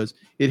Tomatoes,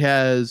 it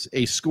has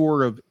a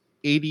score of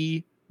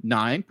 89%.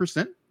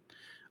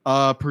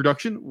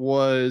 Production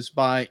was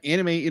by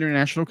Anime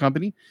International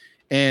Company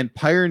and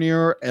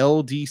Pioneer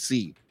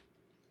LDC,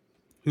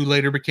 who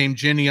later became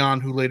Genion,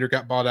 who later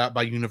got bought out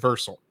by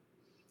Universal.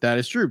 That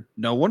is true.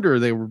 No wonder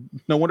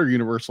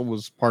Universal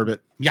was part of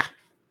it. Yeah.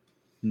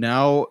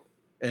 Now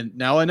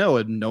I know,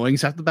 and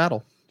knowing's half the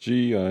battle.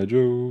 G.I.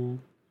 Joe.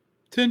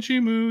 Tenchi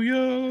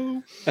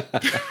Muyo.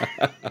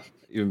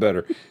 Even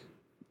better.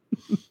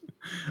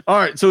 All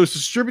right, so it's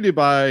distributed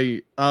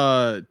by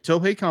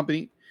Toei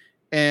Company,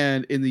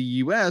 and in the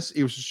US,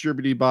 it was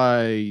distributed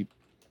by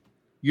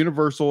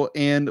Universal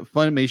and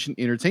Funimation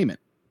Entertainment.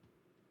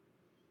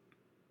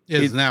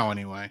 It is now,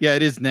 anyway. Yeah,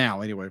 it is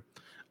now, anyway.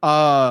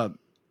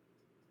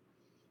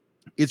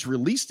 Its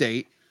release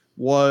date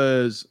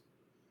was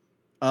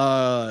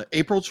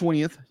April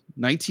 20th,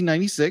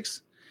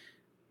 1996.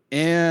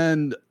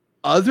 And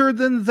other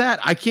than that,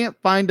 I can't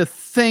find a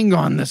thing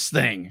on this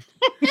thing.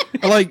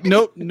 Like,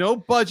 no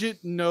budget,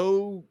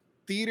 no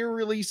theater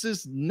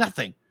releases,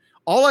 nothing.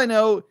 All I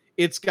know,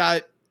 it's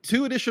got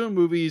 2 additional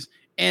movies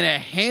and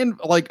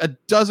a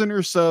dozen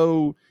or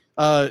so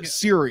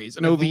series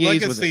and OVAs. The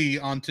legacy with it.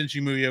 on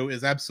Tenchi Muyo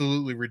is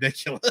absolutely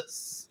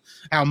ridiculous.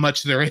 How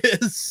much there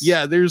is.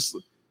 Yeah, there's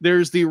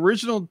the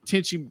original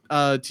Tenchi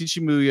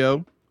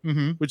Muyo,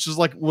 mm-hmm. which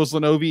was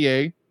an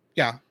OVA.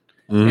 Yeah.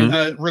 Mm-hmm.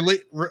 And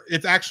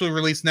it's actually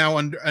released now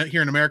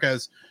here in America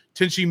as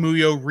Tenchi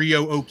Muyo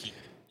Ryo Oki.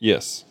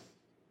 Yes.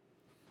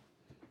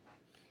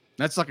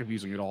 That's not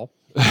confusing at all.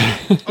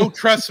 Oh,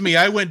 trust me,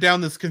 I went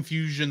down this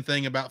confusion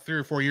thing about 3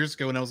 or 4 years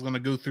ago, and I was going to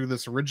go through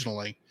this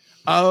originally.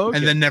 Oh, okay.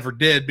 And then never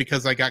did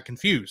because I got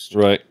confused.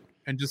 Right.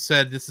 And just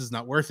said, this is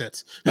not worth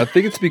it. I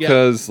think it's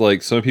because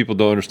like some people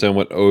don't understand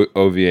what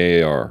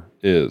OVA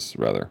is,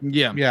 rather.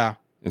 Yeah. Yeah.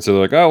 And so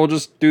they're like, oh, we'll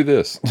just do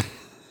this.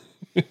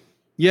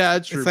 Yeah,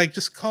 it's true. It's like,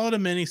 just call it a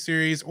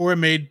miniseries or a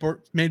made for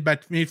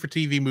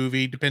TV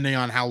movie, depending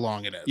on how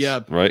long it is.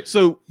 Yeah. Right.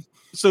 So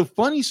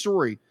funny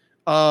story.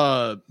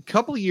 A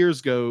couple of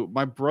years ago,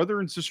 my brother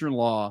and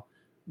sister-in-law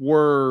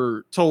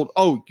were told,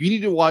 "Oh, you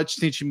need to watch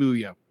Tenchi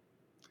Muyo."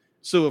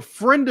 So a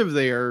friend of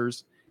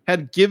theirs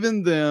had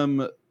given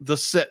them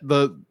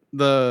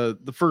the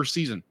first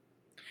season.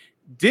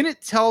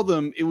 Didn't tell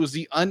them it was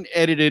the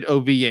unedited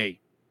OVA.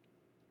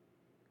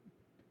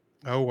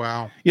 Oh,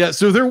 wow. Yeah,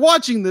 so they're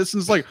watching this and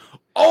it's like,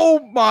 "Oh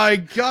my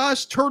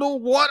gosh, Turtle,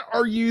 what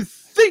are you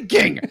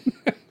thinking?"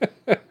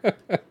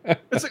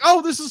 It's like,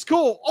 "Oh, this is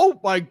cool. Oh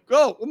my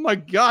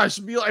gosh."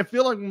 I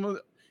feel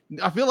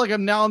like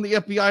I'm now on the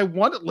FBI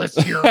wanted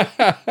list here.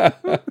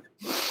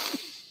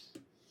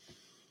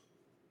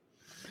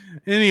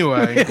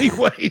 Anyway.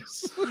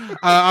 Anyways.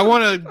 I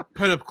want to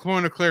put a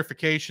point of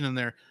clarification in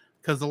there.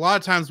 because a lot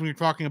of times when you're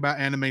talking about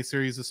anime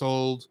series this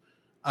old,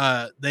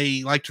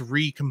 they like to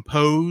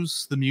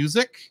recompose the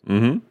music.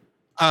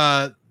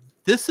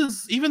 This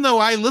is, even though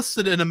I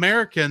listed an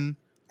American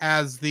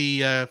as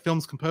the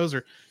film's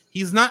composer,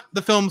 he's not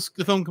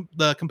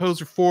the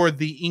composer for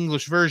the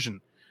English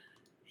version.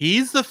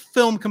 He's the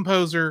film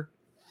composer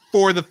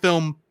for the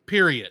film,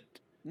 period.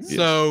 Yes.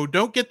 So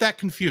don't get that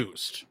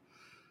confused.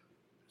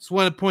 Just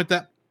want to point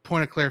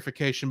of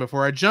clarification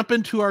before I jump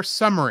into our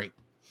summary.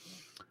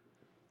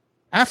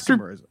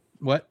 Summarize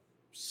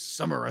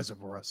it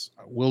for us.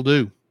 Will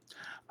do.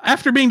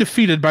 After being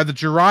defeated by the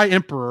Jirai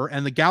Emperor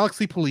and the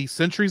Galaxy Police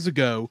centuries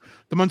ago,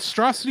 the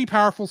monstrosity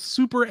powerful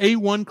Super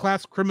A1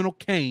 class criminal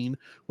Kane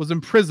was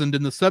imprisoned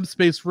in the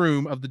subspace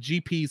room of the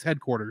GP's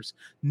headquarters,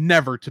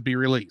 never to be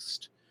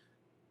released.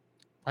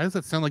 Why does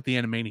that sound like the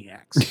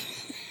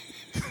Animaniacs?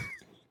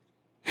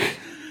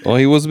 Well,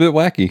 he was a bit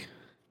wacky.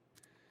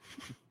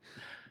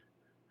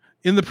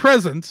 In the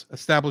present,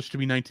 established to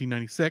be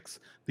 1996,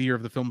 the year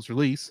of the film's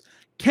release,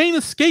 Kane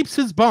escapes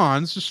his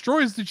bonds,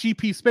 destroys the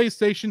GP space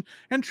station,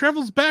 and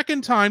travels back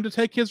in time to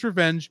take his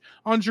revenge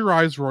on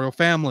Jirai's royal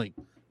family.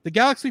 The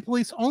Galaxy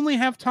Police only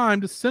have time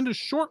to send a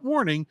short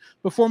warning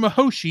before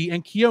Mahoshi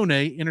and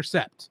Kiyone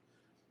intercept.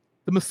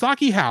 The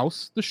Misaki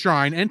house, the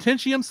shrine, and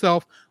Tenchi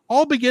himself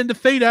all begin to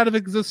fade out of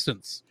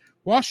existence.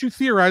 Washu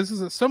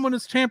theorizes that someone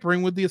is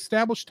tampering with the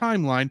established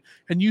timeline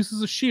and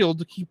uses a shield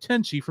to keep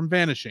Tenchi from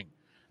vanishing.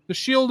 The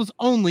shield is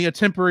only a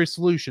temporary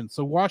solution,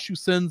 so Washu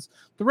sends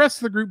the rest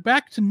of the group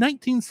back to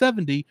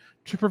 1970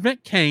 to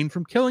prevent Kane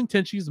from killing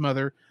Tenchi's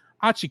mother,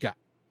 Achika.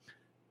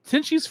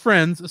 Tenchi's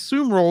friends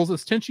assume roles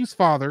as Tenchi's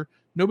father,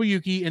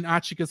 Nobuyuki, in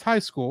Achika's high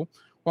school,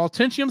 while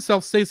Tenchi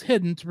himself stays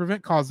hidden to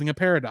prevent causing a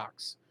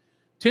paradox.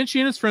 Tenchi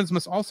and his friends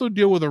must also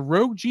deal with a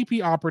rogue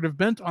GP operative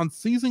bent on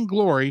seizing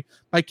glory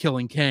by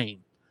killing Kane.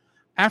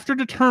 After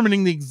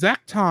determining the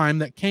exact time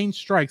that Kane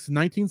strikes in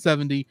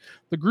 1970,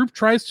 the group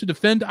tries to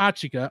defend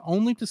Achika,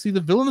 only to see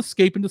the villain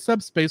escape into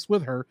subspace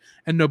with her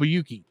and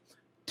Nobuyuki.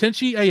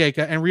 Tenchi,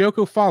 Ayeka, and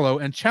Ryoko follow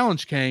and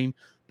challenge Kane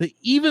that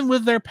even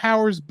with their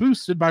powers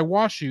boosted by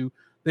Washu,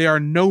 they are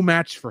no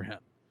match for him.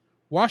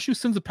 Washu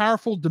sends a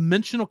powerful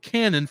dimensional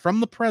cannon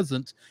from the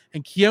present,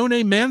 and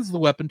Kiyone mans the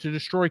weapon to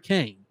destroy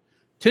Kane.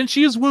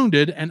 Tenchi is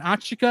wounded, and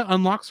Achika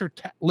unlocks her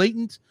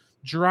latent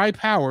Jirai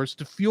powers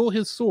to fuel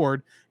his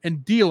sword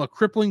and deal a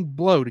crippling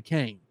blow to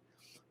Kane.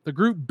 The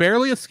group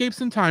barely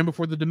escapes in time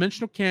before the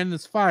dimensional cannon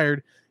is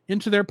fired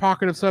into their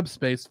pocket of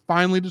subspace,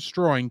 finally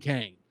destroying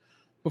Kane.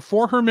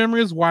 Before her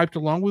memory is wiped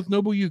along with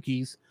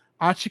Nobuyuki's,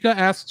 Achika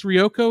asks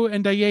Ryoko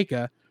and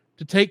Ayeka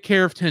to take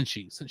care of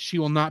Tenchi, since she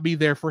will not be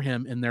there for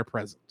him in their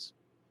presence.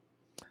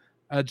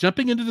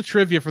 Jumping into the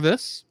trivia for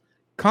this,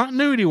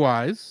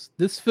 continuity-wise,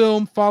 this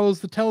film follows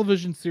the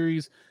television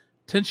series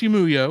Tenchi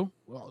Muyo,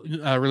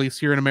 released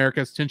here in America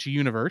as Tenchi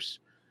Universe,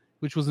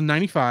 which was in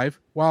 95,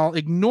 while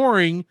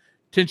ignoring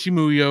Tenchi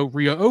Muyo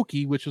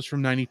Ryo-Oki, which was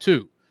from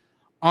 92.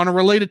 On a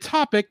related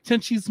topic,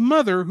 Tenchi's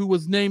mother, who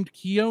was named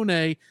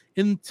Kiyone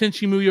in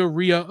Tenchi Muyo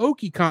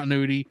Ryo-Oki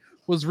continuity,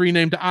 was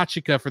renamed to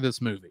Achika for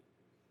this movie.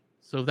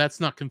 So that's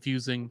not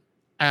confusing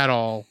at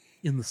all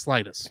in the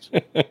slightest.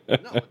 No,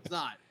 it's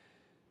not.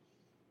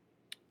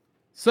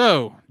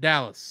 So,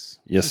 Dallas,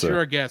 yes, sir. You're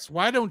our guest.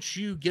 Why don't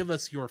you give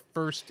us your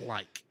first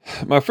like?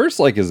 My first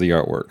like is the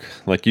artwork.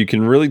 Like, you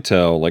can really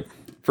tell, like,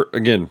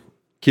 again,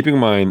 keeping in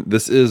mind,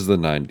 this is the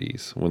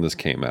 90s when this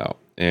came out.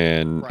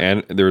 And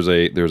Right. and there's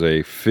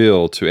a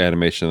feel to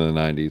animation in the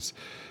 90s.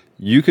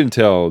 You can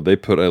tell they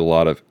put a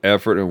lot of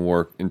effort and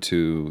work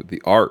into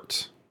the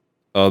art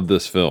of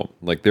this film.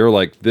 Like, they're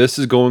like, this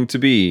is going to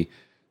be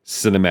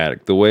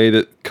cinematic. The way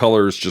that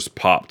colors just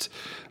popped.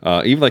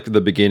 Even like at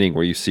the beginning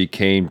where you see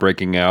Kane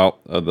breaking out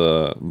of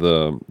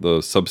the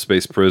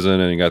subspace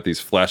prison and you got these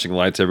flashing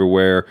lights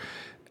everywhere.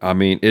 I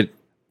mean, it,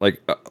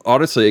 like,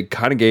 honestly, it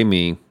kind of gave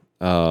me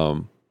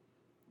vibes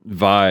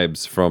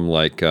from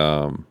like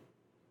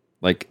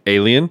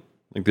Alien,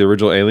 like the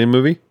original Alien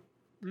movie.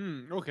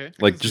 Okay.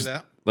 Like, just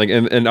like,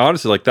 and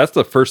honestly, like, that's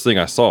the first thing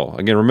I saw.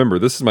 Again, remember,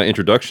 this is my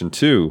introduction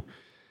to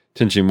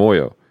Tenchi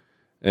Muyo.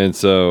 And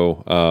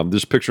so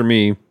just picture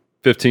me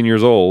 15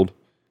 years old,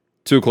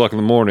 2:00 in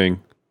the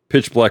morning,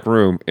 pitch black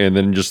room, and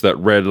then just that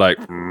red light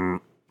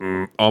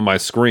on my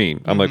screen.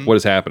 I'm like, what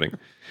is happening?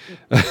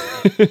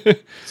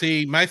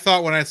 See, my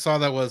thought when I saw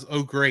that was,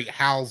 oh great,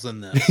 Hal's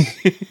in this.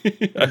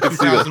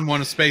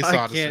 2001: A Space I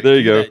Odyssey. can't There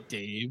you do go. that,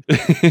 Dave.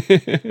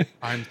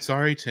 I'm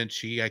sorry,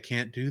 Tenchi, I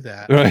can't do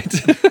that. Right.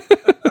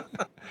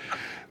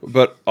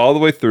 But all the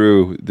way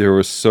through, there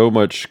was so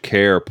much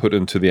care put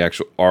into the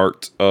actual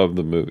art of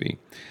the movie.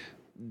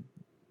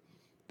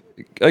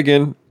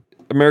 Again,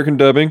 American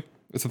dubbing,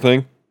 it's a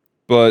thing.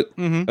 But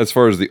as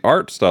far as the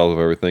art style of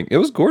everything, it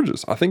was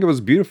gorgeous. I think it was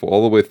beautiful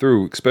all the way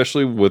through,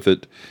 especially with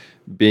it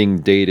being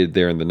dated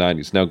there in the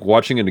 90s. Now,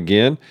 watching it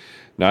again,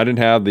 now I didn't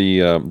have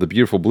the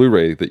beautiful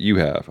Blu-ray that you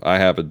have. I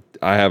have a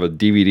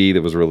DVD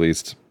that was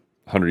released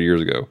 100 years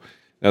ago.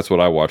 That's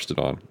what I watched it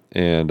on.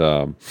 And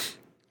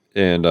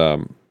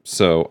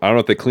so I don't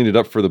know if they cleaned it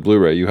up for the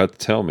Blu-ray. You have to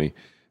tell me.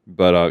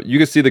 But you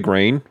can see the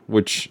grain,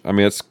 which I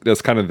mean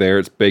that's kind of there.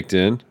 It's baked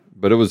in,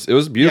 but it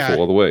was beautiful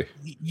all the way.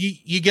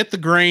 You get the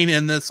grain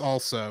in this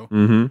also.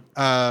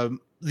 Mm-hmm.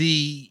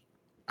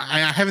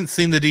 I haven't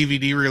seen the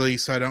DVD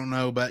release, so I don't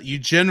know, but you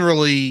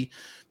generally,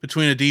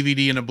 between a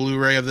DVD and a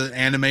Blu-ray of the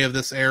anime of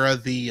this era,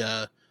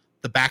 the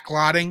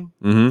backlotting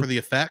for the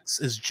effects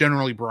is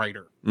generally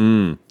brighter.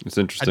 It's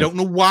interesting. I don't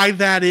know why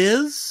that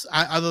is,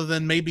 other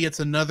than maybe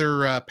it's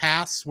another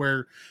pass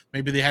where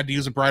maybe they had to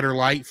use a brighter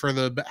light for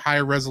the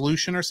higher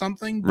resolution or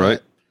something. But right.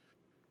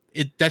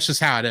 That's just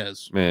how it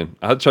is. Man,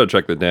 I'll try to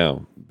track that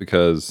down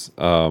because,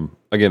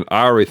 again,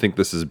 I already think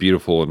this is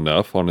beautiful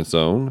enough on its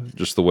own,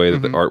 just the way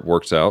that the art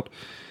works out.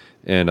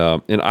 And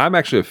I'm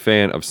actually a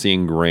fan of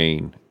seeing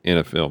grain in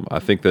a film. I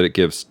think that it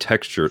gives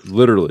texture,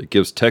 literally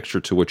gives texture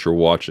to what you're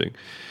watching.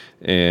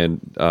 And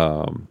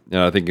I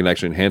think it can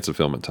actually enhance a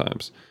film at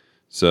times.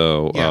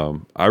 So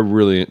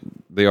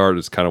the art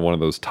is kind of one of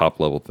those top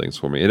level things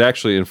for me. It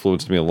actually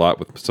influenced me a lot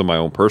with some of my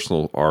own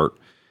personal art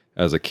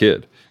as a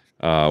kid,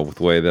 with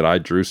the way that I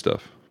drew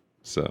stuff.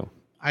 So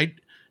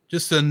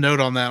just a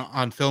note on that,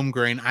 on film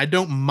grain. I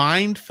don't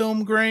mind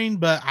film grain,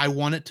 but I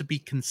want it to be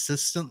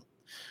consistent.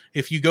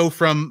 If you go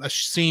from a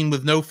scene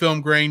with no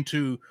film grain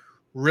to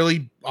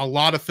really a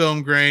lot of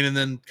film grain and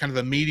then kind of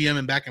a medium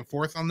and back and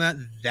forth on that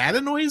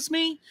annoys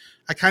me.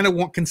 I kind of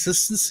want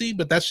consistency,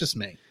 but that's just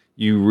me.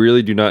 You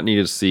really do not need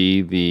to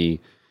see the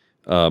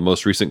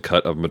most recent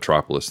cut of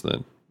Metropolis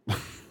then.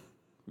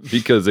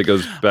 Because it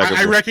goes back.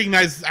 I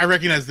recognize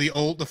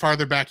the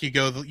farther back you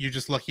go, you're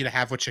just lucky to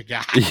have what you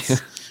got. Yeah.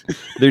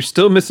 They're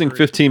still missing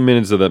 15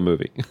 minutes of that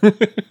movie.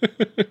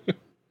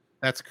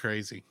 That's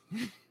crazy.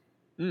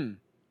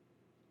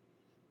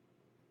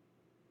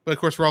 But of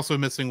course, we're also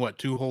missing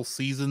 2 whole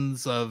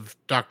seasons of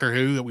Doctor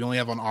Who that we only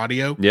have on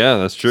audio. Yeah,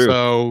 that's true.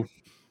 So,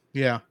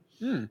 yeah.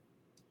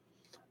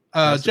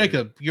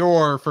 Jacob,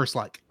 your first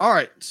like. All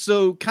right,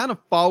 so kind of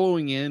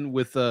following in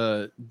with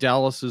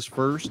Dallas's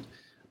first.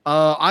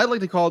 I like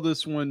to call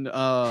this one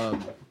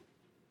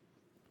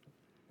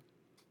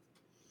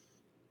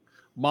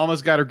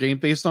 "Mama's Got Her Game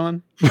Face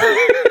On,"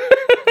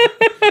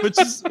 which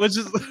is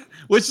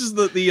the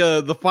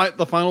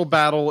final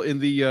battle in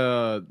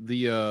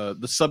the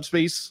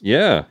subspace.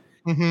 Yeah,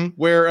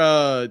 where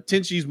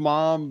Tenchi's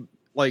mom,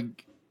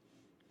 like,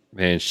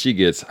 man, she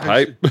gets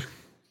hype.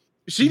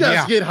 She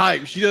does get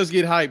hype. She does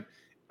get hype.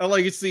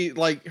 Like, it's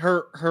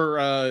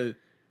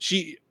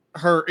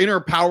her inner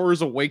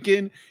powers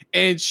awaken,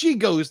 and she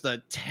goes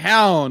to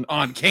town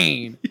on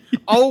Kane.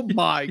 Oh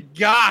my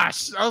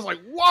gosh! I was like,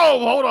 whoa,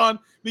 hold on,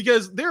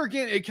 because there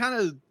again,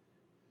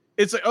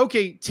 it's like,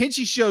 okay,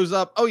 Tenchi shows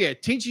up. Oh yeah,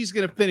 Tenchi's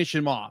gonna finish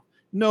him off,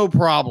 no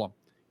problem.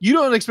 You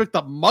don't expect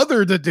the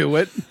mother to do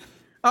it.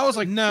 I was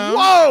like, no.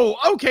 Whoa,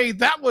 okay,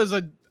 that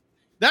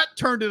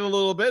turned it a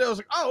little bit. I was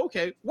like, oh,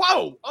 okay,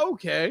 whoa,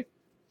 okay.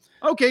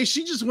 Okay,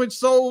 she just went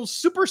so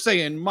Super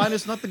Saiyan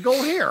minus not the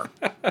gold hair.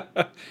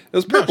 It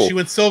was purple. No, she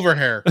went silver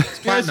hair. It's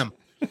platinum.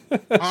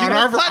 On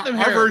our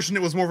version,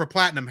 it was more of a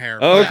platinum hair.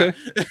 Oh, okay.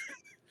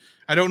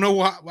 I don't know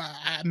why.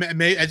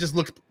 I just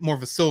looked more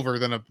of a silver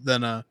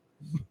than a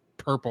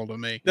purple to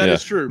me. That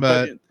is true.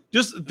 But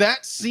just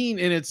that scene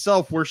in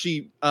itself, where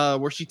she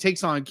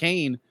takes on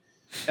Kane,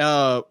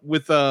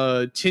 with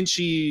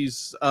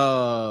Tenchi's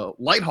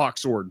Lighthawk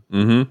sword.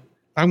 Mm-hmm.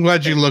 I'm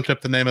glad you looked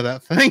up the name of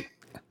that thing.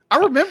 I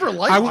remember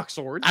Lighthawk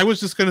sword. I was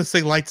just going to say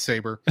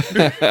lightsaber.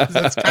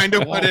 That's kind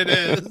of what it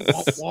is.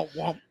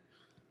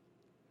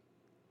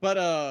 But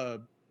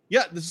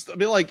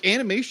like,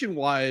 animation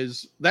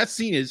wise, that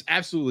scene is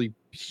absolutely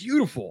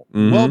beautiful.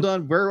 Mm-hmm. Well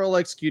done, very well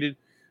executed.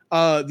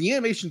 The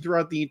animation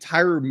throughout the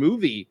entire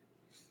movie,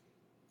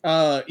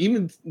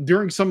 even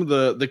during some of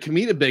the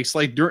comedic bits,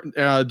 like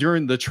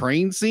during the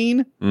train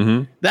scene,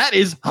 that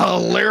is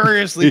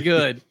hilariously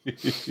good.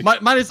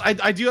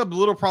 I do have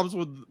little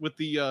problems with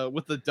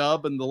the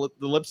dub and the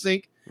lip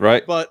sync,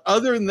 right? But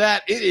other than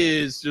that, it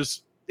is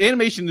just,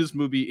 animation in this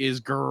movie is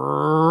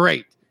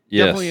great.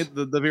 Yes. Definitely at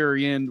the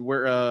very end,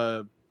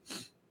 where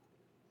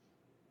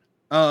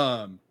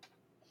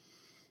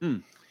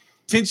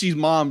Tenchi's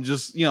mom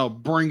just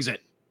brings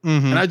it,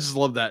 and I just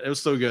love that. It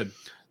was so good.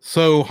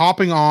 So,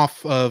 hopping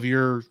off of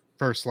your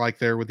first like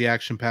there with the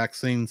action-packed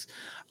scenes,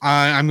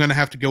 I'm going to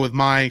have to go with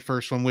my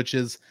first one, which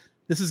is,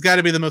 this has got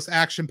to be the most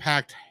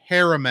action-packed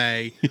harem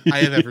I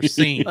have ever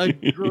seen.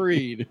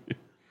 Agreed.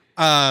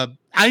 I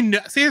know.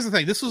 See, here's the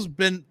thing.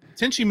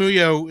 Tenchi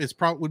Muyo is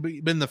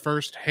probably been the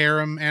first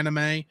harem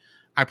anime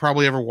I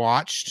probably ever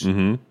watched,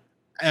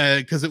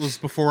 because it was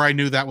before I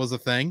knew that was a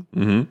thing.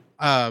 And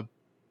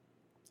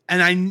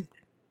I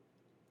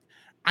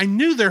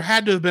knew there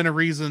had to have been a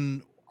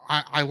reason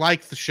I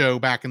liked the show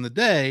back in the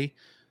day,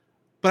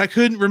 but I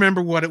couldn't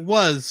remember what it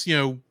was,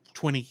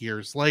 20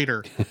 years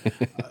later,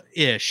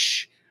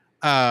 ish.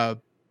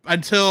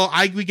 Until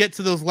we get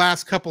to those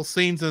last couple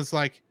scenes, and it's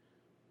like,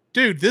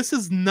 dude, this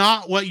is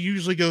not what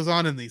usually goes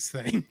on in these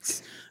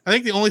things. I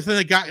think the only thing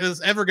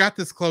that ever got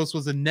this close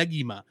was a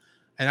Negima,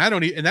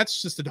 and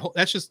that's just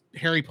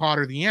Harry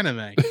Potter the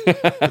anime.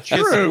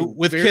 True,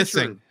 with very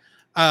kissing.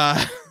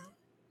 True.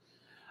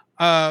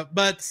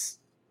 But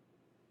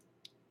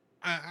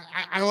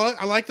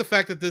I like the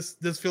fact that this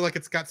feel like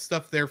it's got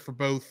stuff there for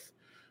both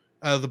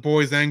the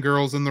boys and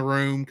girls in the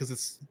room,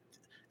 because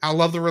I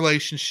love the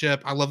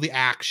relationship. I love the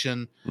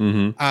action.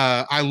 Mm-hmm.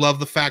 I love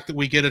the fact that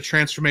we get a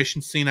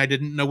transformation scene I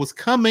didn't know was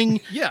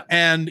coming. Yeah.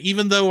 And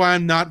even though I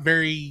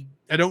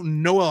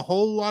don't know a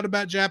whole lot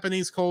about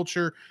Japanese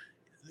culture,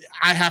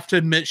 I have to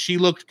admit she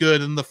looked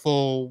good in the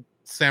full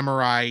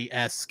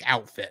samurai-esque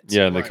outfit.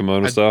 Yeah, in the Right.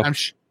 kimono style. I'm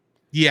Mhm.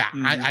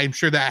 I'm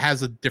sure that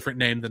has a different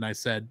name than I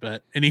said,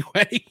 but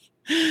anyway.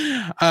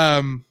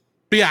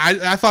 But yeah,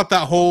 I thought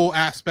that whole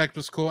aspect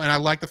was cool, and I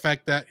like the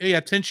fact that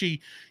Tenchi,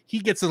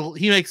 he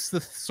makes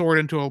the sword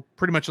into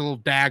pretty much a little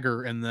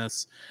dagger in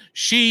this.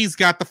 She's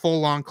got the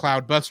full on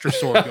Cloudbuster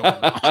sword going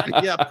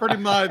on. Yeah, pretty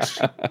much.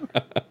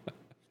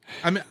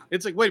 I mean,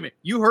 It's like, wait a minute,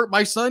 you hurt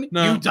my son,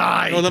 no, you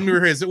die. No, let me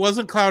rephrase. It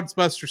wasn't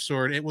Cloudbuster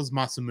sword. It was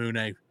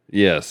Masamune.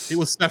 Yes. It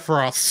was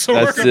Sephiroth's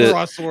sword. That's it.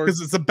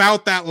 Because it's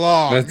about that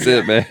long. That's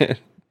it, man.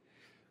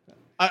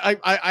 I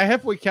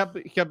halfway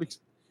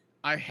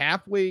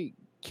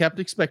kept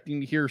expecting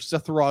to hear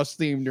Seth Ross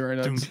theme during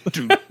it.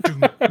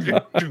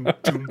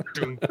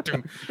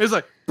 It's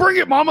like, bring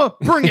it, mama,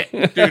 bring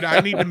it. Dude,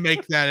 I need to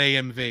make that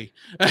AMV.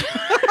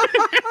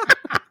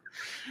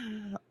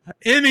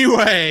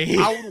 Anyway,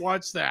 I would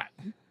watch that.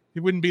 it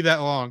wouldn't be that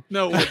long.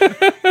 No,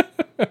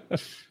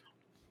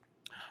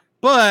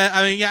 But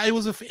I mean, yeah, I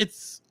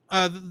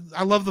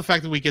love the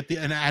fact that we get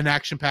an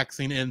action-packed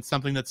scene in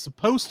something that's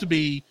supposed to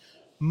be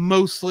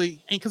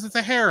mostly, because it's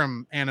a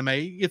harem anime.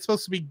 It's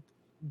supposed to be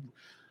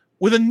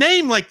with a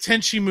name like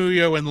Tenchi,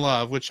 Muyo, and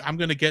Love, which I'm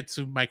going to get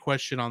to my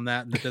question on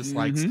that and the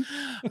dislikes.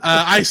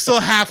 I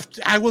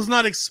was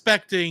not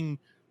expecting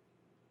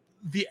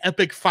the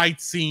epic fight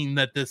scene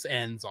that this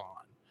ends on.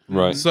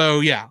 Right.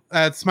 So yeah,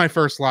 that's my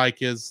first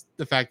like, is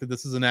the fact that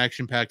this is an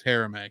action-packed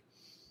harem.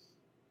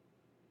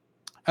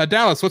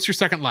 Dallas, what's your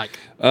second like?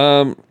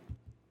 Man,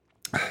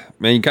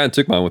 you kind of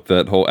took mine with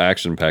that whole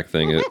action pack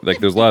thing. Like,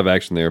 there's a lot of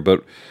action there,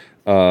 but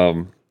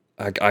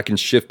I can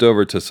shift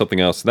over to something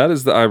else. That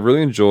is I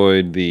really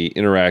enjoyed the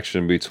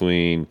interaction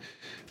between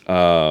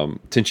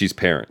Tenchi's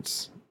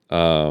parents.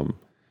 What's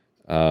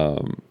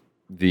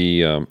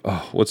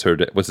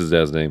his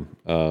dad's name?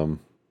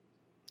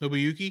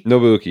 Nobuyuki?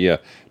 Nobuyuki, yeah.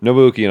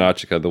 Nobuyuki and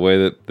Achika, the way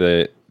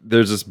that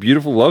there's this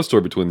beautiful love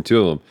story between the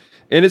two of them.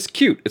 And it's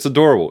cute. It's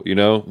adorable,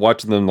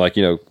 watching them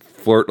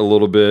flirt a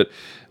little bit.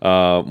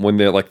 When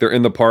they're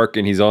in the park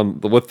and he's on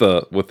with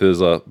his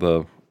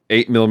the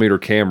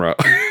 8mm camera.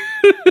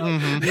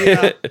 Mm-hmm.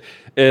 Yeah.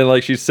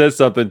 And she says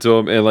something to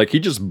him and he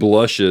just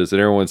blushes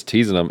and everyone's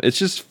teasing him. It's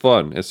just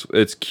fun.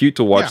 It's cute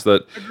to watch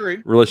that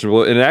agreed.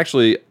 relationship. And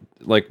actually,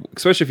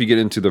 especially if you get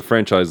into the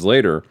franchise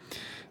later,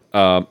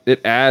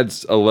 it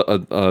adds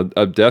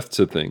a depth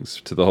to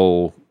things, to the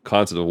whole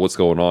concept of what's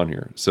going on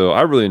here. So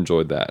I really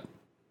enjoyed that.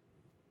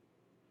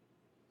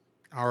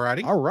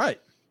 Alrighty. All right.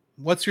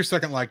 What's your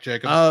second like,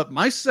 Jacob?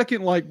 My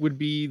second like would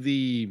be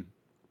the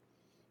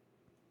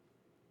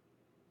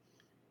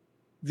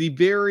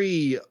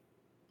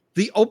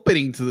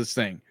opening to this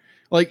thing.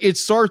 It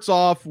starts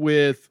off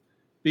with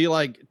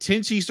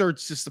Tenchi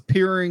starts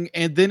disappearing,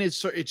 and then it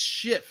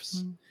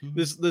shifts. Mm-hmm.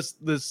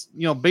 This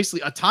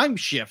basically a time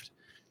shift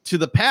to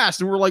the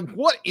past, and we're like,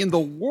 what in the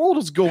world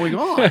is going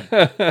on?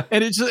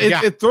 And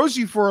it throws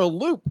you for a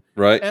loop.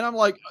 Right. And I'm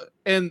like,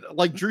 and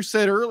like Drew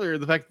said earlier,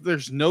 the fact that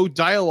there's no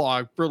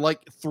dialogue for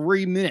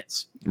 3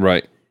 minutes.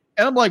 Right.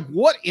 And I'm like,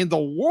 what in the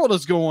world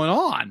is going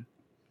on?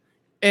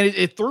 And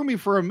it threw me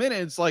for a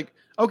minute. It's like,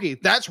 okay,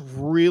 that's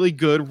really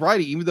good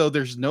writing, even though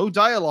there's no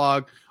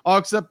dialogue, all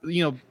except,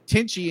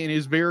 Tenchi and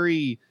his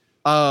very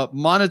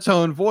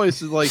monotone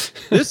voice is like,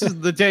 this is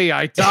the day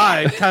I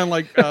died, kind of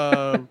like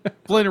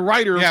Flynn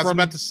Rider. Yeah, I was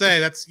about to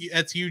say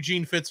that's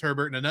Eugene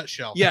Fitzherbert in a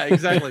nutshell. Yeah,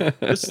 exactly.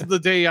 This is the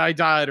day I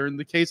died, or in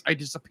the case I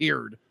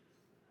disappeared.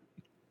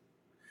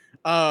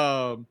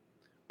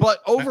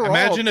 But overall,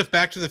 imagine if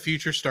Back to the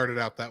Future started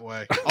out that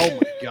way. Oh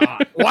my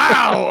god!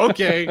 Wow.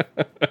 Okay.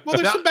 Well,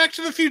 there's some Back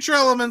to the Future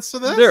elements to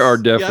this. There are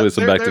definitely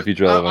some Back to the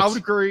Future elements.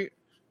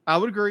 I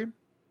would agree.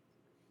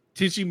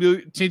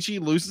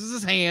 Tenchi loses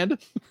his hand,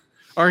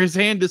 or his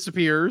hand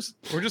disappears.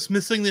 We're just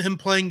missing him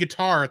playing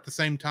guitar at the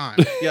same time.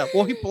 Yeah.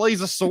 Well, he plays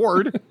a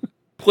sword.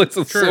 Plays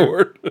a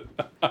sword.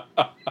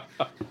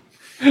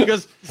 He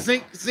goes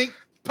zink zink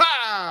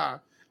pa.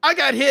 I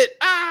got hit.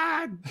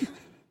 Ah.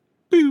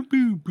 Boo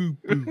boo boo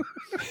boo.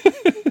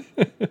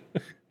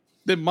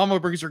 Then Mama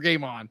brings her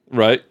game on.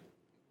 Right.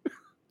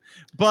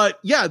 But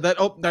yeah,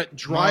 that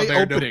dry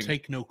Bear opening. Don't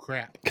take no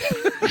crap.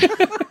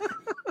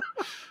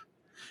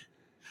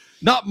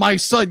 Not my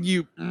son,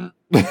 you.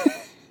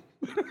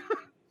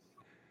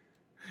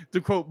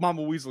 To quote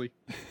Mama Weasley.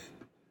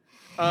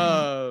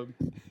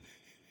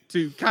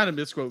 To kind of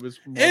misquote Miss.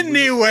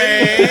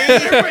 Anyway,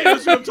 everybody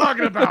knows what I'm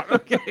talking about.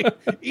 Okay.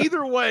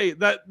 Either way,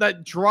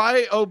 that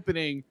dry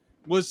opening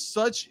was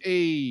such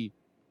I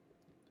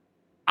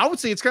would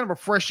say it's kind of a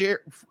fresh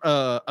air,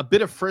 a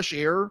bit of fresh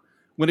air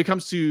when it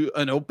comes to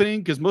an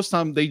opening, because most of the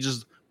time they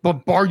just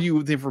bombard you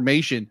with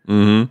information.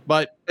 Mm-hmm.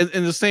 But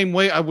in the same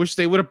way, I wish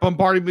they would have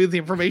bombarded me with the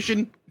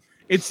information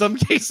in some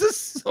cases.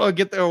 So I'll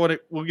get there when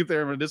we'll get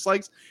there when it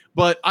dislikes.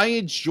 But I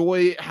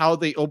enjoy how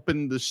they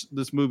open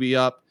this movie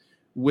up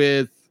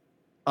with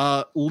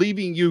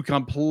leaving you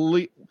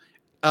complete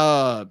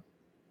the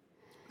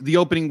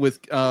opening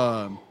with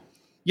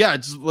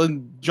just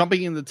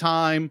jumping in the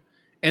time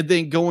and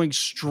then going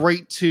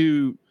straight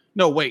to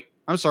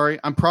I'm sorry,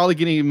 I'm probably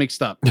getting it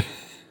mixed up.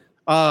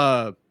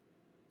 We're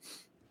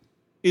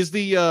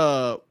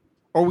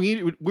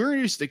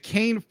introduced to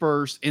Kane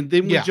first and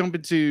then we jump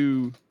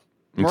into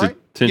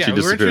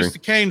Tenchi we're introduced to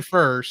Kane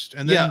first,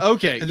 and then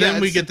then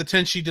we get the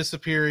Tenchi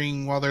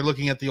disappearing while they're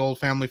looking at the old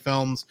family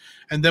films,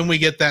 and then we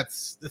get that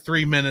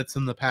 3 minutes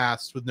in the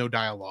past with no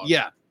dialogue.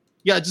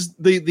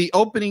 Just the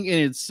opening in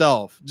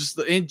itself, just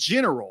in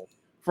general,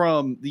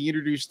 from the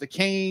introduced to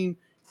Kane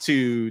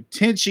to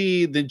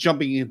Tenchi, then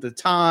jumping into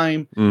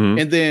time,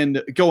 and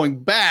then going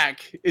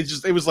back.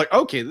 It was like,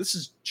 okay, this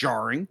is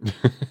jarring.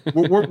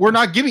 we're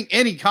not giving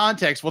any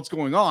context what's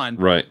going on,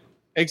 right?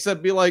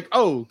 Except be like,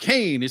 oh,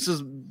 Kane, this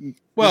is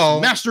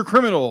master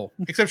criminal.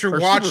 Except you're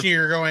watching,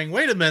 you're going,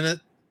 wait a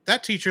minute,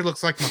 that teacher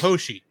looks like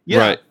Mahoshi.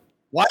 Right.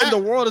 Why in the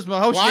world is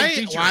Mahoshi a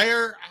teacher? Why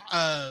are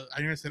I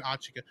never said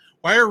Achika.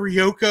 Why are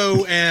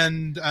Ryoko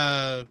and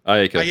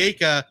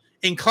Ayaka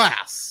in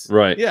class?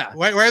 Right. Yeah.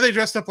 Why are they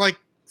dressed up like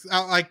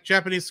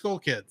Japanese school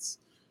kids?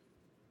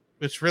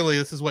 Which really,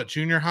 this is what,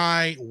 junior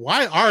high?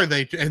 Why are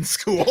they in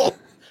school?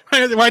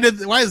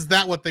 Why is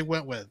that what they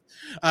went with?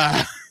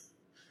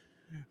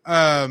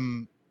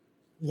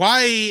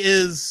 Why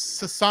is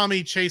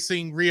Sasami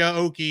chasing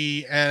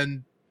Ryaoki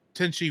and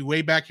Tenchi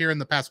way back here in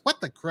the past? What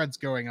the crud's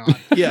going on?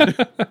 Yeah.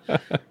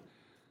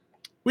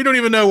 We don't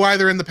even know why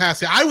they're in the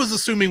past. I was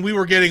assuming we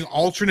were getting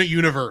alternate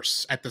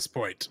universe at this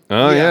point.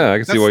 Oh yeah, I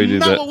can see why you do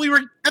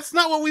that. That's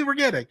not what we were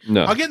getting.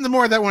 No. I'll get into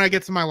more of that when I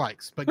get to my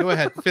likes. But go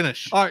ahead,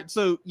 finish. All right.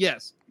 So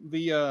yes,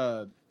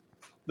 the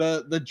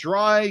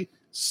dry,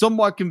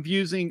 somewhat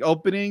confusing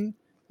opening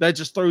that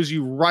just throws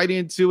you right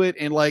into it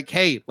and like,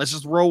 hey, let's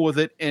just roll with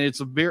it. And it's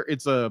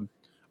a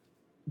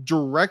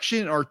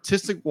direction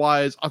artistic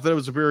wise, I thought it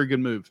was a very good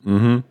move.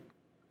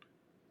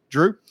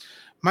 Drew?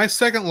 My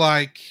second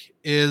like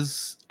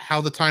is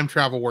how the time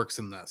travel works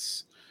in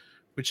this,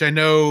 which I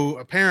know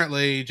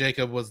apparently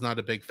Jacob was not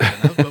a big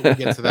fan of, but we'll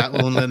get to that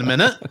in a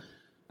minute.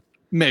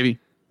 Maybe.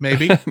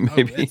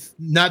 It's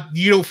not,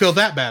 you don't feel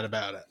that bad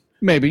about it.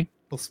 Maybe.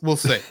 We'll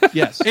see.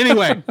 Yes.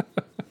 Anyway.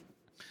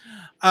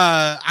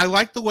 I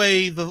like the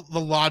way the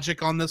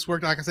logic on this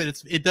worked. Like I said,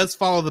 it does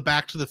follow the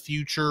Back to the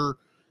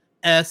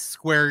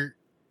Future-esque where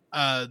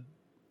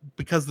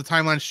because the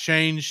timeline's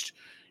changed,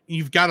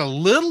 you've got a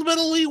little bit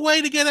of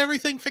leeway to get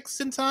everything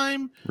fixed in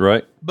time.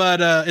 Right.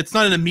 But it's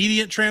not an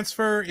immediate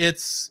transfer.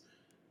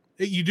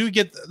 You do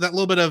get that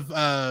little bit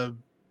of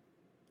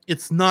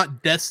it's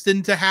not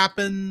destined to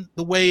happen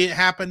the way it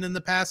happened in the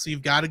past, so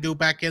you've got to go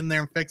back in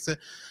there and fix it.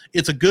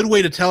 It's a good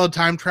way to tell a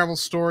time travel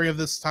story of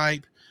this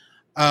type.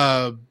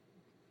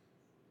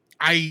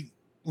 I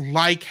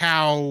like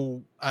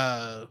how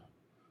I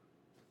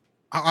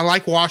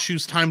like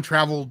Washu's time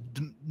travel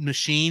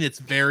machine. It's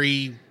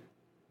very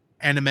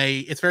anime.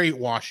 It's very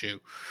Washu.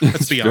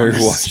 Let's be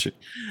honest.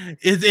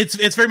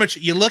 It's very much.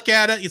 You look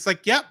at it. It's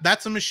like, yep,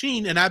 that's a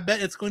machine, and I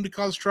bet it's going to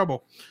cause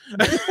trouble.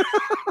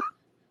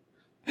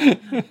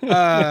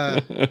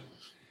 It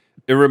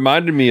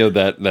reminded me of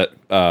that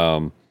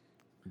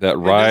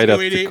ride at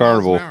the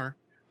carnival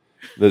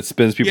that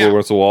spins people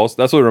against the walls.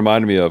 That's what it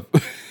reminded me of.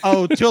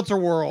 Oh, Tilter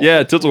World.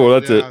 Yeah, Tilter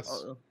World. That's it.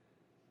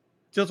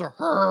 Tilter.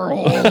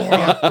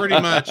 Yeah,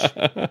 pretty much.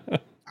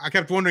 I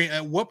kept wondering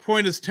at what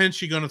point is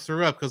Tenchi going to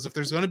throw up? Because if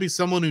there's going to be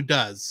someone who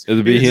does,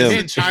 it'll be him. The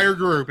entire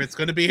group, it's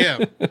going to be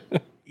him.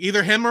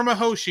 Either him or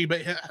Mahoshi,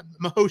 but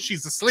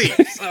Mahoshi's asleep.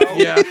 So.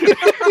 Yeah,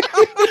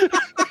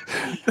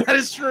 that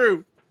is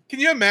true. Can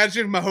you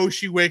imagine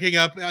Mahoshi waking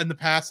up in the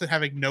past and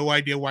having no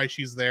idea why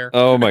she's there?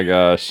 Oh my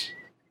gosh.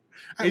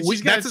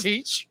 That's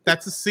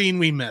a scene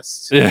we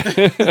missed. Yeah.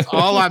 That's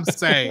all I'm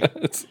saying.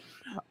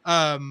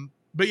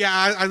 But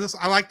yeah, I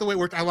like the way it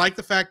worked. I like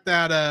the fact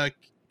that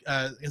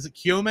is it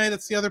Kiyome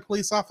that's the other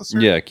police officer?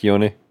 Yeah,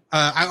 Kiyone.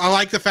 I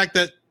like the fact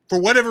that for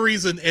whatever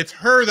reason, it's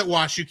her that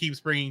Washu keeps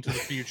bringing to the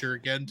future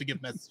again to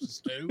give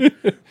messages to,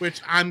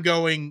 which I'm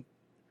going,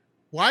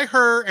 why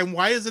her, and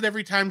why is it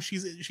every time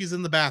she's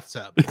in the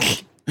bathtub?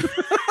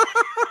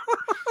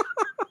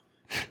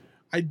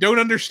 I don't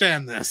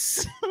understand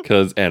this.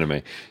 Because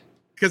anime.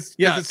 Because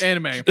it's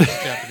anime.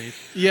 It's Japanese.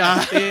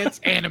 Yeah, it's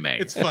anime.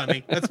 It's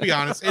funny. Let's be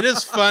honest. It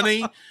is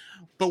funny,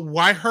 but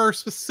why her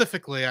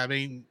specifically? I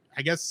mean,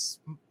 I guess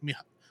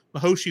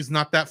Mahoshi's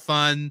not that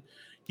fun.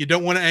 You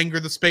don't want to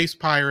anger the space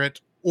pirate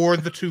or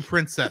the two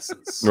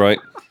princesses. Right.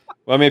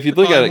 Well, I mean, if you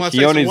look at it,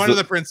 Kione's one of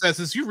the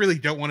princesses you really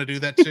don't want to do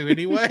that to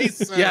anyway.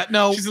 So yeah,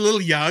 no. She's a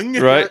little young.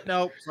 Right.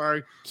 No,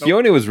 sorry.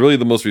 Kiyone was really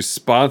the most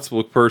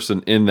responsible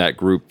person in that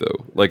group,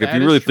 though. Like, if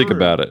you really think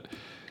about it.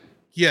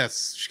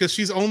 Yes, because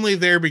she's only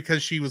there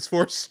because she was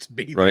forced to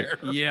be right.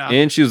 there. Yeah.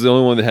 And she was the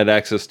only one that had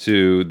access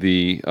to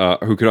the,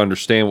 who could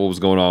understand what was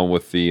going on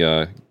with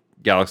the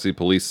Galaxy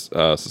police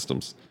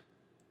systems.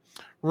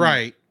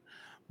 Right.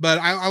 But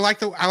I like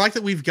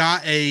that we've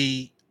got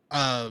a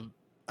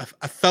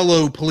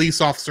fellow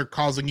police officer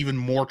causing even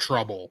more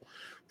trouble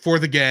for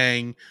the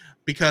gang,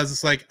 because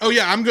it's like, oh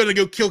yeah, I'm gonna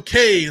go kill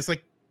Kane. It's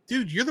like,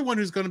 dude, you're the one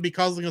who's going to be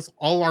causing us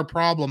all our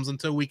problems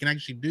until we can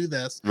actually do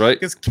this, right?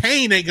 Because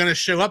Kane ain't gonna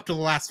show up to the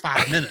last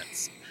 5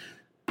 minutes.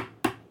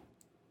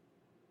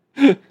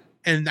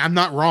 And I'm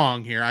not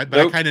wrong here, but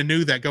I kind of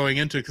knew that going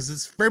into it, because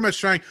it's very much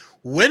trying.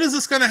 When is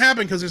this going to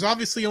happen? Because there's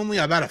obviously only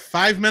about a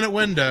 5-minute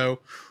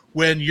window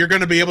when you're going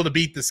to be able to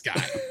beat this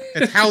guy.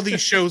 That's how these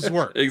shows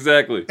work.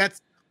 Exactly.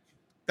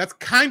 That's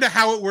kind of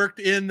how it worked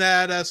in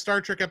that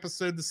Star Trek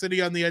episode, "The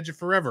City on the Edge of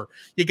Forever."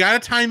 You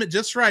got to time it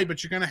just right,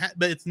 but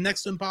but it's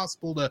next to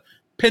impossible to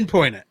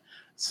pinpoint it.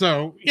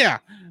 So yeah,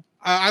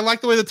 I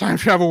like the way the time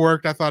travel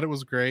worked. I thought it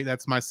was great.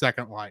 That's my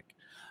second like.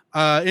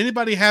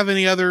 Anybody have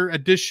any other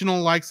additional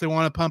likes they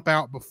want to pump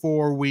out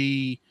before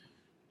we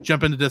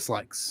jump into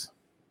dislikes?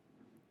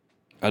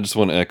 I just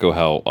want to echo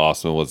how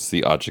awesome it was to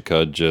see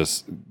Achika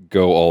just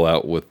go all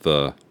out with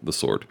the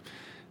sword.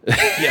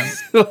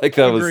 Yes, like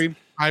that was. Agreed.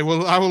 I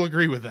will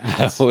agree with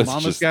that.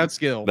 Mama's got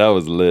skill. That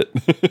was lit.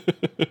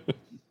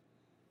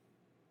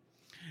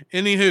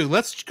 Anywho,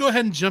 let's go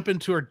ahead and jump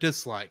into our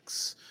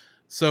dislikes.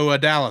 So,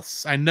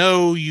 Dallas, I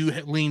know you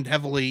leaned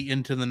heavily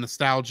into the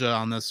nostalgia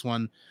on this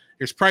one.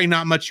 There's probably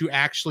not much you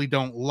actually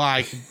don't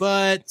like,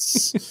 but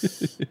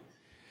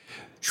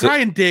try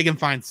and dig and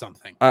find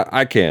something.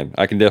 I can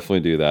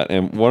definitely do that.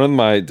 And one of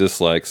my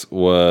dislikes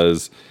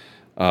was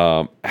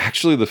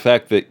actually the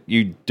fact that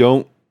you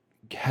don't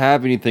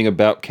have anything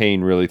about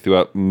Kane really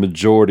throughout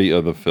majority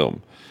of the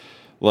film.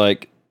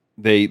 Like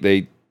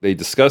they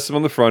discuss him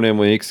on the front end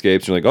when he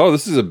escapes. You're like, oh,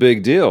 this is a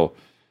big deal.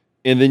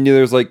 And then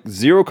there's like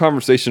zero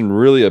conversation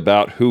really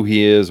about who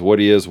he is, what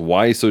he is,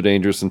 why he's so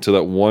dangerous, until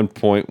that one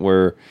point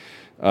where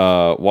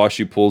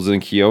Washi pulls in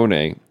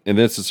Keone, and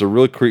then it's just a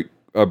really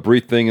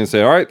brief thing and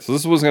say, all right, so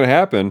this is what's going to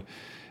happen.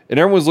 And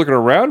everyone's looking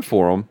around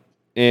for him.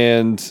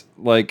 And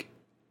like,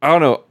 I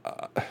don't know,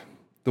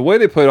 the way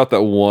they played out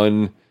that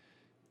one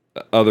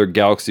other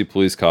Galaxy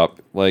police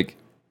cop, like,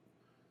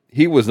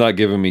 he was not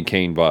giving me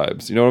Kane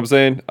vibes. You know what I'm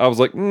saying? I was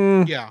like,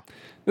 yeah,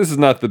 this is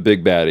not the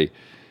big baddie.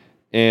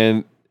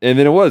 And then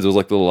it was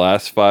like the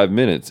last 5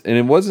 minutes, and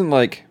it wasn't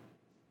like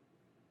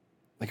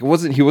he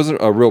wasn't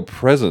a real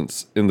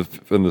presence in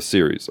the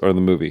series or in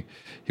the movie.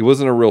 He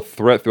wasn't a real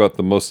threat throughout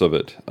the most of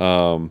it.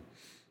 I'm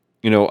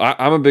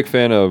a big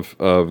fan of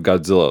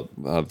Godzilla,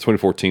 the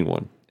 2014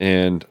 one,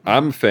 and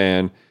I'm a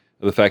fan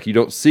of the fact you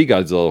don't see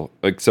Godzilla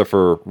except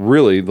for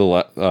really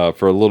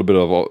for a little bit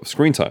of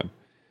screen time.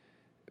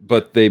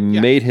 But they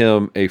made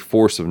him a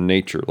force of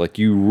nature. Like,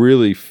 you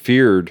really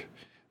feared,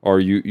 or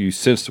you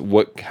sensed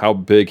how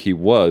big he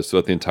was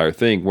throughout the entire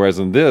thing. Whereas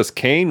in this,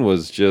 Kane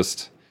was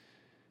just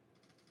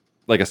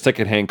like a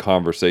secondhand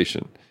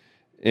conversation.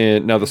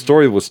 And now the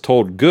story was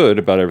told good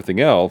about everything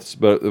else,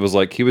 but it was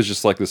like he was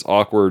just like this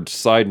awkward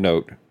side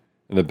note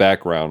in the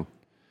background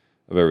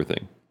of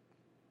everything.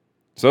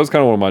 So that was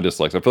kind of one of my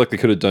dislikes. I feel like they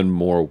could have done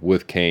more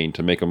with Kane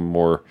to make him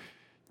more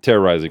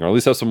terrorizing, or at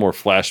least have some more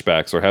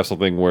flashbacks, or have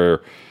something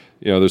where,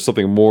 there's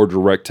something more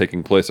direct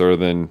taking place other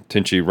than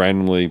Tenchi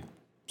randomly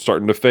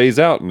starting to phase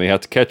out and they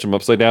have to catch him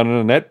upside down in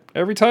a net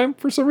every time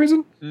for some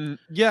reason.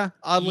 Yeah,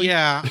 oddly.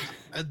 Yeah,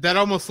 that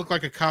almost looked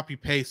like a copy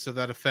paste of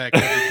that effect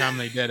every time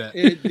they did it.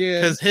 It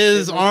did. Because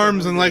his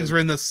arms and legs were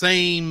in the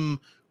same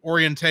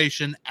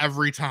orientation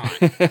every time.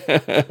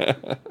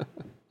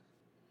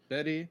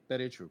 Very,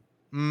 very true.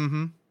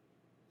 Mm-hmm.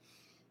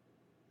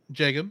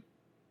 Jacob,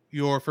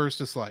 your first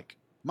dislike.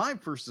 My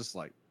first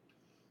dislike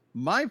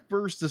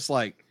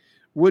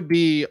would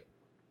be,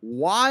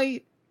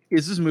 why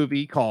is this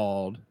movie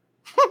called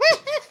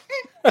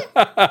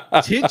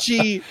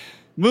Tenchi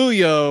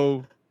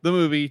Muyo, the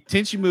movie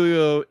Tenchi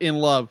Muyo in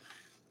Love?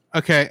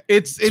 Okay,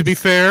 it's to be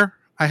fair,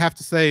 I have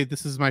to say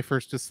this is my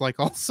first dislike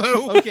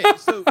also. Okay,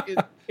 so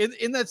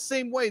in that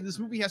same way, this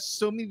movie has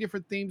so many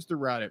different themes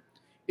throughout it.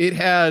 It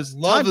has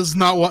love is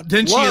not what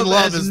Tenchi and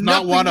love is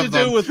not one of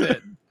them. Do with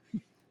it.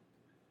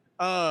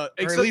 Or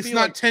at least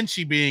not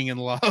Tenchi being in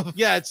love.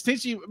 Yeah, it's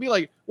Tenchi. I mean,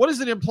 like, what does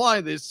it imply?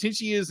 That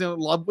Tenchi is in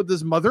love with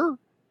his mother?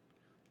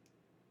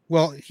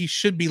 Well, he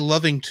should be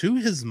loving to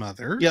his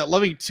mother. Yeah,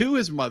 loving to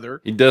his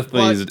mother. He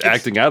definitely is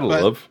acting out of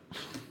love.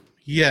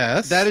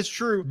 Yes, that is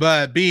true.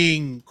 But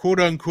being quote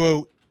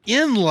unquote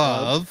in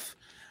love,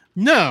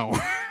 no.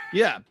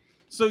 Yeah.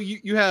 So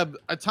you have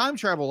a time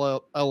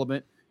travel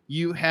element.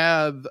 You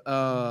have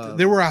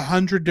there were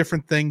 100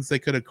 different things they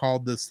could have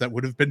called this that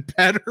would have been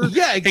better.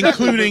 Yeah,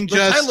 exactly. Including the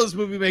just title of this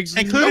movie makes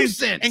no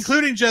sense.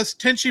 Including just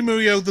Tenchi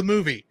Muyo the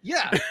movie.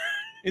 Yeah.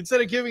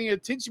 Instead of giving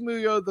it Tenchi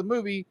Muyo the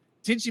movie,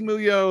 Tenchi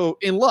Muyo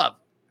in Love.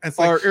 It's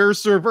or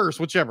Eris Reverse,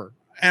 whichever.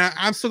 And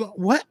I'm still,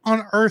 what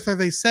on earth are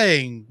they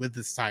saying with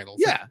this title?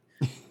 Yeah.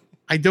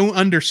 I don't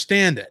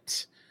understand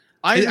it.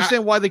 I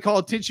understand why they call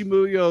it Tenchi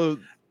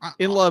Muyo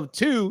in Love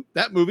 2,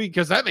 that movie,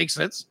 because that makes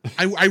sense.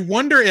 I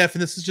wonder if,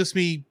 and this is just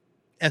me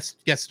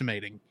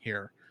guesstimating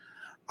here,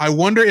 I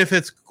wonder if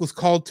it was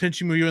called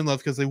Tenchi Muyo in Love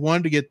because they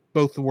wanted to get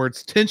both the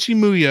words Tenchi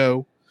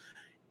Muyo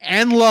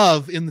and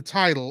love in the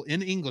title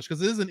in English,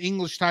 because it is an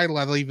English title,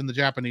 I believe, in the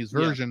Japanese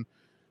version.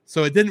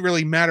 So it didn't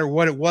really matter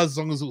what it was, as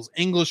long as it was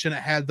English and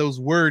it had those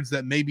words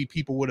that maybe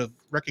people would have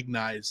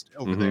recognized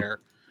over there.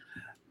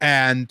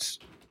 And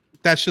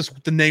that's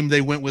just the name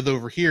they went with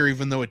over here,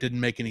 even though it didn't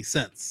make any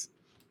sense.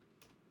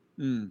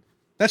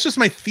 That's just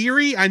my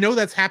theory. I know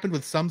that's happened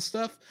with some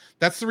stuff.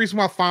 That's the reason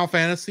why Final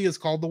Fantasy is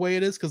called the way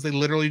it is, because they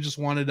literally just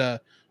wanted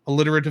a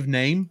alliterative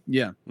name.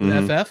 Yeah.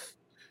 FF.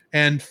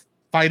 And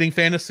Fighting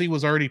Fantasy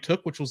was already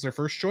took, which was their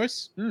first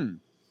choice.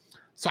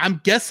 So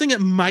I'm guessing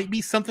it might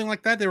be something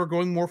like that. They were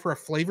going more for a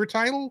flavor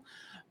title.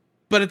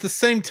 But at the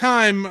same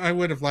time, I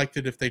would have liked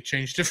it if they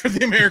changed it for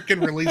the American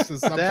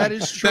releases. That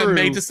is true. That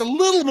made just a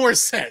little more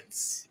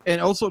sense. And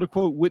also, to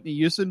quote Whitney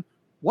Houston,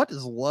 what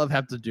does love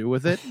have to do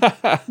with it?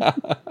 But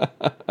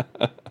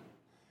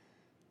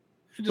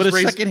a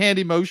secondhand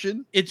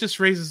emotion? It just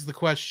raises the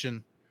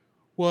question,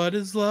 what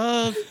is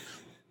love?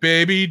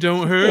 Baby,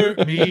 don't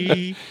hurt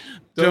me.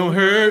 Don't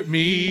hurt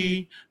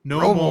me.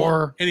 No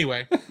more.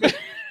 Anyway.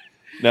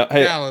 Now,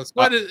 hey, Dallas,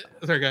 what is...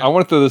 Sorry, I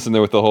want to throw this in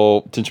there with the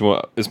whole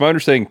Tenchi. It's my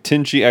understanding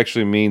Tenchi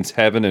actually means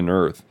heaven and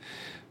earth.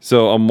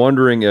 So I'm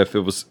wondering if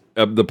it was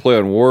the play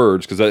on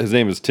words, because his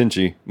name is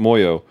Tenchi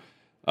Muyo.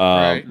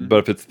 Right. But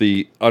if it's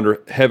the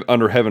under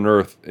heaven,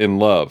 earth, in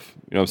love,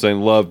 you know what I'm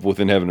saying? Love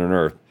within heaven and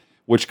earth.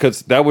 Which,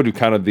 because that would be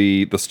kind of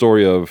the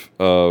story of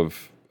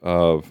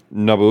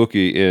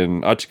Nobuuki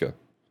in Achika.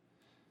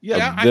 Yeah,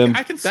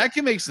 that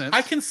can make sense.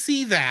 I can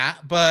see that,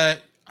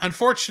 but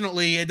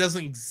unfortunately, it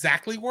doesn't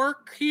exactly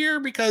work here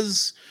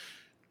because,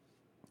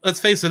 let's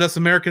face it, us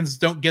Americans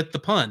don't get the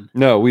pun.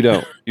 No, we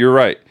don't. You're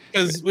right.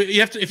 Because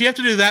if you have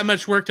to do that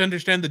much work to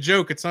understand the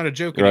joke, it's not a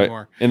joke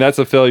anymore. And that's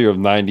a failure of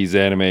 90s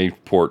anime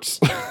ports.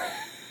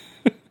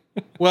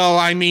 Well,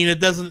 I mean, it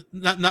doesn't.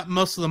 Not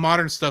most of the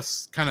modern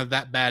stuff's kind of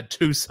that bad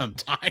too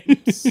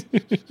sometimes.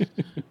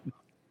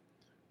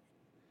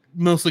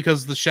 Mostly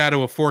because of the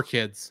shadow of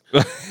 4Kids.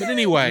 But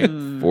anyway,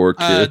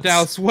 4Kids.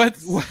 Dallas,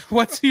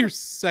 what's your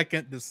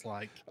second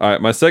dislike? All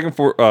right, my second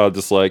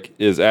dislike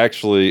is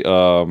actually,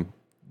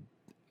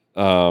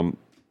 again,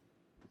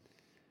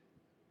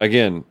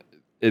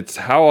 it's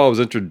how I was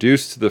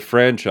introduced to the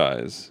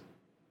franchise.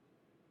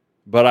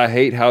 But I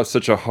hate how it's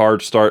such a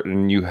hard start,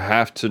 and you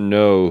have to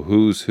know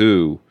who's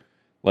who.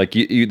 Like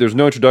there's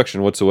no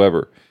introduction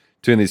whatsoever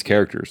to these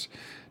characters.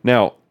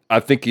 Now, I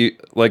think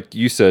like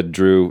you said,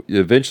 Drew,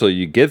 eventually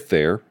you get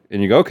there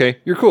and you go, okay,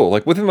 you're cool.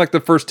 Like within like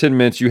the first 10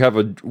 minutes, you have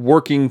a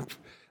working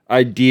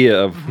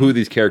idea of who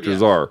these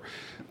characters are.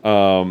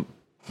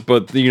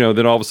 But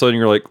then all of a sudden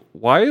you're like,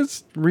 why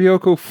is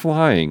Ryoko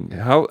flying?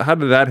 How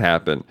did that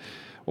happen?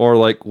 Or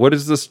like, what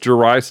is this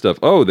Jirai stuff?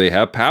 Oh, they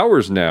have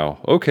powers now.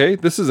 Okay,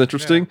 this is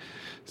interesting. Yeah.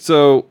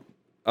 So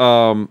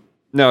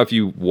now if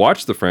you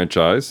watch the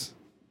franchise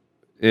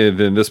and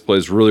then this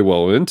plays really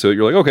well into it,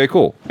 you're like, okay,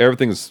 cool.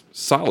 Everything's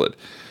solid.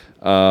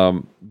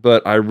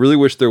 But I really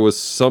wish there was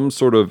some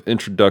sort of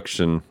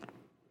introduction.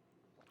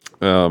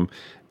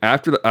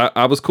 After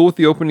I was cool with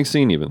the opening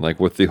scene, even like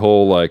with the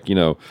whole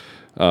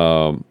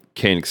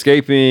Kane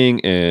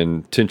escaping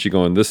and Tenchi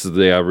going, this is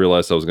the day I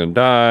realized I was going to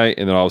die.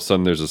 And then all of a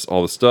sudden there's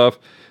all this stuff.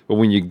 But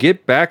when you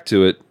get back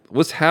to it,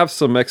 let's have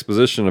some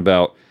exposition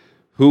about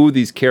who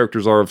these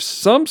characters are of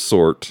some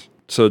sort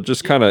to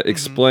just kind of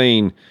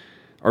explain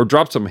or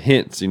drop some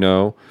hints,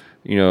 other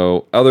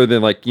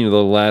than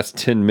the last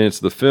 10 minutes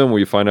of the film where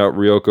you find out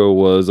Ryoko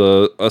was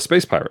a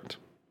space pirate.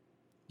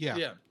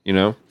 Yeah.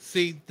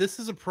 See, this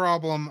is a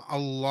problem a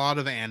lot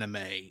of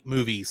anime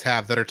movies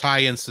have that are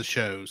tie-ins to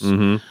shows.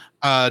 The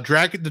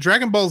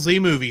Dragon Ball Z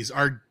movies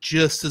are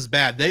just as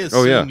bad. They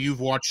assume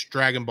you've watched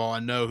Dragon Ball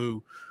and know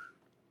who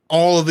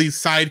all of these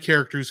side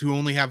characters who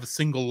only have a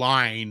single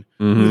line,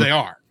 who they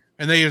are.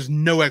 And there's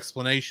no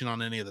explanation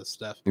on any of this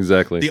stuff.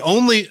 Exactly.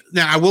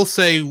 Now I will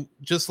say,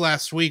 just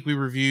last week we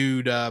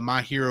reviewed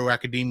My Hero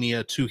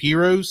Academia 2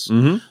 Heroes.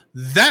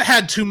 That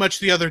had too much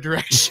the other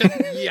direction.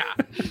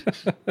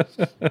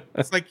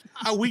 It's like,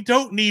 we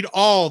don't need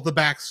all the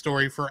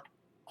backstory for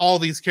all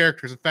these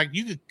characters. In fact,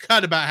 you could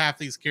cut about half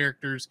these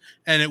characters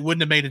and it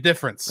wouldn't have made a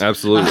difference.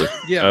 Absolutely.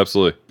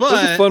 Absolutely.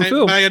 But it's a fun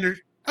film.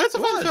 It's a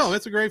fun film.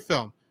 It's a great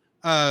film.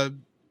 My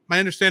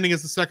understanding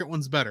is the second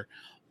one's better.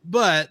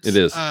 But it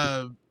is.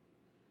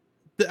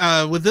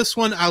 With this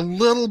one, a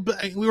little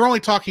bit, we were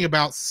only talking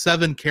about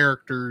 7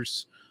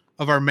 characters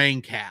of our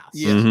main cast.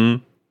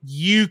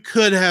 You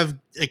could have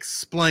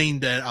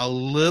explained it a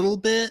little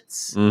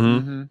bit.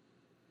 I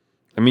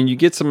mean, you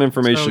get some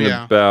information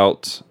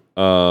about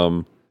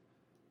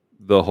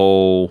the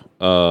whole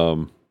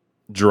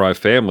Jirai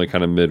family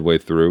kind of midway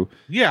through.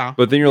 Yeah.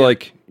 But then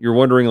you're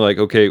wondering,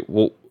 okay,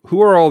 well, who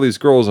are all these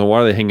girls and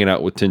why are they hanging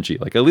out with Tenchi?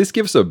 Like, at least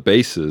give us a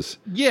basis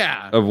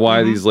of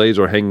why these ladies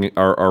are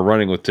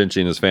running with Tenchi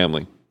and his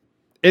family.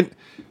 And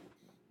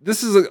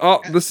this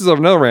is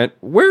another rant.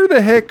 Where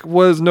the heck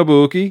was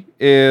Nobuuki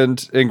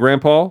and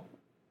Grandpa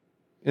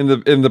in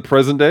the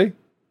present day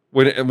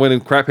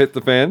when crap hit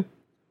the fan?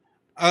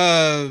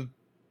 And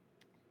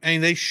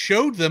they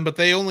showed them, but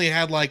they only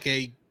had like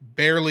a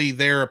barely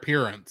there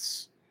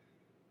appearance.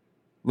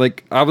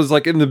 Like I was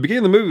like in the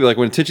beginning of the movie, like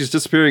when Tenchi's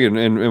disappearing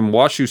and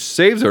Washu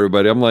saves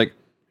everybody, I'm like,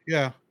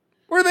 Yeah.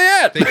 where are they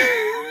at?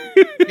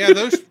 Yeah,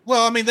 those.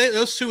 Well, I mean,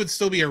 those two would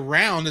still be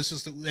around. It's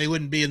just that they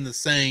wouldn't be in the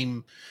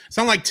same. It's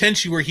not like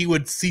Tenchi where he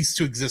would cease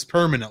to exist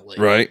permanently.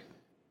 Right.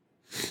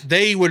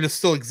 They would have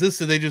still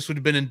existed. They just would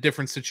have been in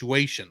different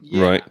situations.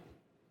 Yeah. Right.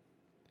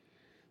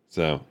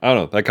 So I don't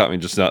know. That caught me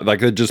just now.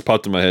 Like it just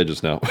popped in my head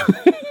just now.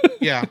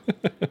 Yeah.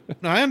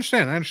 No, I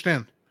understand. I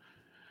understand.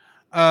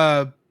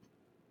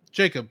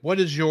 Jacob, what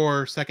is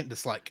your second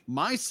dislike?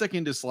 My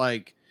second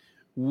dislike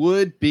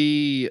would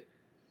be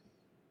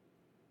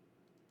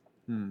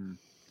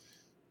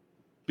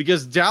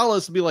because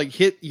Dallas would be like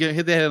hit the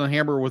head on the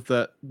hammer with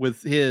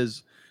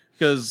his,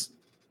 because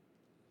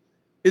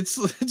it's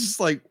just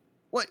like,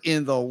 what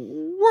in the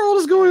world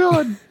is going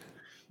on?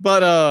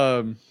 But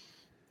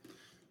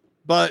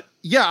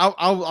yeah,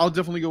 I'll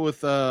definitely go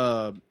with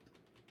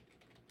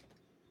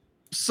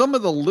some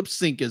of the lip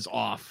sync is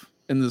off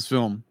in this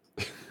film.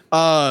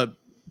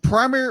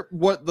 Primary,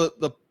 what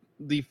the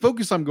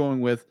focus I'm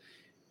going with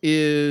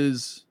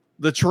is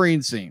the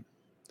train scene.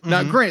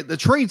 Now, granted, the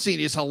train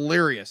scene is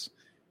hilarious.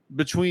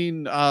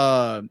 Between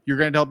you're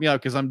going to help me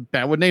out because I'm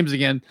bad with names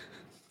again.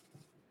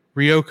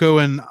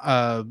 Ryoko and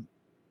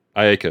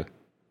Ayaka.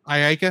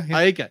 Ayaka?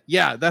 Yeah. Ayaka,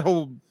 yeah, that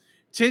whole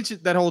tension.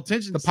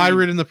 The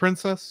pirate and the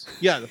princess?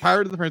 Yeah, the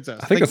pirate and the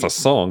princess. I think that's a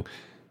song.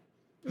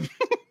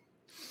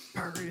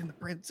 Pirate and the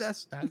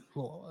princess.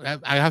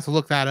 I have to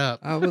look that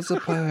up. I was a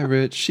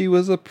pirate. She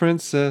was a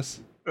princess.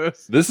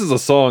 This is a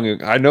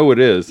song. I know it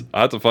is.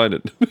 I have to find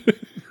it.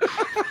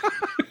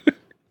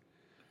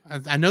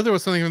 I know there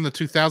was something from the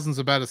 2000s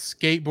about a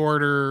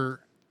skateboarder.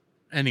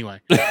 Anyway.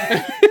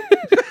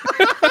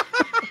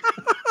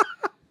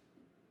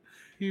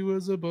 He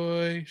was a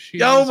boy.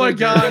 Oh my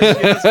gosh!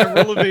 Yes,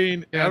 Avril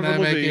Lavigne. Can I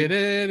make it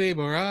any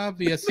more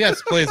obvious?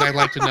 Yes, please. I'd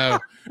like to know.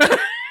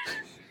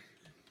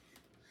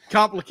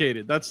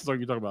 Complicated. That's the song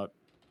you're talking about.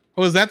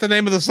 Oh, is that the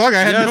name of the song?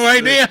 I had no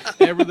idea.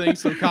 Everything's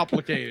so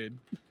complicated.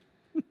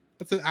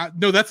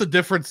 That's a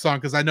different song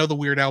because I know the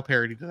Weird Al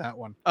parody to that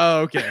one. Oh,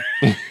 okay.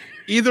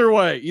 Either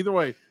way,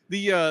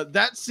 the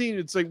that scene,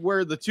 it's like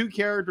where the two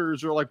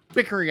characters are like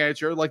bickering at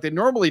each other like they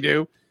normally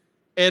do,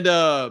 and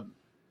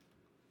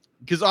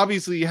because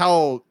obviously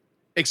how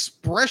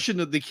expression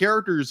of the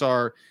characters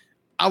are,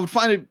 I would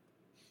find it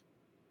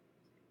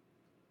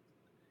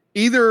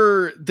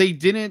either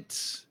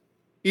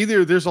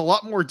there's a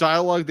lot more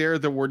dialogue there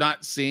that we're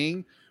not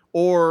seeing,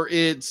 or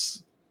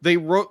it's they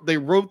wrote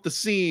the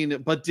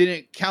scene but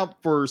didn't count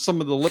for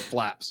some of the lip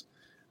flaps.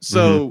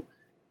 So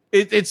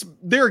it's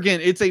there again,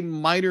 it's a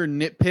minor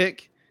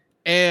nitpick,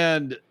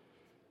 and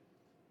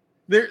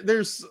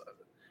there's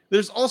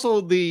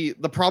also the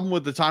problem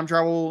with the time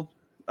travel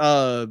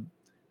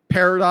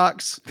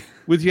paradox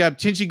with you have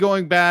Tenchi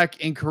going back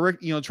and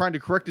trying to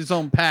correct his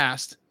own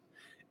past,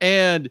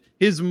 and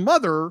his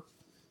mother,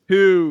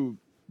 who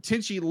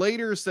Tenchi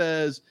later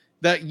says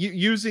that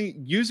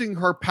using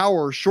her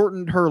power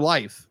shortened her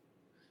life.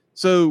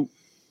 So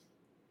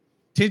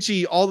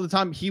Tenchi all the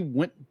time he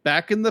went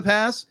back in the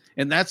past,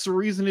 and that's the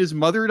reason his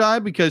mother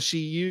died, because she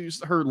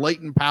used her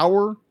latent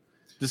power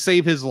to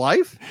save his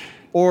life.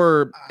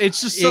 Or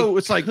it's just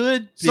it's like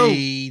could so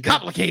be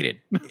complicated.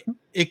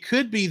 It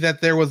could be that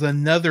there was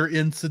another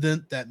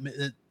incident that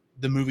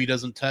the movie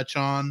doesn't touch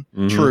on.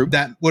 True.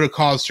 That would have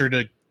caused her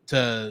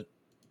to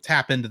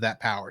tap into that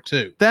power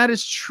too. That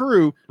is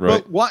true.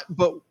 Right.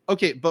 But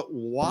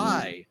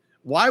why?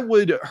 Why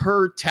would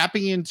her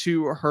tapping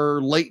into her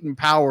latent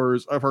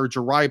powers of her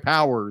Jirai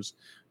powers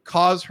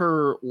cause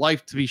her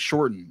life to be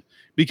shortened?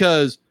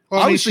 Because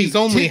obviously she's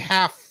only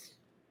half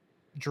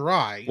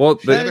dry. Well,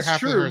 that is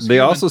true. They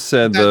also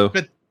said though,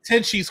 but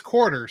Tenchi's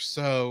quarters,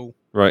 so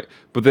right.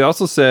 But they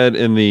also said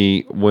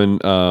when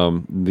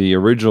the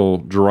original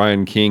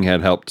Jirayan King had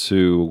helped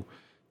to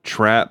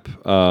trap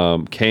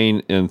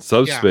Kane in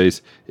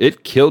subspace,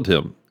 it killed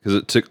him because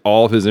it took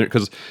all of his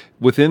because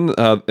within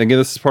again,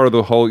 this is part of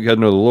the whole, you got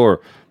to know the lore.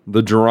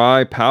 The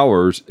Jirai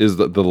powers is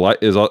the light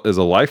is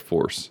a life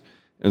force,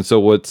 and so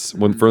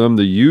when for them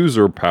to use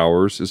their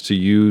powers is to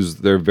use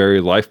their very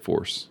life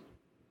force.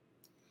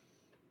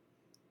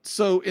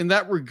 So in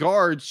that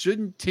regard,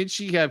 shouldn't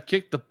Tenchi have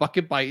kicked the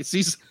bucket by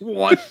season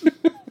 1?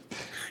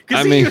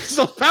 Because he uses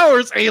those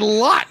powers a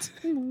lot.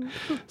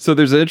 So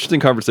there's an interesting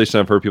conversation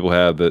I've heard people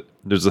have that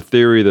there's a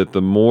theory that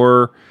the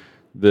more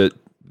that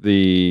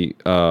the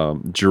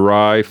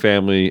Jirai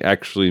family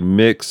actually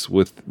mix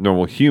with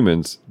normal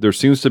humans, there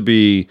seems to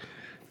be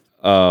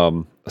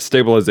a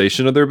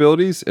stabilization of their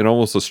abilities and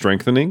almost a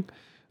strengthening.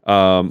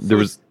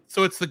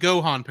 So it's the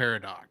Gohan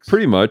paradox.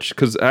 Pretty much,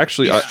 because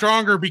actually he's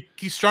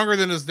stronger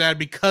than his dad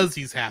because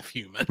he's half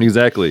human.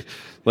 Exactly.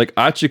 Like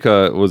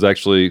Achika was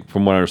actually,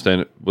 from what I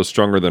understand, was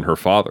stronger than her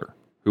father,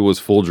 who was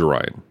full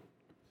Jirayan.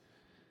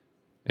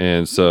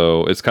 And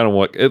so it's kind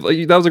of that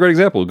was a great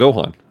example,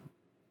 Gohan.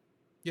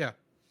 Yeah.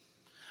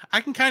 I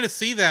can kind of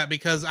see that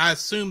because I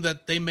assume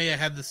that they may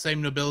have had the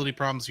same nobility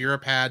problems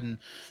Europe had and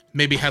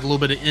maybe had a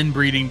little bit of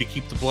inbreeding to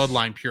keep the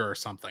bloodline pure or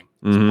something.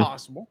 It's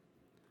possible.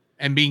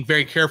 and being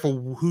very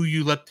careful who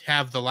you let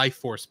have the life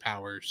force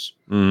powers.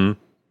 Mm-hmm.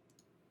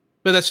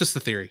 But that's just the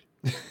theory.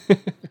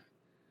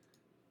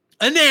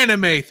 An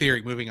anime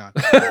theory. Moving on.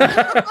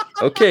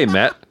 Okay,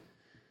 Matt.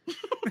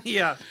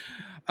 Yeah.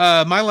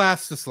 My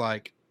last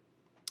dislike.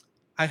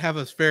 I have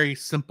a very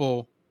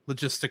simple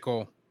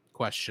logistical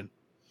question.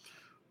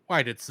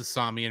 Why did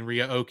Sasami and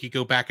Ryoki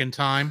go back in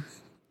time?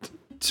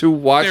 To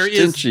watch There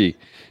is- Tenchi.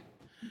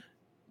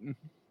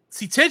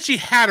 See, Tenchi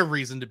had a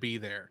reason to be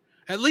there,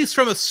 at least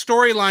from a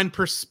storyline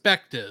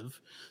perspective,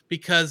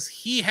 because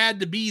he had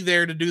to be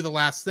there to do the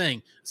last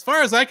thing. As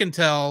far as I can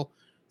tell,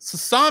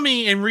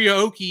 Sasami and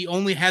Ryoki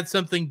only had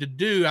something to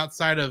do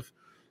outside of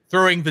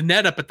throwing the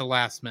net up at the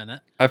last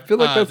minute. I feel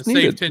like that's to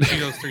needed. save Tenchi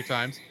those 3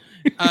 times.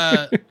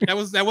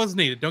 That was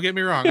needed. Don't get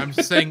me wrong. I'm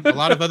just saying a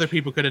lot of other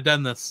people could have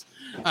done this.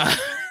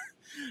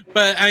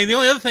 But I mean, the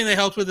only other thing they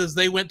helped with is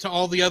they went to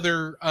all the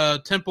other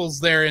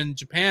temples there in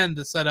Japan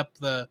to set up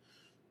the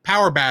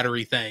power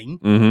battery thing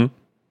Mm-hmm.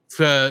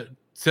 to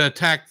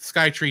attack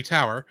Skytree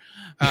Tower.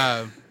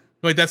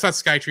 Wait, that's not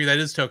Skytree. That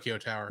is Tokyo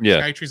Tower.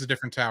 Yeah. Skytree's a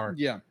different tower.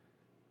 Yeah.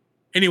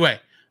 Anyway,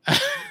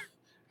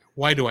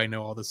 why do I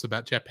know all this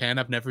about Japan?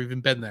 I've never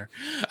even been there.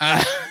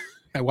 I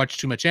watch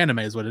too much anime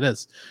is what it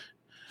is.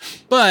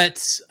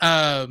 But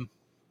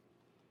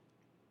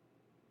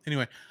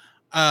anyway,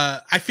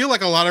 I feel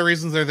like a lot of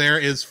reasons they're there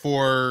is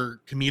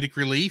for comedic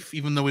relief,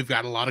 even though we've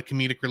got a lot of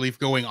comedic relief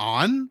going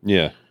on.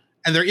 Yeah.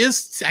 And there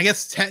is, I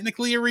guess,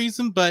 technically a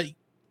reason, but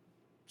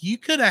you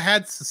could have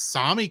had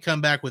Sasami come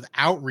back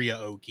without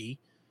Ryoki,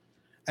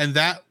 and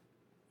that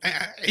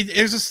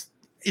it's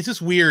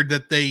just weird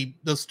that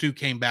those two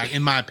came back.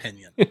 In my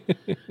opinion, it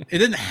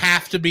didn't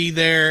have to be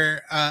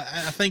there.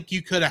 I think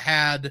you could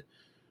have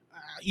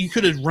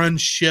run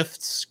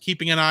shifts,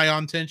 keeping an eye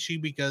on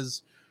Tenchi,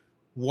 because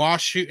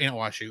Mahoshi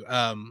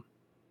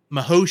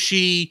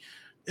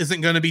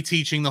isn't going to be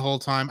teaching the whole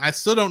time. I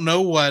still don't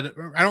know I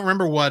don't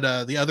remember what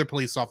the other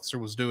police officer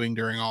was doing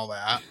during all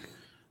that.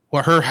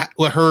 What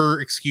her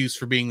excuse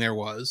for being there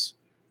was.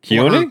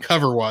 What her Kione?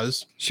 cover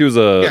was. She was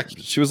like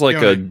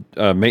Kione.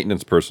 a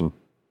maintenance person.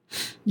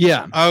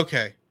 Yeah.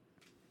 Okay.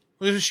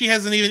 Well, she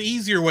has an even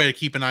easier way to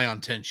keep an eye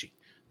on Tenchi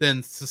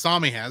than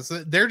Sasami has.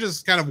 They're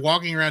just kind of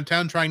walking around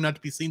town trying not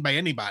to be seen by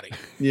anybody.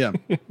 Yeah.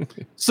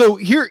 So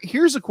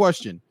here's a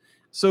question.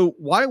 So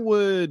why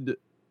would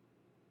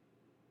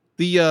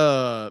the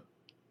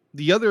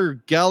other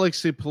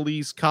Galaxy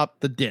Police cop,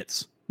 the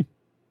Ditz?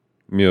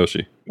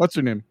 Miyoshi. What's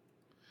her name?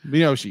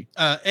 Miyoshi.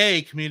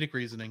 Comedic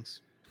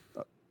reasonings.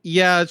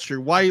 Yeah, that's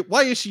true. Why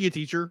is she a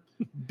teacher?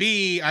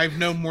 B, I've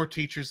known more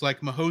teachers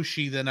like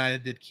Mahoshi than I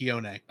did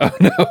Kione. Oh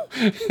no.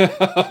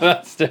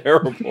 That's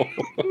terrible.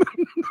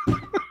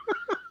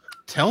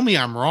 Tell me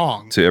I'm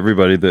wrong. To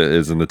everybody that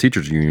is in the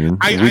teachers union,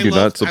 we do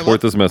not support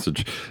this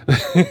message.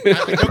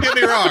 Don't get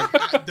me wrong.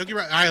 Don't get me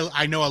wrong.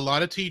 I know a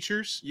lot of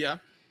teachers. Yeah.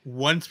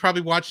 One's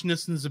probably watching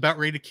this and is about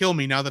ready to kill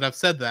me now that I've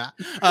said that.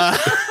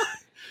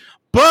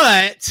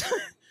 But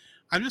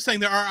I'm just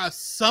saying there are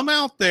some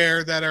out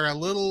there that are a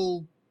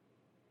little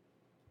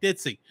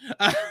ditzy.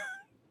 That's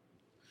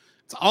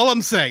all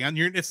I'm saying.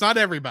 It's not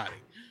everybody.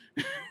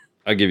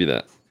 I'll give you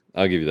that.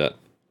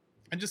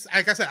 And just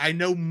like I said, I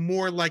know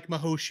more like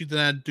Mahoshi than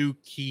I do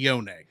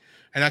Kione.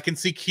 And I can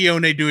see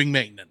Kione doing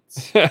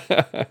maintenance.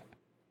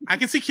 I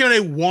can see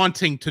Kione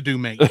wanting to do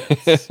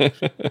maintenance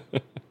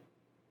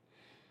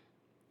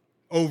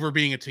over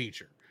being a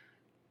teacher.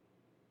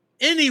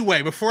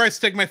 Anyway, before I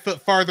stick my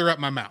foot farther up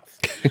my mouth,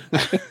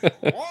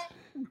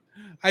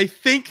 I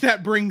think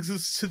that brings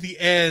us to the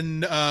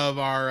end of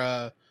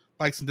our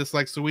likes and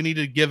dislikes. So we need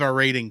to give our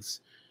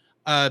ratings.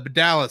 But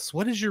Dallas,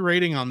 what is your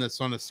rating on this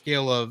on a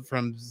scale of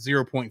from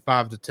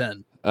 0.5 to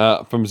 10?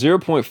 From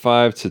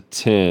 0.5 to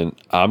 10,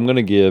 I'm going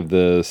to give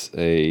this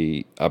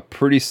a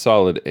pretty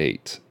solid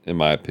 8, in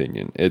my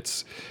opinion.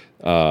 It's,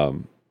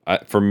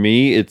 for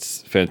me,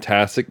 it's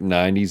fantastic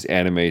 90s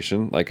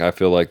animation. Like, I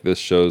feel like this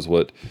shows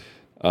what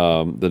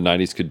the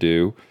 90s could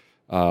do.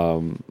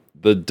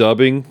 The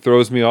dubbing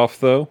throws me off,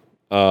 though.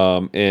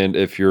 And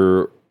if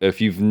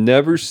you've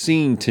never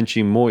seen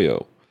Tenchi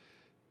Muyo,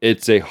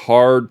 it's a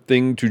hard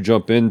thing to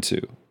jump into.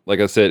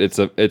 Like I said,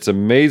 it's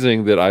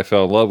amazing that I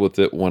fell in love with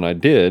it when I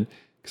did,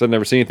 because I've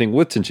never seen anything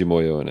with Tenchi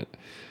Muyo in it.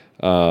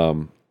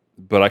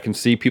 But I can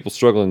see people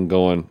struggling,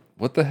 going,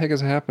 "What the heck is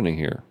happening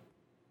here?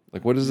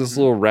 Like, what is this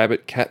little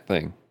rabbit cat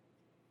thing?"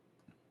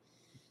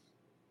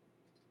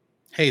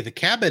 Hey, the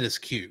Cabot is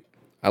cute.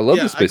 I love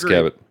Yeah, the Space I agree.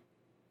 Cabot.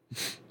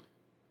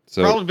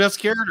 So Probably best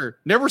character.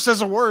 Never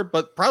says a word,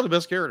 but probably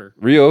best character.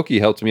 Ryoki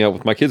helped me out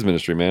with my kids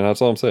ministry, man.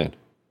 That's all I'm saying.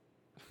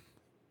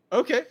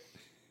 Okay.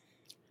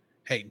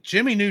 Hey,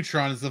 Jimmy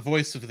Neutron is the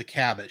voice of the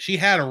Cabot. She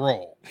had a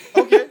role.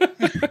 Okay.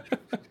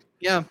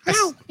 Yeah.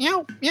 Meow,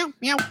 meow, meow,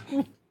 meow.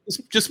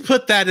 Just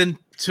put that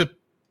into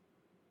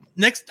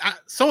next.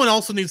 Someone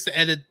also needs to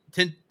edit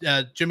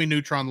Jimmy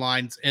Neutron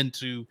lines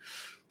into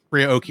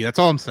Ryoki. That's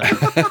all I'm saying.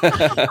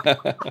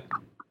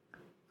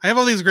 I have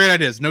all these great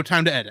ideas. No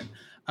time to edit.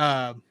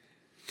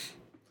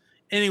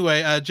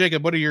 Anyway,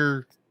 Jacob, what are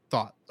your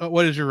thoughts?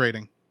 What is your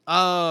rating?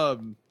 I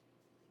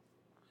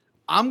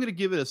I'm gonna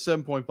give it a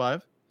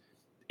 7.5.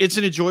 It's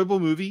an enjoyable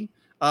movie.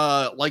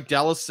 Like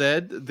Dallas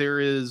said, there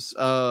is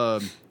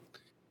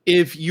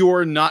if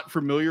you're not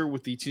familiar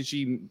with the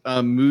Tenchi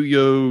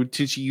Muyo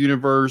Tenchi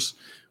universe,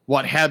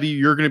 what have you,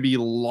 you're gonna be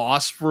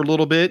lost for a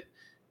little bit.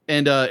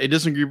 And it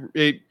doesn't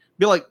be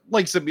like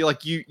I said, be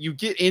like you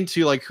get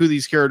into like who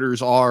these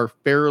characters are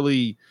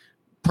fairly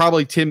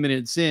probably 10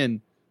 minutes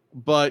in,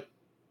 but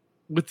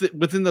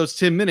within those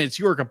 10 minutes,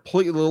 you are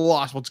completely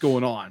lost what's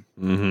going on.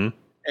 Mm-hmm.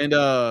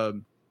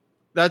 And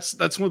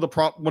that's one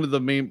of the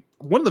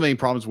main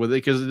problems with it,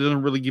 because it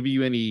doesn't really give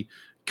you any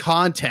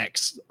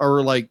context,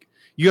 or like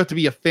you have to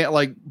be a fan.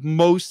 Like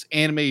most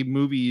anime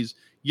movies,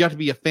 you have to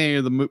be a fan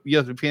of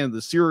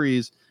the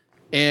series,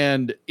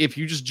 and if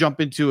you just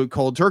jump into a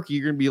cold turkey,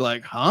 you're gonna be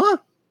like, huh,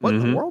 what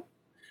in the world?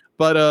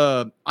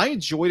 But I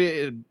enjoyed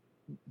it.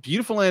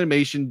 Beautiful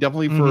animation,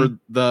 definitely for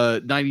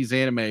the 90s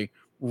anime.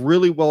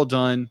 Really well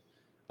done,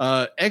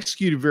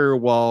 executed very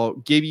well.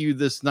 Gave you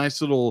this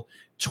nice little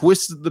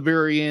twist at the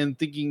very end,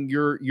 thinking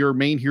your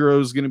main hero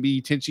is going to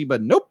be Tenchi,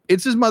 but nope,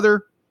 it's his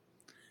mother.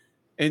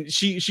 And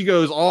she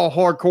goes all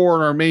hardcore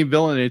on our main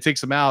villain, and it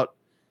takes him out.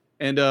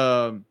 And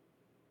the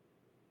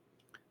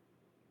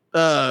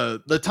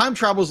time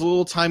travel is a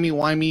little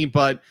timey-wimey,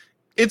 but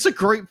it's a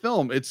great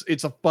film.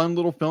 It's a fun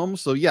little film.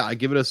 So yeah, I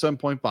give it a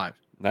 7.5.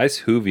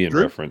 Nice Whovian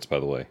reference, by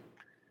the way.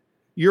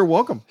 You're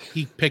welcome.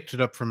 He picked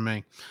it up from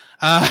me.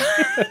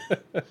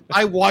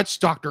 I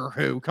watched Doctor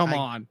Who. Come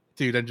on.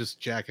 Dude, I'm just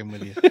jacking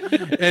with you.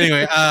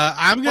 Anyway,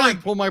 I'm going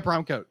to pull my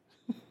prom coat.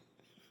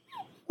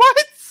 What?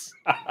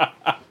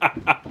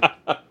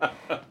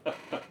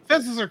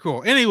 Fences are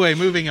cool. Anyway,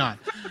 moving on.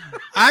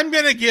 I'm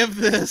going to give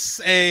this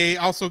a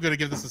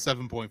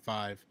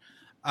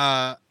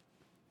 7.5.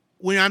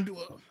 When I'm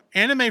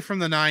anime from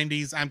the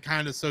 90s, I'm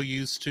kind of so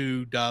used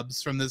to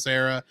dubs from this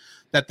era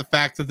that the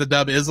fact that the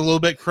dub is a little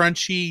bit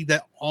crunchy,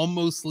 that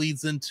almost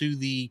leads into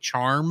the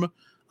charm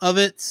of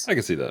it. I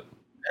can see that.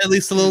 At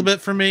least a little bit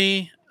for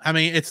me. I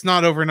mean, it's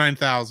not over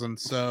 9,000,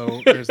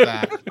 so there's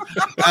that.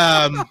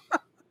 But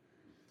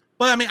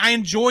I mean, I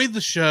enjoyed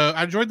the show.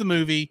 I enjoyed the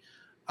movie.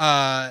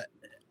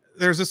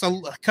 There's just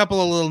a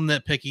couple of little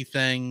nitpicky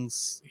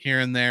things here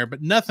and there,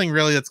 but nothing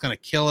really that's going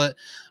to kill it.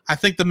 I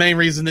think the main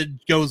reason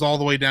it goes all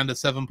the way down to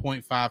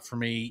 7.5 for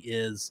me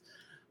is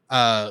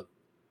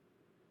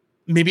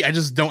maybe I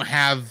just don't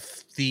have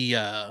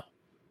the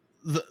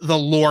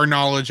lore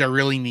knowledge I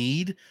really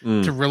need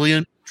to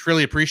really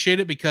appreciate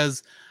it,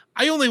 because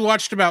I only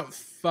watched about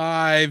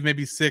 5,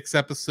 maybe 6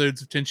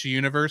 episodes of Tenchi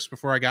Universe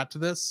before I got to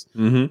this.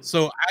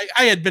 So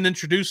I had been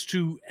introduced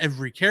to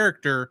every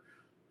character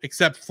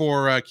except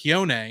for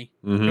Kione.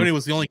 Kione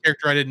was the only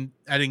character I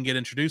didn't get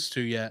introduced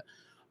to yet.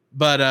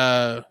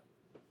 But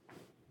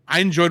I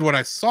enjoyed what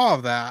I saw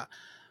of that.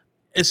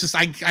 It's just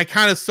I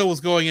kind of still was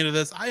going into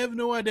this. I have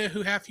no idea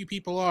who half you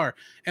people are,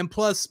 and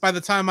plus, by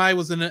the time I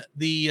was in it,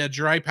 the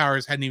dry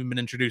powers hadn't even been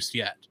introduced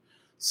yet.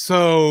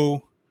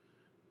 So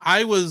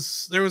there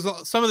was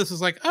some of this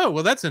is like, oh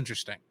well, that's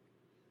interesting.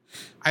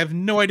 I have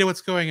no idea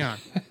what's going on,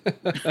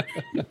 but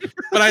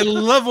I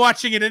love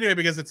watching it anyway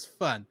because it's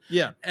fun.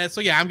 Yeah, and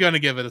so yeah, I'm going to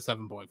give it a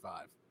 7.5.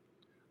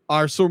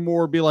 Or some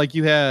more be like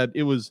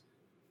it was,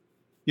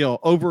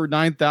 over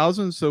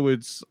 9,000, so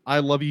it's I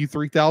love you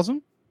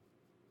 3,000.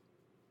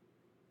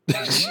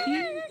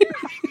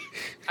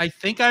 I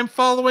think I'm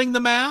following the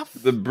math.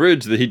 The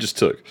bridge that he just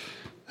took.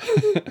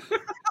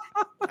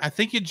 I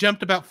think you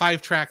jumped about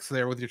 5 tracks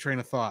there with your train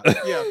of thought.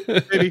 Yeah,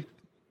 maybe.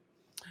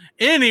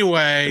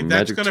 Anyway,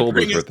 that's going to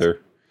bring us right there.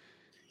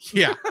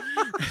 Yeah,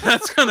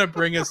 that's going to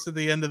bring us to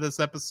the end of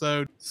this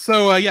episode.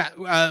 So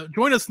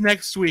join us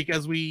next week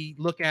as we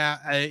look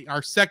at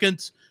our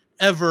second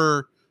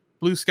ever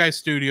Blue Sky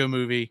Studio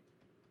movie,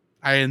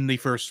 and the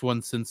first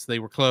one since they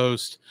were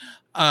closed.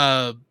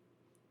 We're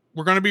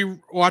going to be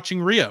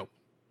watching Rio,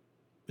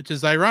 which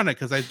is ironic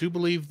because I do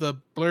believe the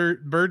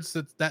birds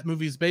that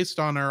movie's based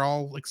on are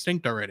all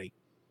extinct already.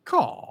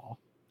 Caw.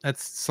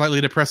 That's a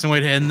slightly depressing way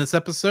to end this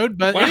episode,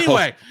 but Wow.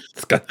 anyway.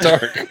 It's got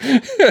dark.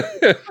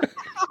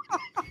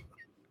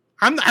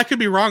 I could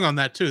be wrong on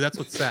that too. That's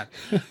what's sad.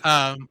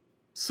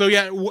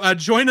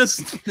 Join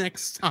us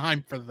next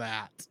time for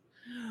that.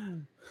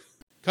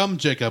 Come,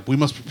 Jacob, we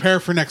must prepare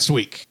for next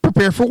week.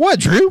 Prepare for what,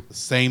 Drew? The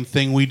same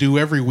thing we do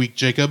every week,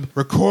 Jacob.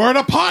 Record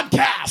a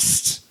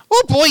podcast!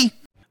 Oh, boy.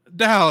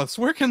 Dallas,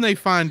 where can they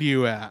find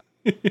you at?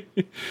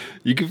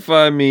 You can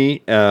find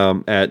me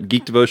at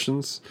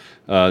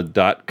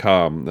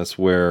geekdevotions.com. That's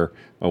where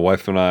my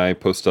wife and I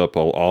post up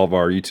all of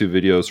our YouTube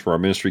videos for our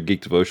ministry,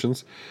 Geek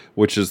Devotions,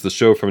 which is the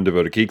show from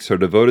Devoted Geeks, who are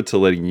devoted to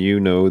letting you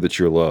know that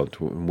you're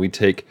loved. We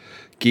take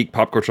geek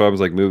pop culture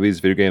items like movies,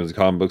 video games, and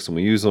comic books, and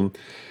we use them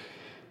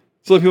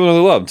to let people know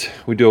they're loved.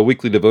 We do a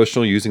weekly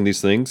devotional using these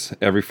things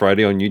every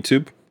Friday on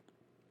YouTube.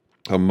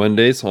 On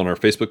Mondays on our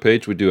Facebook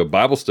page, we do a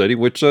Bible study,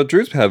 which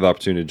Drew's had the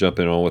opportunity to jump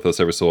in on with us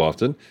every so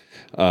often.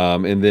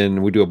 And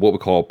then we do what we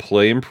call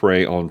Play and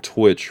Pray on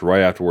Twitch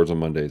right afterwards on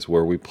Mondays,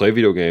 where we play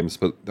video games.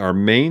 But our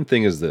main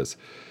thing is this.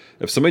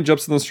 If somebody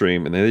jumps in the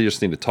stream and they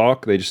just need to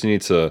talk, they just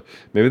need to,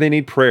 maybe they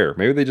need prayer.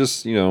 Maybe they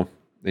just,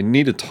 they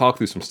need to talk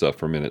through some stuff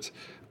for a minute,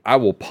 I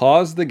will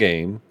pause the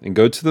game and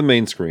go to the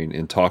main screen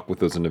and talk with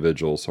those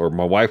individuals, or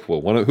my wife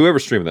will,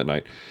 whoever's streaming that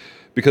night.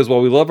 Because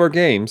while we love our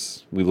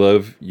games, we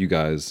love you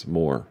guys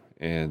more.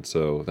 And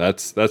so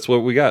that's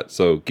what we got.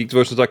 So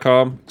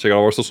geekdevotions.com. Check out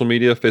all our social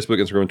media,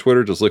 Facebook, Instagram, and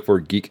Twitter. Just look for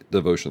Geek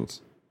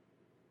Devotions.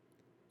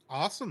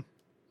 Awesome.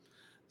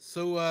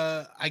 So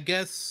I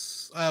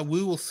guess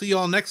we will see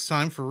y'all next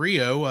time for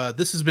Rio.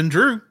 This has been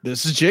Drew.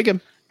 This is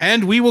Jacob.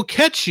 And we will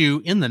catch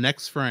you in the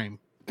next frame.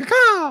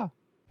 Caw.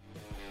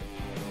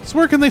 So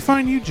where can they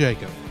find you,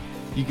 Jacob?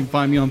 You can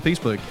find me on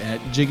Facebook at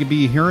Jacob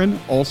B. Heron,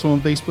 also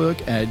on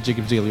Facebook at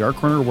Jacob's Daily Art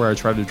Corner, where I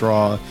try to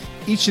draw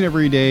each and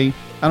every day.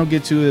 I don't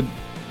get to it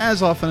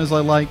as often as I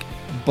like,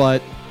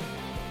 but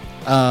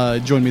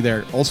join me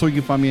there. Also, you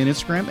can find me on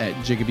Instagram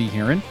at Jacob B.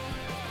 Heron,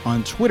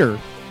 on Twitter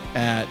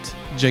at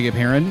Jacob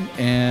Heron,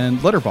 and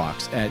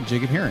Letterboxd at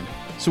Jacob Heron.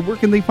 So where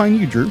can they find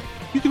you, Drew?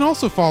 You can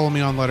also follow me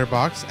on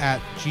Letterboxd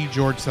at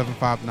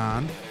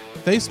GGeorge759,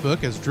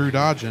 Facebook as Drew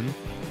Dodgen,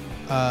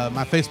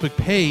 my Facebook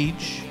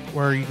page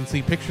where you can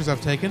see pictures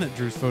I've taken at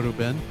Drew's Photo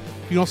Bin.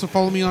 You can also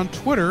follow me on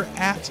Twitter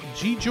at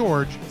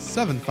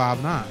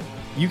GGeorge759.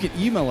 You can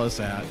email us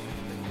at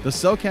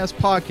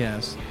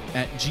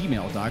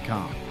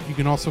thecellcastpodcast@gmail.com. You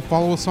can also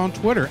follow us on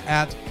Twitter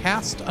at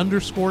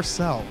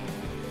cast_cell.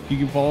 You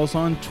can follow us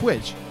on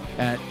Twitch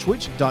at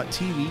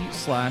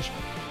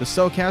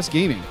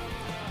twitch.tv/thecellcastgaming.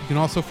 You can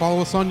also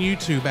follow us on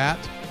YouTube at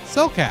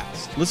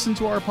Cellcast, Listen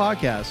to our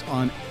podcast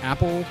on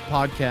Apple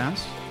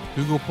Podcasts,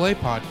 Google Play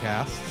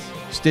Podcasts,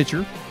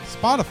 Stitcher,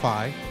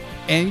 Spotify,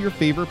 and your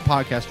favorite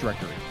podcast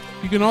directory.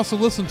 You can also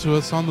listen to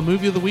us on the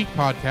Movie of the Week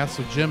podcast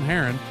with Jim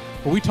Heron,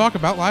 where we talk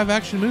about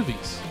live-action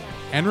movies.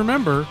 And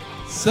remember,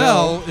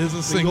 Cell is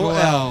a single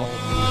L.